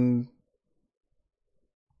do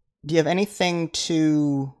you have anything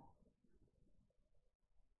to...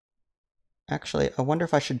 Actually, I wonder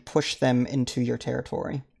if I should push them into your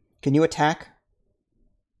territory. Can you attack?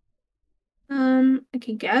 I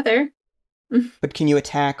can gather. But can you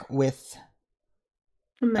attack with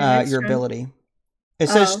your ability? It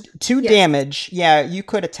says 2 damage. Yeah, you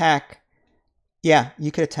could attack Yeah,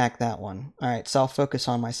 you could attack that one. Alright, so I'll focus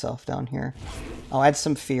on myself down here. I'll add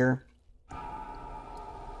some fear.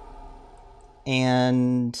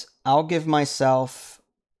 And I'll give myself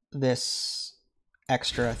this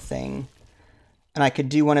extra thing. And I could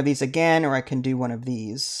do one of these again, or I can do one of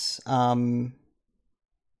these. I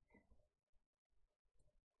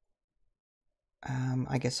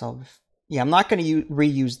guess I'll... Yeah, I'm not going to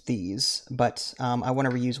reuse these, but I want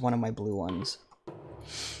to reuse one of my blue ones.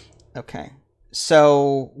 Okay.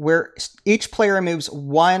 So, each player removes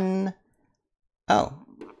one... Oh.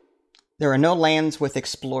 There are no lands with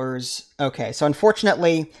explorers. Okay, so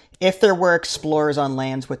unfortunately, if there were explorers on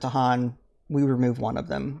lands with Dahan, we would remove one of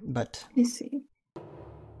them, but... I see.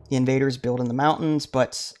 The invaders build in the mountains,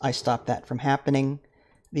 but I stopped that from happening.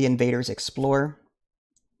 The invaders explore.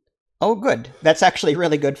 Oh, good. That's actually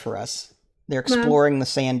really good for us. They're exploring the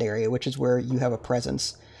sand area, which is where you have a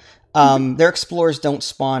presence. Their explorers don't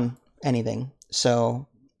spawn anything, so...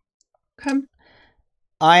 Okay.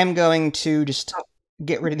 I am going to just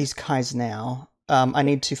get rid of these guys now. I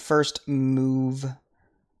need to first move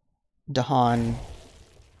Dahan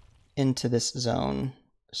into this zone.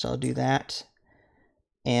 So I'll do that.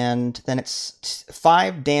 And then it's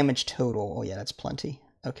 5 damage total. Oh yeah, that's plenty.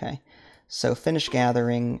 Okay. So finish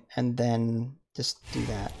gathering, and then just do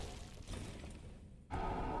that.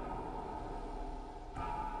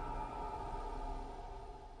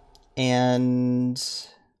 And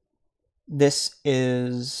this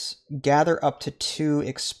is gather up to 2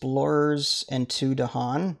 explorers and 2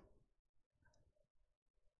 Dahan.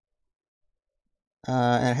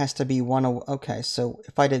 And it has to be one. Okay, so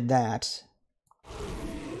if I did that.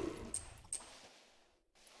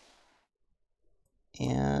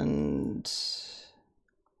 And...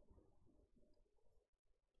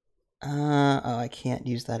 oh, I can't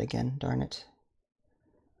use that again, darn it.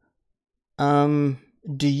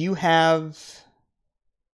 Do you have...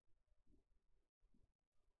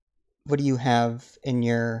 What do you have in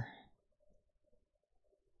your...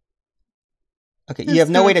 Okay, you have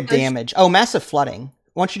no way to damage. Oh, massive flooding.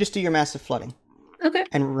 Why don't you just do your massive flooding? Okay.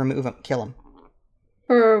 And remove him, kill him.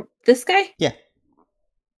 For this guy? Yeah.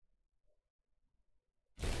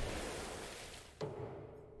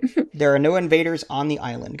 There are no invaders on the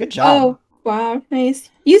island. Good job. Oh, wow, nice.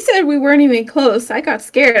 You said we weren't even close. I got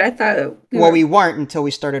scared. I thought... We weren't until we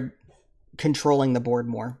started controlling the board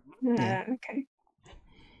more. Yeah. Okay.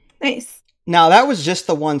 Nice. Now, that was just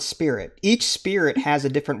the one spirit. Each spirit has a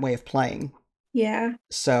different way of playing. Yeah.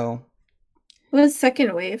 So... What was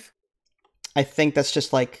second wave? I think that's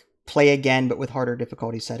just like play again, but with harder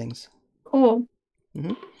difficulty settings. Cool.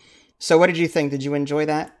 Mm-hmm. So what did you think? Did you enjoy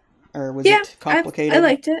that? Or was it complicated? I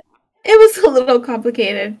liked it. It was a little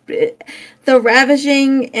complicated. The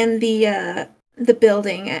ravaging and the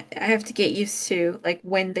building, I have to get used to, like,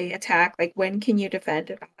 when they attack, like, when can you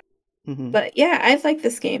defend? Mm-hmm. But yeah, I like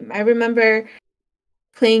this game. I remember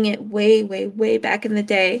playing it way, way, way back in the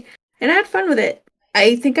day, and I had fun with it.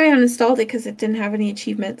 I think I uninstalled it because it didn't have any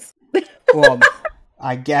achievements. Well,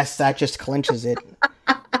 I guess that just clinches it.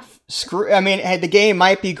 I mean, the game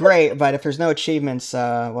might be great, but if there's no achievements,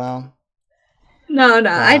 well... No,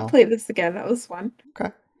 wow. I'd play this again. That was fun.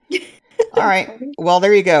 Okay. All right. Funny. Well,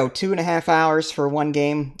 there you go. 2.5 hours for one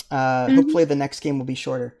game. Hopefully the next game will be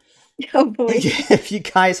shorter. Oh, boy. If you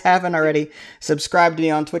guys haven't already, subscribe to me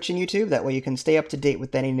on Twitch and YouTube. That way you can stay up to date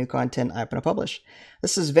with any new content I'm going to publish.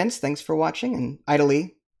 This is Vince. Thanks for watching. And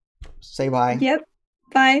Aidalee, say bye. Yep.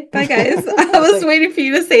 Bye. Bye, guys. I was waiting for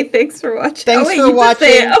you to say thanks for watching. Thanks for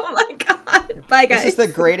watching. Oh, my God. Bye, guys. This is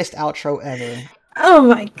the greatest outro ever. Oh,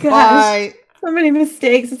 my gosh. Bye. So many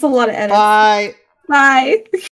mistakes. It's a lot of edits. Bye. Bye.